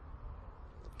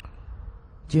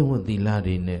ကျင့်ဝတ်သီလ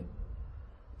တွေနဲ့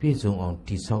ပြည့်စုံအောင်တ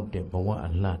ည်ဆောက်တဲ့ဘဝအ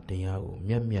လှတရားကို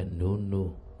မြတ်မြတ်နိုး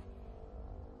နိုး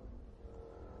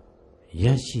ရ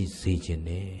ရှိစေခြင်း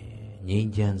နဲ့ငြိ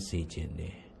မ်းချမ်းစေခြင်း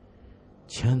နဲ့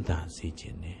ချမ်းသာစေခြ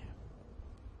င်းနဲ့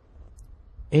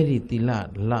အဲ့ဒီသီလ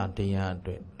လတရားအ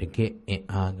တွက်တကယ်အင်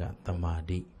အားကသမာ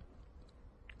ဓိ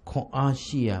ခွန်အား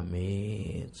ရှိရမ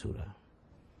ယ်ဆိုတာ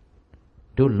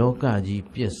တို့လောကကြီး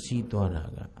ပျက်စီးသွားတာ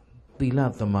ကသီလ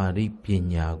သမာဓိပ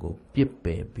ညာကိုပြစ်ပ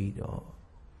ယ်ပြီးတော့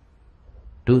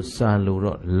တို့စာလို့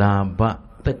တော့လာဘ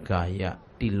တက္ကာယ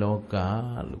တိလောက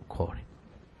လို့ခေါ်တယ်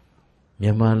မြ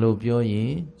န်မာလိုပြောရ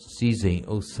င်စီးစိမ်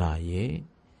ဥစ္စာရဲ့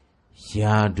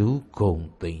ယာဓုဂုံ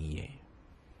သိမ့်ရဲ့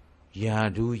ယာ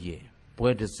ဓုရဲ့ပွဲ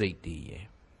တစိတ်တည်းရဲ့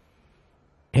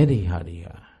အဲ့ဒီဟာတွေ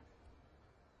ဟာ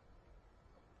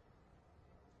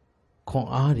ခွန်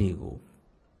အားတွေကို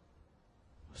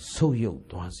ဆုပ်ယုပ်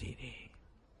သွားစေတယ်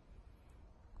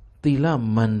သီလ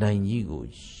မန်တိုင်ကြီးကို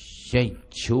ရိုက်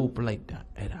ချိုးပလိုက်တာ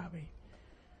အဲ့ဒါပဲ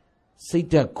စိတ်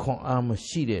ဓာတ်ခွန်အားမ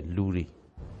ရှိတဲ့လူတွေ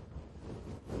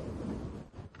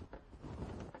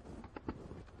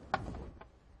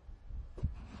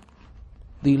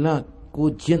သီလကို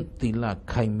ကျင့်သီလ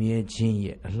ခိုင်မြဲခြင်း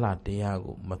ရဲ့အလှတရား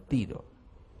ကိုမသိတော့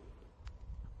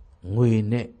ငွေ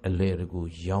နဲ့အလဲတကူ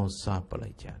ရောင်းစားပ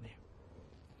လိုက်ကြတယ်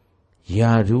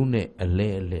ယာဓုနဲ့အလဲ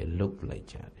လုတ်ပလိုက်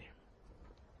ကြတယ်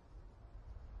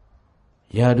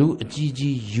ယာဓုအကြီး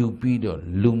ကြီးယူပြီးတော့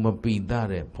လူမပိသား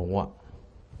တဲ့ဘဝ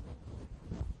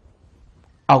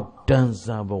အောက်တန်း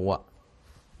စားဘဝ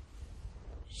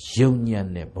ယုံညံ့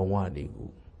တဲ့ဘဝတွေ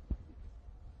ကို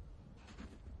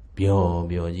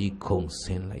ပျော်ကြီးခုန်ဆ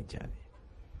င်းလိုက်ကြတယ်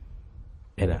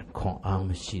အဲ့ဒါခွန်အားမ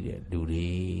ရှိတဲ့လူတွေ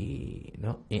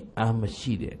နော်အင်အားမ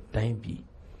ရှိတဲ့တိုင်းပြည်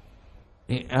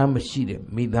အင်အားမရှိတဲ့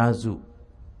မိသားစု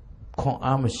ခွန်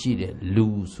အားမရှိတဲ့လူ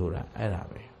ဆိုတာအဲ့ဒါ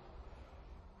ပဲ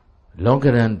လောက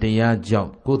ရန်တရားကြော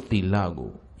င့်ကိုယ်သီလ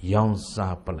ကိုရောင်း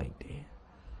စားပလိုက်တယ်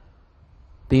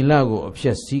သီလကိုအဖြ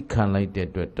က်စီးခံလိုက်တဲ့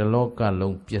အတွက်တလောက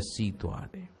လုံးပျက်စီးသွား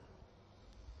တယ်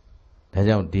ဒါ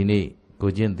ကြောင့်ဒီနေ့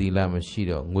ကိုကျင့်သီလမရှိ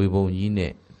တော့ငွေပုံကြီး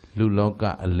နဲ့လူလောက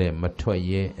အလဲမထွက်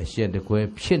ရဲအရှက်တကွဲ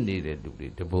ဖြစ်နေတဲ့လူတွေ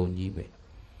တပုံကြီးပဲ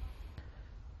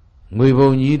ငွေပုံ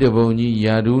ကြီးတပုံကြီး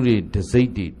ယာဓုတွေတစိ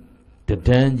တ်တွေတဒ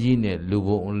န်းကြီးနဲ့လူ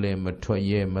ပုံအလဲမထွက်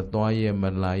ရဲမသွားရဲမ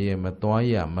လာရဲမသွား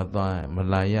ရမ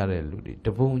လာရတဲ့လူတွေတ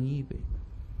ပုံကြီးပဲ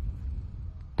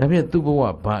ဒါဖြင့်သူ့ဘဝ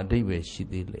ဘာအဓိပ္ပာယ်ရှိ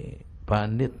သေးလဲဘာ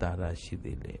အနှစ်သာရရှိ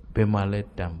သေးလဲဘယ်မှာလဲ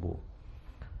တန်ဖို့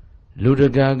လူတ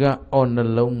ကာကအော်နှ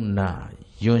လုံးနာ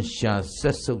ယွန်ရှာဆ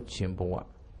က်ဆုပ်ခြင်းဘဝ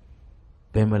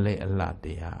ဘယ်မလဲအလှတ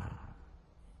ရား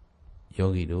ယော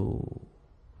ဂီတို့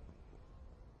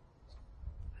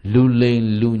လူလိန်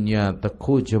လူညာတ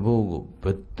ခိုးကြဖို့ကိုဘ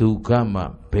သူကမှ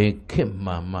ဘယ်ခေတ်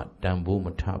မှတန်ဖိုးမ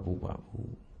ထားဘူးပါ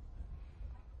ဘူး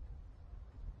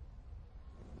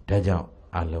ဒါကြောင့်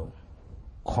အလုံး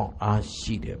ခွန်အား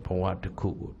ရှိတဲ့ဘဝတစ်ခု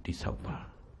ကိုတည်ဆောက်ပါ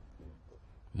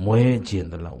မွဲခြင်း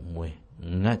တလောက်မွဲ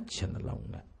ငတ်ခြင်းတလောက်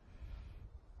ငတ်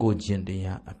ကိုခြင်းတ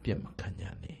ရားအပြစ်မခံကြ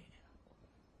နဲ့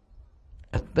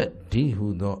အသက်ဒီဟု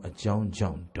သောအကြောင်း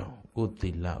ကြောင့်တောင်ကိုသီ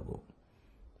လကို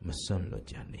မစွန့်လွတ်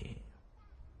ကြနဲ့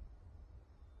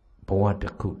ဘဝတ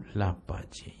စ်ခုလှပ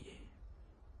ခြင်းရဲ့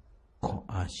ခွန်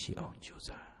အားရှိအောင်ကြိုး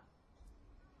စား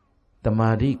တမာ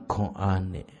တိခွန်အား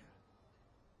နဲ့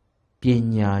ပ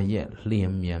ညာရဲ့လျ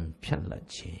င်မြန်ဖြတ်လက်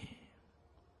ခြင်း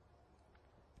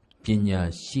ပညာ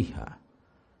ရှိဟာ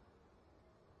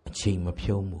အချိန်မ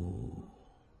ဖြုံးဘူး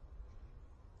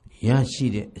ရရှိ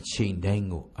တဲ့အချိန်တိုင်း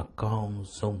ကိုအကောင်း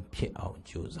ဆုံးဖြစ်အောင်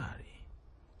ကြိုးစားတယ်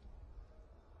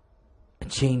အ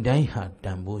ချိန်တိုင်းဟာတ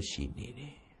န်ဖိုးရှိနေတ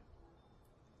ယ်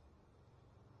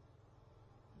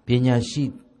ပညာရှိ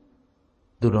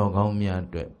သူတော်ကောင်းများအ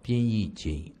တွက်ပြင်းရည်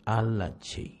ချိန်အားလတ်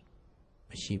ချိန်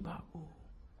မရှိပါဘူး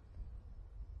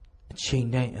အချိန်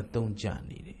တိုင်းအသုံးကျ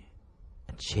နေတယ်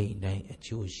အချိန်တိုင်းအ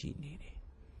ကျိုးရှိနေတယ်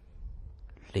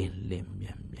လင်းလင်းမြ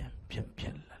န်မြန်ဖြတ်ဖြ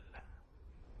တ်လတ်လတ်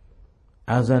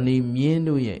အာဇာနည်မြင်း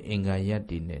တို့ရဲ့အင်္ဂါရတ္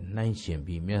တိနဲ့နှိုင်းယှဉ်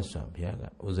ပြီးမြတ်စွာဘုရားက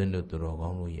ဦးဇင်းတို့သူတော်ကော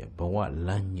င်းတို့ရဲ့ဘဝလ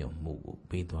မ်းညွှန်မှုကို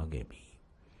ပေးသွားခဲ့ပြီ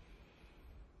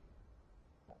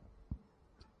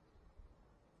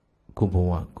ကိုဘ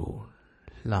ဝကို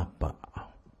လှပအော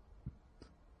င်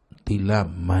သီလ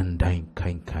မန်တိုင်း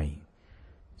ခိုင်ခိုင်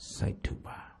စိုက်ထု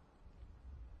ပါ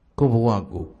ကိုဘဝ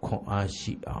ကိုခွန်အား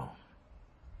ရှိအောင်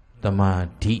တမာ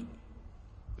တိ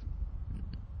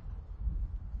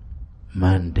မ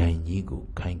န်တိုင်းကြီးကို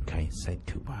ခိုင်ခိုင်စိုက်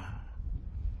ထုပါ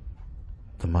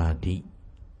တမာတိ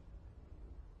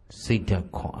စိတ်ဓာတ်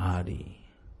ခွန်အားတွေ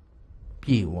ပြ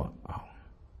ည့်ဝအောင်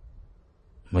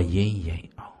မယိမ့်ယိမ်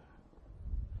အောင်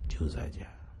ကြိုးစားကြ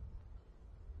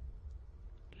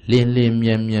လင်းလင်းမြ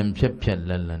န်မြန်ဖြတ်ဖြတ်လ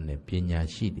တ်လတ်နဲ့ပညာ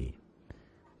ရှိတွေ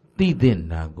သိတဲ့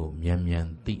နာကိုမြန်မြန်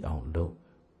သိအောင်လုပ်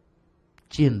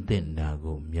ကျင့်တဲ့နာ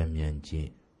ကိုမြန်မြန်ကျင့်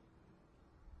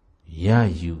ရ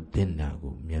ယူတဲ့နာ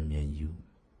ကိုမြန်မြန်ယူ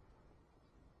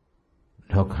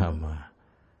နောက်ခါမှာ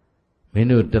မင်း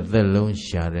တို့တစ်သက်လုံး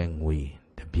ရှာတဲ့ငွေ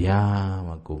တပြား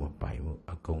မှကိုမပိုင်ဘူး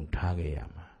အကုန်ထားခဲ့ရ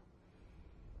မှာ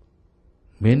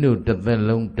မင်းတို့တစ်သက်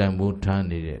လုံးတန်ဖိုးထား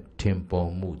နေတဲ့ထင်ပေါ်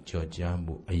မှုကြော်ကြား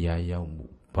မှုအရာရောက်မှု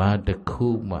ဘာတစ်ခု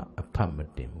မှအဖတ်မ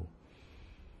တင်ဘူး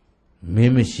မ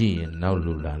င်းမရှိရင်နောက်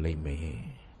လူလာလိမ့်မယ်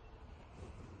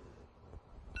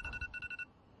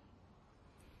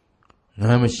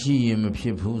ငါမရှိရင်မဖြ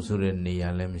စ်ဘူးဆိုတဲ့နေရာ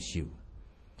လည်းမရှိဘူး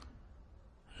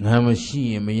ငါမရှိ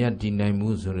ရင်မရတည်နိုင်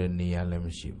ဘူးဆိုတဲ့နေရာလည်းမ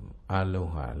ရှိဘူးအလုံး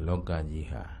ဟာလောကကြီး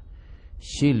ဟာ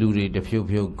ရှေ့လူတွေတဖြုတ်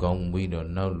ဖြုတ်ကောင်းပြီးတော့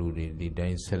နောက်လူတွေဒီတို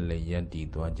င်းဆက်လက်ရတည်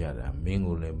သွားကြတာမင်း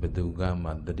ကိုလည်းဘယ်သူကမှ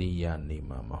သတိရနေ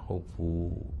မှာမဟုတ်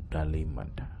ဘူးဒါလေးမှ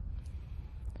တ်တာ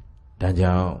ဒါ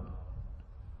ကြောင့်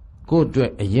ကိုယ့်အတွ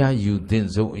က်အရာယူသင့်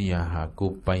ဆုံးအရာဟာကို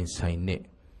ယ်ပိုင်ဆိုင်တဲ့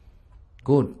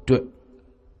ကိုယ့်အတွက်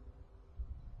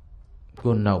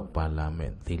ကိုယ်နောက်ပါလာ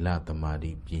မဲ့သီလသမာ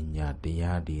ဓိပညာတ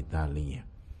ရားတွေသာလျှင်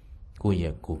ကိုယ့်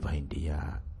ရဲ့ကိုယ်ပိုင်တ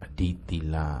ရားအဓိသီ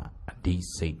လအဓိ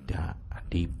စိတ်ဓာတ်အ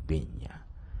ဓိပညာ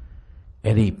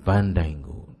အဲ့ဒီပန်းတိုင်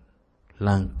ကို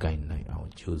လှမ်းကင်နိုင်အောင်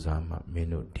ကြိုးစားမှမင်း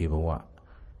တို့ဒီဘဝ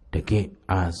တကယ်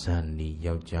အာဇာနည်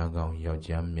ယောက်ျားကောင်းယော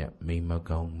က်ျားမြတ်မိန်းမ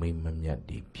ကောင်းမိန်းမမြတ်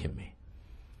တွေဖြစ်မယ်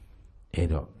အဲ့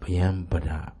တော့ဗျံပဒ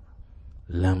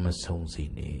လမ်းမဆုံးစေ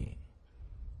နဲ့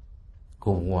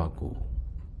ကိုဘဝကို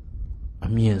အ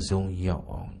မြင့်ဆုံးရောက်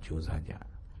အောင်ကြိုးစားကြ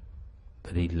သ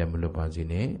တိလက်မလွတ်ပါစေ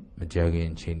နဲ့မကြခင်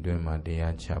ချိန်တွင်းမှာတ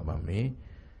ရားချပါမယ်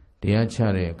တရားချ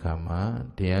တဲ့အခါမှာ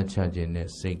တရားချခြင်းနဲ့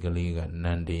စိတ်ကလေးက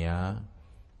နံတရား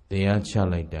တရားချ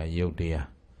လိုက်တာယုတ်တရား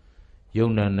ယုံ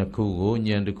နာနှစ်ခုကို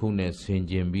ဉာဏ်တစ်ခုနဲ့ဆင်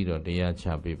ခြင်ပြီးတော့တရားချ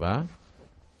ပေးပါ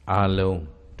အာလုံး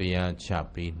တရားချ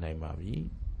ပေးနိုင်ပါပြီ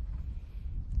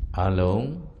အာလုံး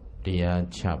တရား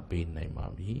ချပေးနိုင်ပါ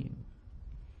ပြီ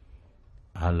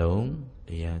အာလုံးတ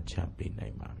ရားချပေးနို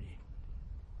င်ပါပြီ